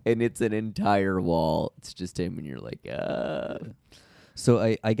back, and it's an entire wall. It's just him, and you're like, So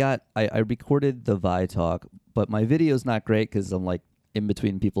I recorded the Vi talk, but my video's not great because I'm like in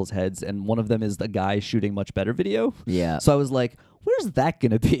between people's heads, and one of them is the guy shooting much better video. Yeah. So I was like, where's that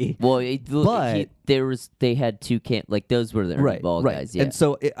gonna be? Well, But- they had two like those were the Ernie Ball guys. Yeah. And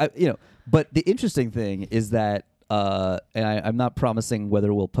so but the interesting thing is that, and I'm not promising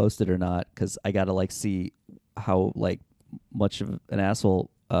whether we'll post it or not because I gotta like see how like much of an asshole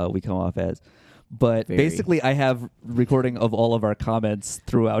we come off as. But Very. basically, I have recording of all of our comments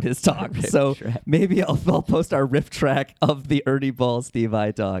throughout his talk. Riff So track. maybe I'll post our riff track of the Ernie Ball Steve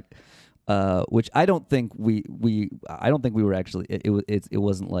I talk, which I don't think we were actually. It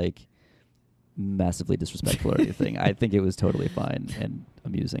wasn't like massively disrespectful or anything. I think it was totally fine and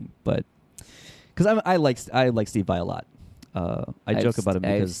amusing. But because I like Steve Vai a lot. I joke about him I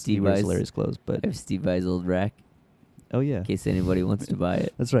have because he Steve wears Vai's- hilarious clothes. But I have Steve Vai's old rack oh yeah, in case anybody wants to buy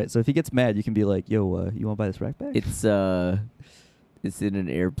it. that's right. So if he gets mad, you can be like, "Yo, you want to buy this rack back?" It's in an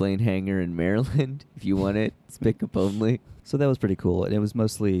airplane hangar in Maryland. If you want it, it's pickup only. So that was pretty cool, and it was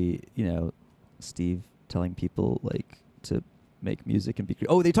mostly Steve telling people like to make music and be.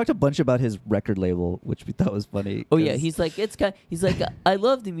 Oh, they talked a bunch about his record label, which we thought was funny. Oh yeah, 'cause- he's like I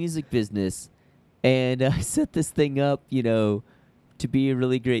love the music business, and I set this thing up, to be a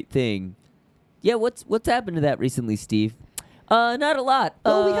really great thing. Yeah, what's happened to that recently, Steve? Not a lot.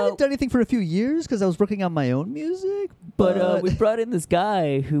 Well, we haven't done anything for a few years because I was working on my own music, but we brought in this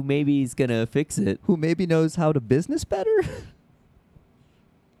guy who maybe is gonna fix it. who maybe knows how to business better.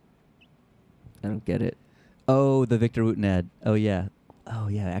 I don't get it. Oh, the Victor Wooten ad. Oh yeah.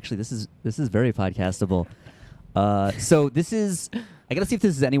 Actually, this is very podcastable. So this is. I gotta see if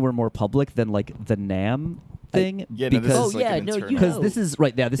this is anywhere more public than like the NAMM thing. Yeah, no, this because is like an no, internal- because know. this is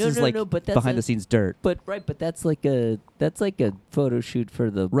right. Yeah, this No, is no, like no, but that's behind a- the scenes dirt. But that's like a photo shoot for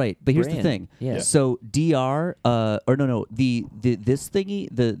the Right, but here's the brand. thing. Yeah. So DR, or no, this thingy,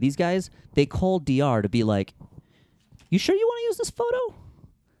 these guys, they call DR to be like, "You sure you want to use this photo?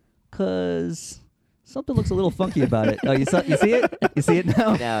 'Cause something looks a little funky about it." Oh, you see it? You see it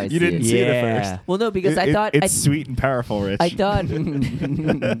now? Now I You see didn't it. see it at Yeah. first. Well, no, because I thought it's sweet and powerful, Rich. I thought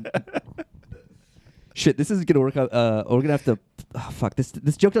Shit, this isn't gonna work out. We're gonna have to. Oh, fuck this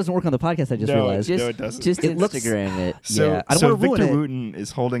joke doesn't work on the podcast. I just No, realized. No, just it doesn't. just It looks- Instagram it. So, Yeah, I don't so wanna ruin Victor it. Wooten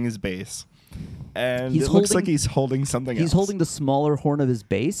is holding his bass, and He's it looks holding- like he's holding something else. He's holding the smaller horn of his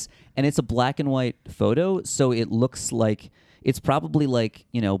bass, and it's a black and white photo, so it looks like it's probably like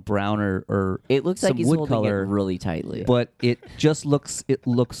brown or It looks some like he's wood holding color, it really tightly. but it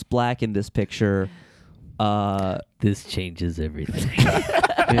looks black in this picture. This changes everything.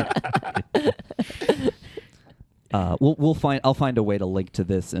 I'll find a way to link to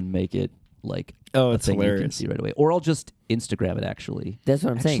this and make it like Oh, a it's thing you can hilarious. see right away, or I'll just Instagram it. Actually, That's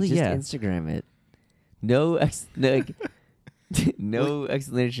what I'm saying. Actually, Just yeah. Instagram it. No, no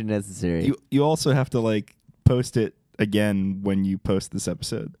explanation necessary. You also have to like post it again when you post this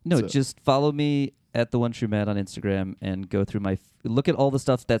episode. No, So- just follow me at the One True Matt on Instagram and go through look at all the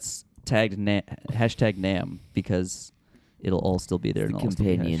stuff that's tagged hashtag NAMM, because it'll all still be there. The And all still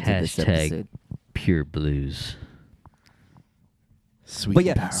be companion hashtag- to this Hashtag episode. pure blues. Sweet But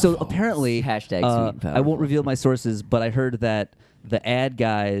and yeah, so powerful. apparently, Hashtag uh, sweet and I powerful. won't reveal my sources, but I heard that the ad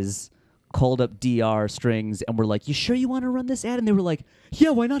guys called up DR Strings and were like, "You sure you want to run this ad?" And they were like, "Yeah,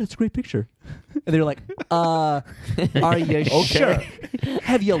 why not? It's a great picture." And they were like, "Are you sure?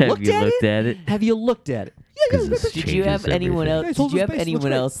 Have you looked at it? Have you looked at it?" Yeah, 'Cause this Did you have changes anyone everything. else? Guys, hold Did you the have space, looks anyone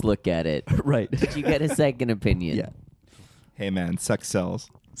great. else look at it? Right. Did you get a second opinion? Yeah. Hey man, sex sells.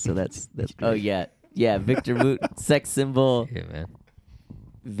 So that's Oh yeah, yeah. Victor Wooten, sex symbol. Yeah, man.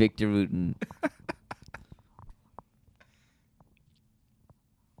 Victor Wooten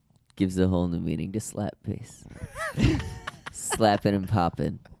gives a whole new meaning to slap face. Slapping and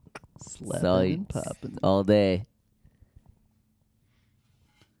popping. slapping So and popping. all day.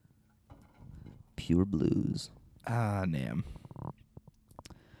 Pure blues. Ah, NAMM.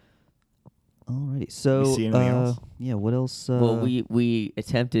 Alrighty. So see anything else? yeah, what else? Well, we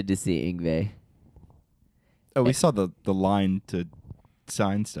attempted to see Yngwie. Oh, we saw the line to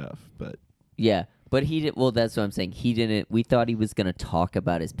sign stuff, but Yeah, but he did. Well, that's what I'm saying. He didn't. We thought he was gonna talk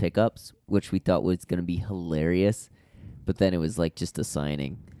about his pickups, which we thought was gonna be hilarious, but then it was like just a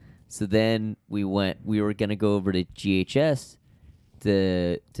signing. So then we were gonna go over to GHS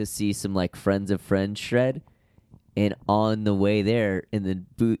to see some like Friends of Friends shred, and on the way there, in the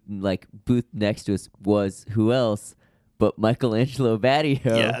booth next to us was who else but Angelo Batio.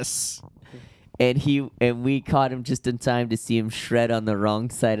 yes. And we caught him just in time to see him shred on the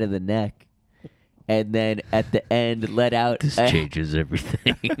wrong side of the neck, and then at the end let out This a, changes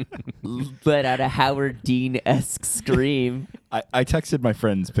everything. let out a Howard Dean-esque scream. I texted my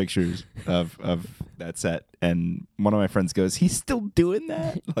friends pictures of that set, and one of my friends goes, "He's still doing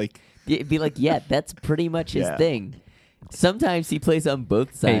that?" Like, It'd be like, yeah, that's pretty much his Yeah. thing. Sometimes he plays on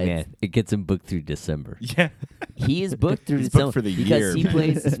both sides. Hey, man, it gets him booked through December. yeah. He is booked through He's his booked own for the because year, he man.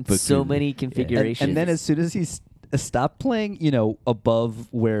 plays Booked so through many configurations. And then as soon as he stopped playing, above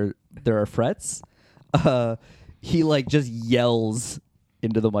where there are frets, he like just yells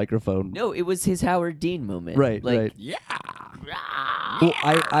into the microphone. no, it was his Howard Dean moment. Right, like, right. Yeah. Well,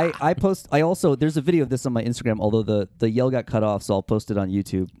 I also there's a video of this on my Instagram, although the yell got cut off, so I'll post it on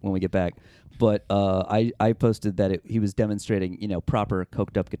YouTube when we get back. But I posted that he was demonstrating, proper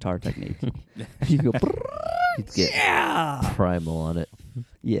coked up guitar technique. You go, yeah, Primal on it.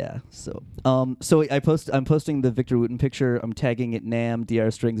 yeah. So I'm posting the Victor Wooten picture. I'm tagging it NAMM,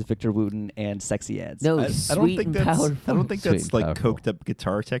 DR Strings, Victor Wooten, and sexy ads. No, I don't sweet think and that's. powerful. I don't think Sweet that's and like powerful. coked up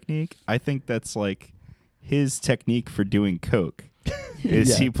guitar technique. I think that's like his technique for doing coke.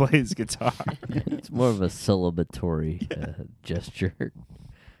 Is Yeah. he plays guitar? It's more of a celebratory gesture.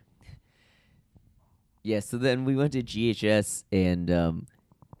 Yeah, so then we went to GHS, and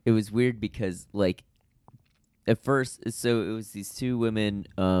it was weird because, like, at first, so it was these two women,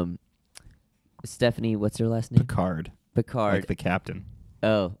 Stephanie, what's her last name? Picard, Picard. like the captain.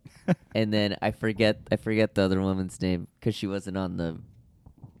 Oh, and then I forget the other woman's name because she wasn't on the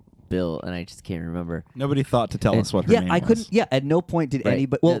bill, and I just can't remember. Nobody thought to tell And- us what her Yeah, name I was. couldn't. Yeah, at no point did Right.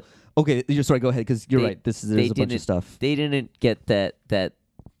 anybody. Well, okay, you're sorry. Go ahead, because you're They- right. There's they a bunch of didn't- stuff. They didn't get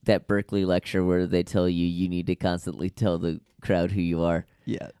that Berkeley lecture where they tell you need to constantly tell the crowd who you are.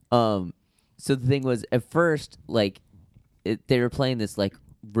 Yeah. So the thing was, at first, like, they were playing this like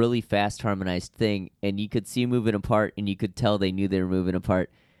really fast harmonized thing, and you could see moving apart, and you could tell they knew they were moving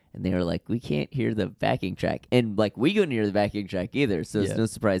apart, and they were like, "We can't hear the backing track," and like we couldn't hear the backing track either, so it's Yeah. no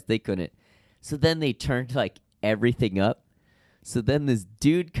surprise they couldn't. So then they turned like everything up. So then this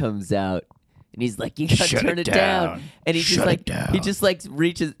dude comes out. And he's like, "You gotta Shut turn it it down." down. And he Shut just like it down. he just like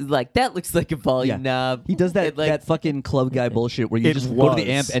reaches like that looks like a volume knob. He does that And, like, that fucking club guy bullshit where you It just go to the was.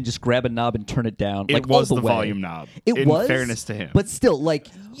 amp and just grab a knob and turn it down. It like was all the way. volume knob. It in was. fairness to him, but still, like,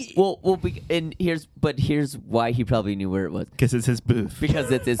 well, here's why he probably knew where it was. because it's his booth. Because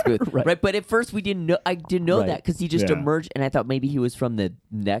it's his booth, Right. right. But at first we didn't know. I didn't know Right. that because he just Yeah. emerged, and I thought maybe he was from the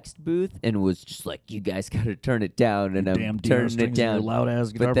next booth and was just like, "You guys got to turn it down," and I'm turning it down. loud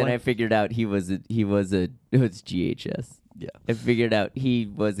ass guitar But then playing. I figured out it was GHS. Yeah. I figured out he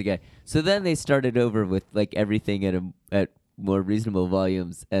was the guy. So then they started over with like everything at more reasonable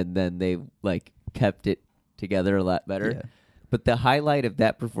volumes, and then they like kept it together a lot better. Yeah. But the highlight of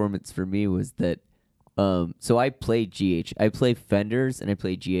that performance for me was that. So I play I play Fenders and I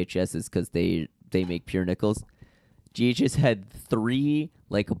play GHSs because they make pure nickels. GHS had 3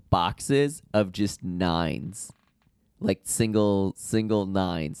 like boxes of just 9s, like single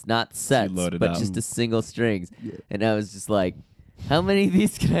 9s, not sets, loaded but up. just a single strings. And I was just like, how many of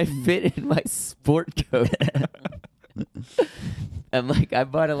these can I fit in my sport coat? I'm like, I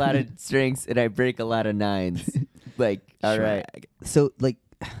bought a lot of strings and I break a lot of 9s. Like, all right. So like,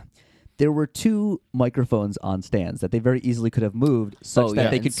 there were 2 microphones on stands that they very easily could have moved such that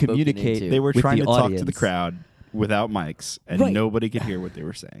they and could spoken communicate. into. They were with trying the to talk to audience. the crowd without mics, and Right. nobody could hear what they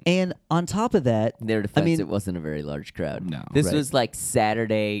were saying. And on top of that, In their defense, I mean, it wasn't a very large crowd. No. This Right. was like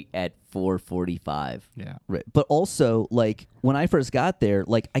Saturday at 4:45. Yeah. right. But also, like when I first got there,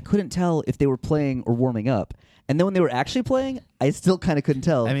 like I couldn't tell if they were playing or warming up. And then when they were actually playing, I still kind of couldn't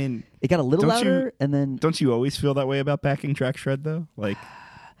tell. I mean, it got a little don't you- louder, and then don't you always feel that way about backing track shred though? Like,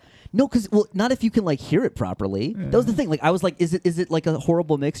 no, because not if you can like hear it properly. That was the thing. Like I was like, is it like a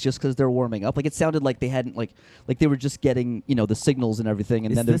horrible mix just because they're warming up? Like it sounded like they hadn't like they were just getting the signals and everything,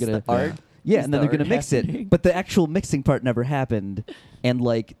 and Is then they're this gonna the art? yeah, Is and then the they're gonna art mix happening? it. But the actual mixing part never happened, and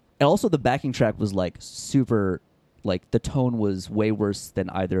also the backing track was like super, like the tone was way worse than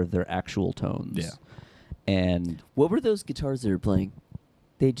either of their actual tones. Yeah. And What were those guitars they were playing?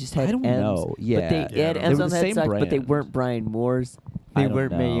 They just had I don't M's, know. but Yeah. they Yeah, had I don't M's know. on They the were the same headstock, but they brand. weren't Brian Moore's. I They don't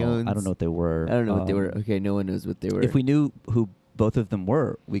weren't know. Mayones. I don't know what they were. I don't know what they were. Okay, no one knows what they were. If we knew who both of them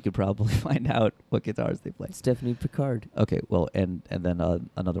were, we could probably find out what guitars they played. Stephanie Picard, Okay, well, and then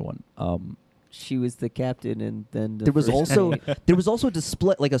another one. she was the captain, and then There was first also name. there was also a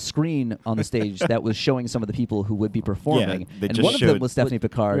display, like a screen on the stage that was showing some of the people who would be performing. they And just one of them showed- was Stephanie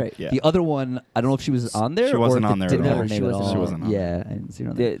Picard. Right. Yeah. The other one, I don't know if she was on there. She wasn't or if on it there didn't at have all. her No, name she at wasn't all. on She wasn't on Yeah, there. I didn't see her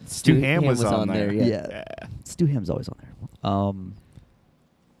on there. Stu Ham was on there. Yeah. Yeah. Stu Ham's always on there.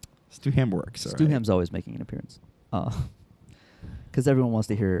 Stu Ham works. Stu Ham's always making an appearance. Because everyone wants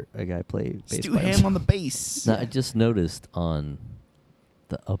to hear a guy play bass. Stu by Ham himself. on the bass. Now, I just noticed on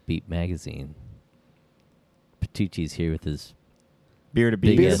the Upbeat magazine, Petrucci's here with his Beer to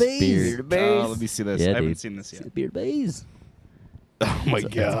big beer. ass Beard beard. bass. Oh, let me see this. Yeah, I haven't dude. seen this yet. Beard bass. Oh my It's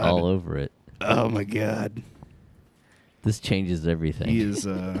god. all over it. Oh my god. This changes everything. He is.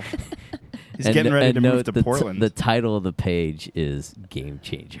 He's And- getting ready and to move note to the Portland. the title of the page is Game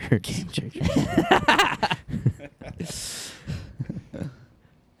Changer. Game changer.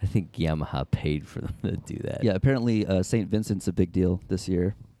 I think Yamaha paid for them to do that. Yeah, apparently St. Vincent's a big deal this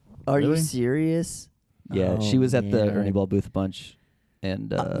year. Are you Really? serious? Yeah, Oh, she was at the man. Ernie Ball Booth bunch,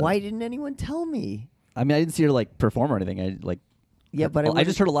 and Why didn't anyone tell me? I mean, I didn't see her like perform or anything. Yeah, but I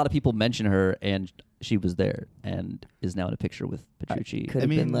just heard a lot of people mention her, and she was there, and is now in a picture with Petrucci. Could have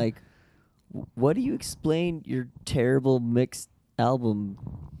been mean- like, what do you explain your terrible mixed album?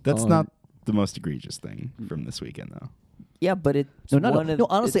 That's on? not the most egregious thing from this weekend, though. Yeah, but it's No, no, no. one of, No,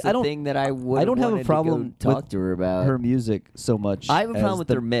 honestly, it's a I don't- thing that I would. I don't have a problem to talk with to her about her music so much. I have a problem as with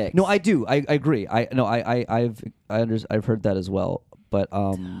the- her mix. No, I do. I agree. I've heard that as well. But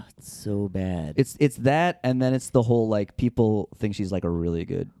It's so bad. it's that, and then it's the whole like people think she's like a really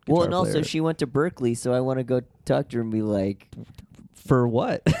good. well, guitar and also player. she went to Berkeley, so I want to go talk to her and be like, for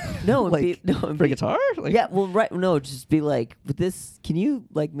what? no, and like be, no, and for be- guitar. Like, yeah, well, right, no, just be like, with this, can you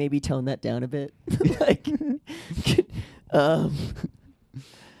like maybe tone that down a bit? like,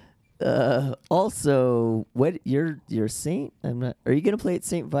 also, what you're a saint? I'm not. Are you gonna play at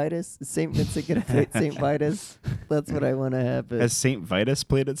Saint Vitus? Is Saint Vincent gonna play at Saint Vitus? That's what I want to happen. Has St. Vitus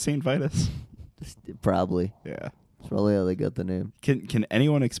played at St. Vitus? Probably. Yeah. That's probably how they got the name. Can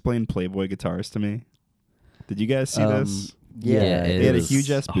anyone explain Playboy guitars to me? Did you guys see this? Yeah, it They had a was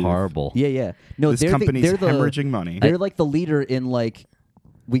huge ass booth. horrible. yeah. No, This they're company's they're hemorrhaging money. They're like the leader in like,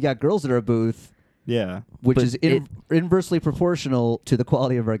 we got girls at our booth, Yeah. which But is inversely proportional to the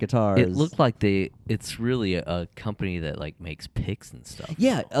quality of our guitars. It looked like it's really a company that like makes picks and stuff.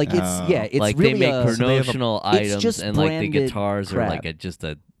 Yeah, like it's like really they make a, promotional it's items, just and like the branded guitars are like crap. just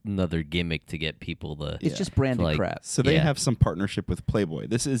another gimmick to get people to. It's just branded Like- crap. So they Yeah. have some partnership with Playboy.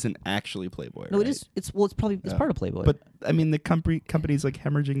 This isn't actually Playboy. No, right? it is. It's probably Yeah. part of Playboy. But I mean, the company's like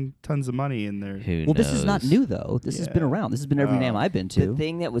hemorrhaging tons of money in their. Who well, this is not knows? new though. This has been Yeah. around. This has been every Oh. NAMM I've been The to.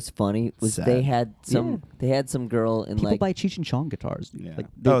 thing that was funny was Sad. they had some. Yeah. They had some girl in People like buy Cheech and Chong guitars. Yeah. Like,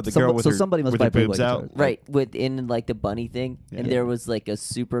 Oh, the girl with so her- somebody must with buy her Playboy boobs out? guitars. right within like the bunny thing, and Yeah. there was like a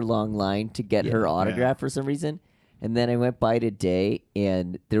super long line to get Yeah. her Yeah. autograph for some reason. And then I went by today,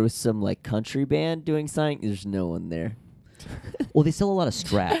 and there was some like country band doing something. There's no one there. Well, they sell a lot of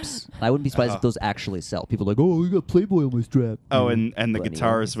straps. I wouldn't be surprised if those actually sell. People are like, oh, you got Playboy on my strap. Oh, and the Bunny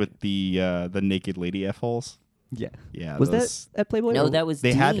guitars eyes. with the naked lady F holes. Yeah. Yeah, Was those, that at Playboy? No, or- that was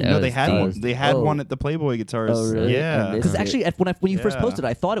they Dean. had That no, they was had Dean. one. They had Oh. one at the Playboy guitars. Oh, really? I Yeah, missed Because actually, when you first Yeah. posted,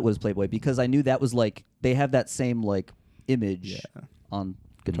 I thought it was Playboy because I knew that was like they have that same like image Yeah. on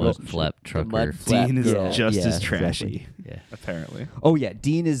guitars. Mud and shit. flap trucker. mud flap. Dean is Yeah, just yeah, as exactly. trashy, Yeah. apparently. Oh yeah,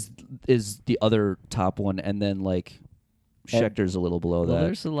 Dean is the other top one, and then like Schecter's a little below Well, that.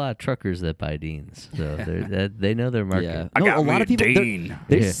 there's a lot of truckers that buy Deans, so they know their market. Yeah, I no, got a me lot a of people Dean.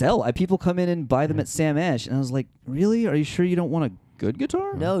 they Yeah. sell. People come in and buy them at Sam Ash, and I was like, really? Are you sure you don't want a good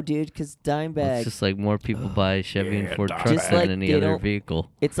guitar? No, dude, because Well, Dimebag. it's just like more people buy Chevy and Ford trucks Just than like any they other don't-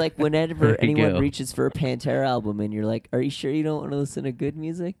 vehicle. It's like whenever There you anyone go. reaches for a Pantera album and you're like, are you sure you don't want to listen to good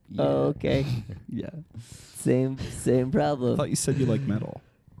music? Yeah. Oh, okay. Yeah. Same I problem. thought you said you like metal.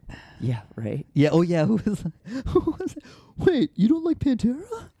 Yeah, right? Yeah. Oh yeah. Who was? Wait, you don't like Pantera?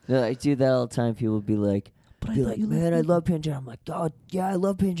 No, I do that all the time. People be like, But I be thought like, you liked man, I it." love Pantera. I'm like, God, yeah, I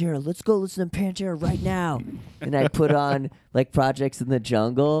love Pantera. Let's go listen to Pantera right now. And I put on like Projects in the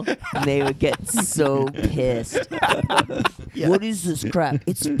Jungle, and they would get so pissed. What is this crap?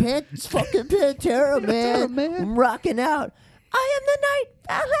 It's fucking Pantera, man. man. I'm rocking out. I am the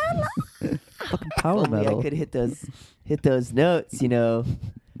night. Fucking power Only metal. I could hit those notes, you know.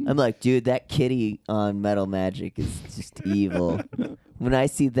 I'm like, dude, that kitty on Metal Magic is just evil. When I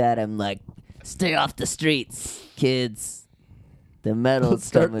see that, I'm like, stay off the streets, kids. The metal's Let's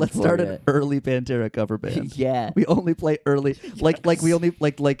start. coming Let's for start ya. an early Pantera cover band. Yeah. We only play early, like we only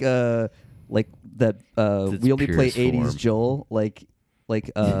like that. It's We only play purest 80s form. Joel, like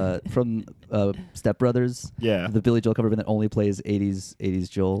from Step Brothers. Yeah. The Billy Joel cover band that only plays 80s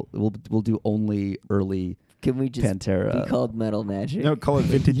Joel. We'll do only early. Can we just Pantera. be called Metal Magic? No, call it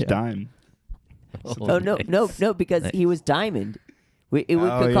vintage Yeah. dime. Oh no, because he was Diamond. We could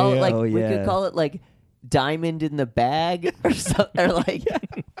Oh, call yeah. it like Oh, we yeah. could call it like Diamond in the Bag or something, or like,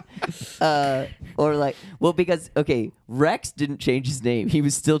 or like, well, because okay, Rex didn't change his name; he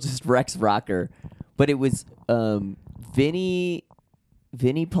was still just Rex Rocker, but it was Vinny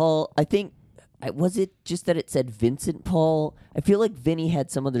Paul. I think was it just that it said Vincent Paul? I feel like Vinny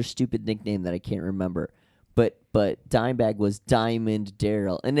had some other stupid nickname that I can't remember. But Dimebag was Diamond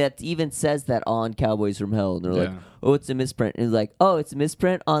Daryl, and that even says that on Cowboys from Hell. And they're like, Yeah. "Oh, it's a misprint." And it's like, "Oh, it's a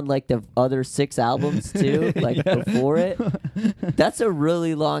misprint on like the other 6 albums too, like before it." That's a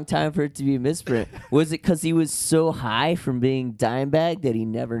really long time for it to be a misprint. Was it because he was so high from being Dimebag that he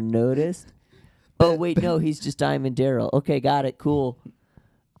never noticed? Oh wait, no, he's just Diamond Daryl. Okay, got it. Cool.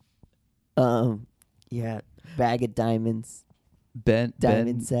 Yeah, bag of diamonds.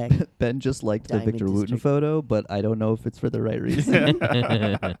 Diamond sack. Ben just liked the Diamond Victor Wooten District. photo, but I don't know if it's for the right reason.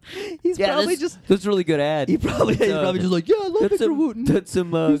 He's probably that's a really good ad. he's probably just like, yeah, I love That's Victor some, Wooten. that's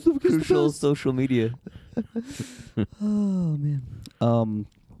some He's the crucial best. social media. Oh man.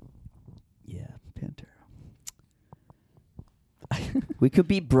 Yeah, Pantera. We could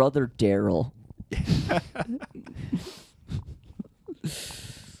be Brother Daryl.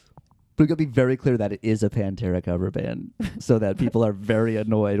 But we gotta be very clear that it is a Pantera cover band, so that people are very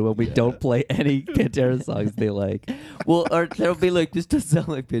annoyed when we don't play any Pantera songs they like. Well, or they'll be like, "This doesn't sound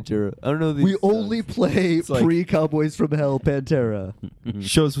like Pantera." I don't know. These We only play like- pre-Cowboys from Hell Pantera.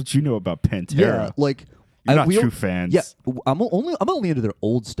 Shows what you know about Pantera. Yeah, like You're not we true don't- fans. Yeah, I'm only into their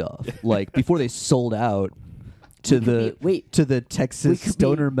old stuff, like before they sold out to We could the Texas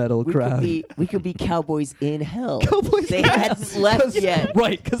stoner metal crowd. We could be Cowboys in Hell. Cowboys they in hadn't Hell. left yet.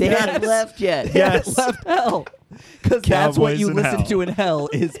 Right, 'cause they they hadn't hadn't- left yet. They haven't Yes. left Hell. Because that's what Cowboys you in listen Hell. to in Hell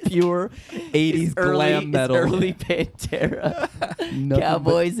is pure 80s It's early, glam metal. It's early Pantera. Nothing but-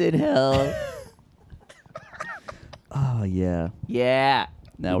 Cowboys in Hell. Oh yeah. Yeah.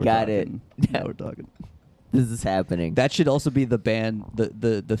 Now You we're got talking. it. Now we're talking. This is happening. That should also be the band,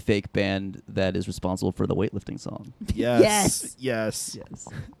 the fake band that is responsible for the weightlifting song. Yes. Yes. Yes.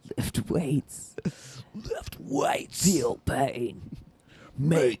 Lift weights. Lift weights. Feel pain.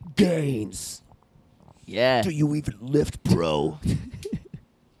 Make gains. Yeah. you even lift, bro?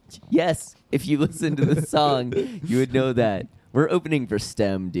 Yes. If you listen to the song, you would know that. We're opening for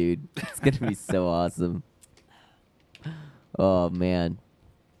STEM, dude. It's going to be so awesome. Oh, man.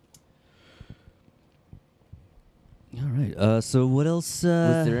 All right. So what else?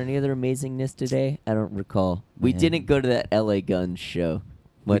 Was there any other amazingness today? I don't recall. We Man. didn't go to that LA Guns show,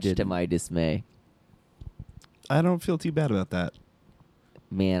 much to didn't. my dismay. I don't feel too bad about that.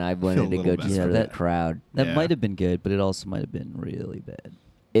 Man, I Feel a wanted to little go bad just for for that. that crowd. That Yeah. might have been good, but it also might have been really bad.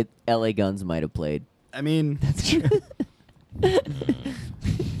 LA Guns might have played. I mean, That's true.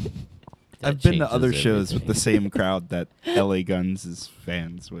 that I've been to changes other shows with the everything. same crowd that LA Guns'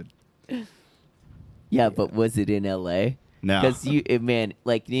 fans would. Yeah, but was it in L.A.? No. Because man,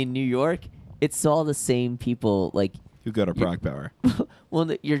 like in New York, it's all the same people. Like, Who go to Prague Power? well,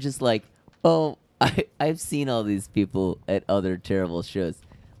 you're just like, oh, I've seen all these people at other terrible shows,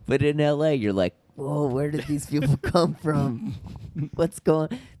 but in L.A., you're like, whoa, where did these people come from? What's going?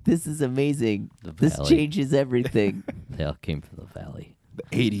 This is amazing. The This Valley. changes everything. They all came from the Valley. The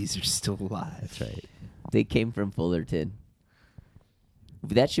 80s are still alive. That's right. They came from Fullerton.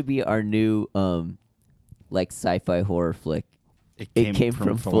 That should be our new like sci-fi horror flick. It came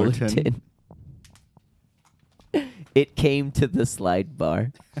from Fullerton. It came to the slide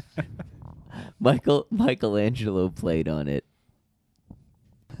bar. Michelangelo played on it.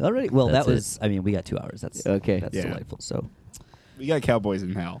 All right. Well, That's that was. I mean, we got 2 hours. That's Okay. That's Yeah. delightful. So We got Cowboys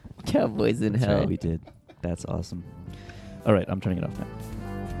in Hell. Cowboys in that's Hell. right, we did. That's awesome. All right, I'm turning it off now.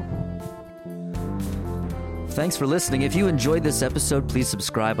 Thanks for listening. If you enjoyed this episode, please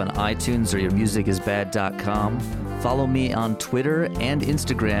subscribe on iTunes or yourmusicisbad.com. Follow me on Twitter and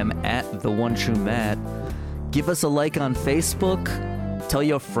Instagram at TheOneTrueMatt. Give us a like on Facebook. Tell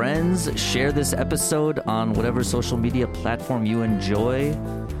your friends. Share this episode on whatever social media platform you enjoy.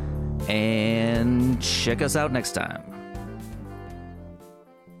 And check us out next time.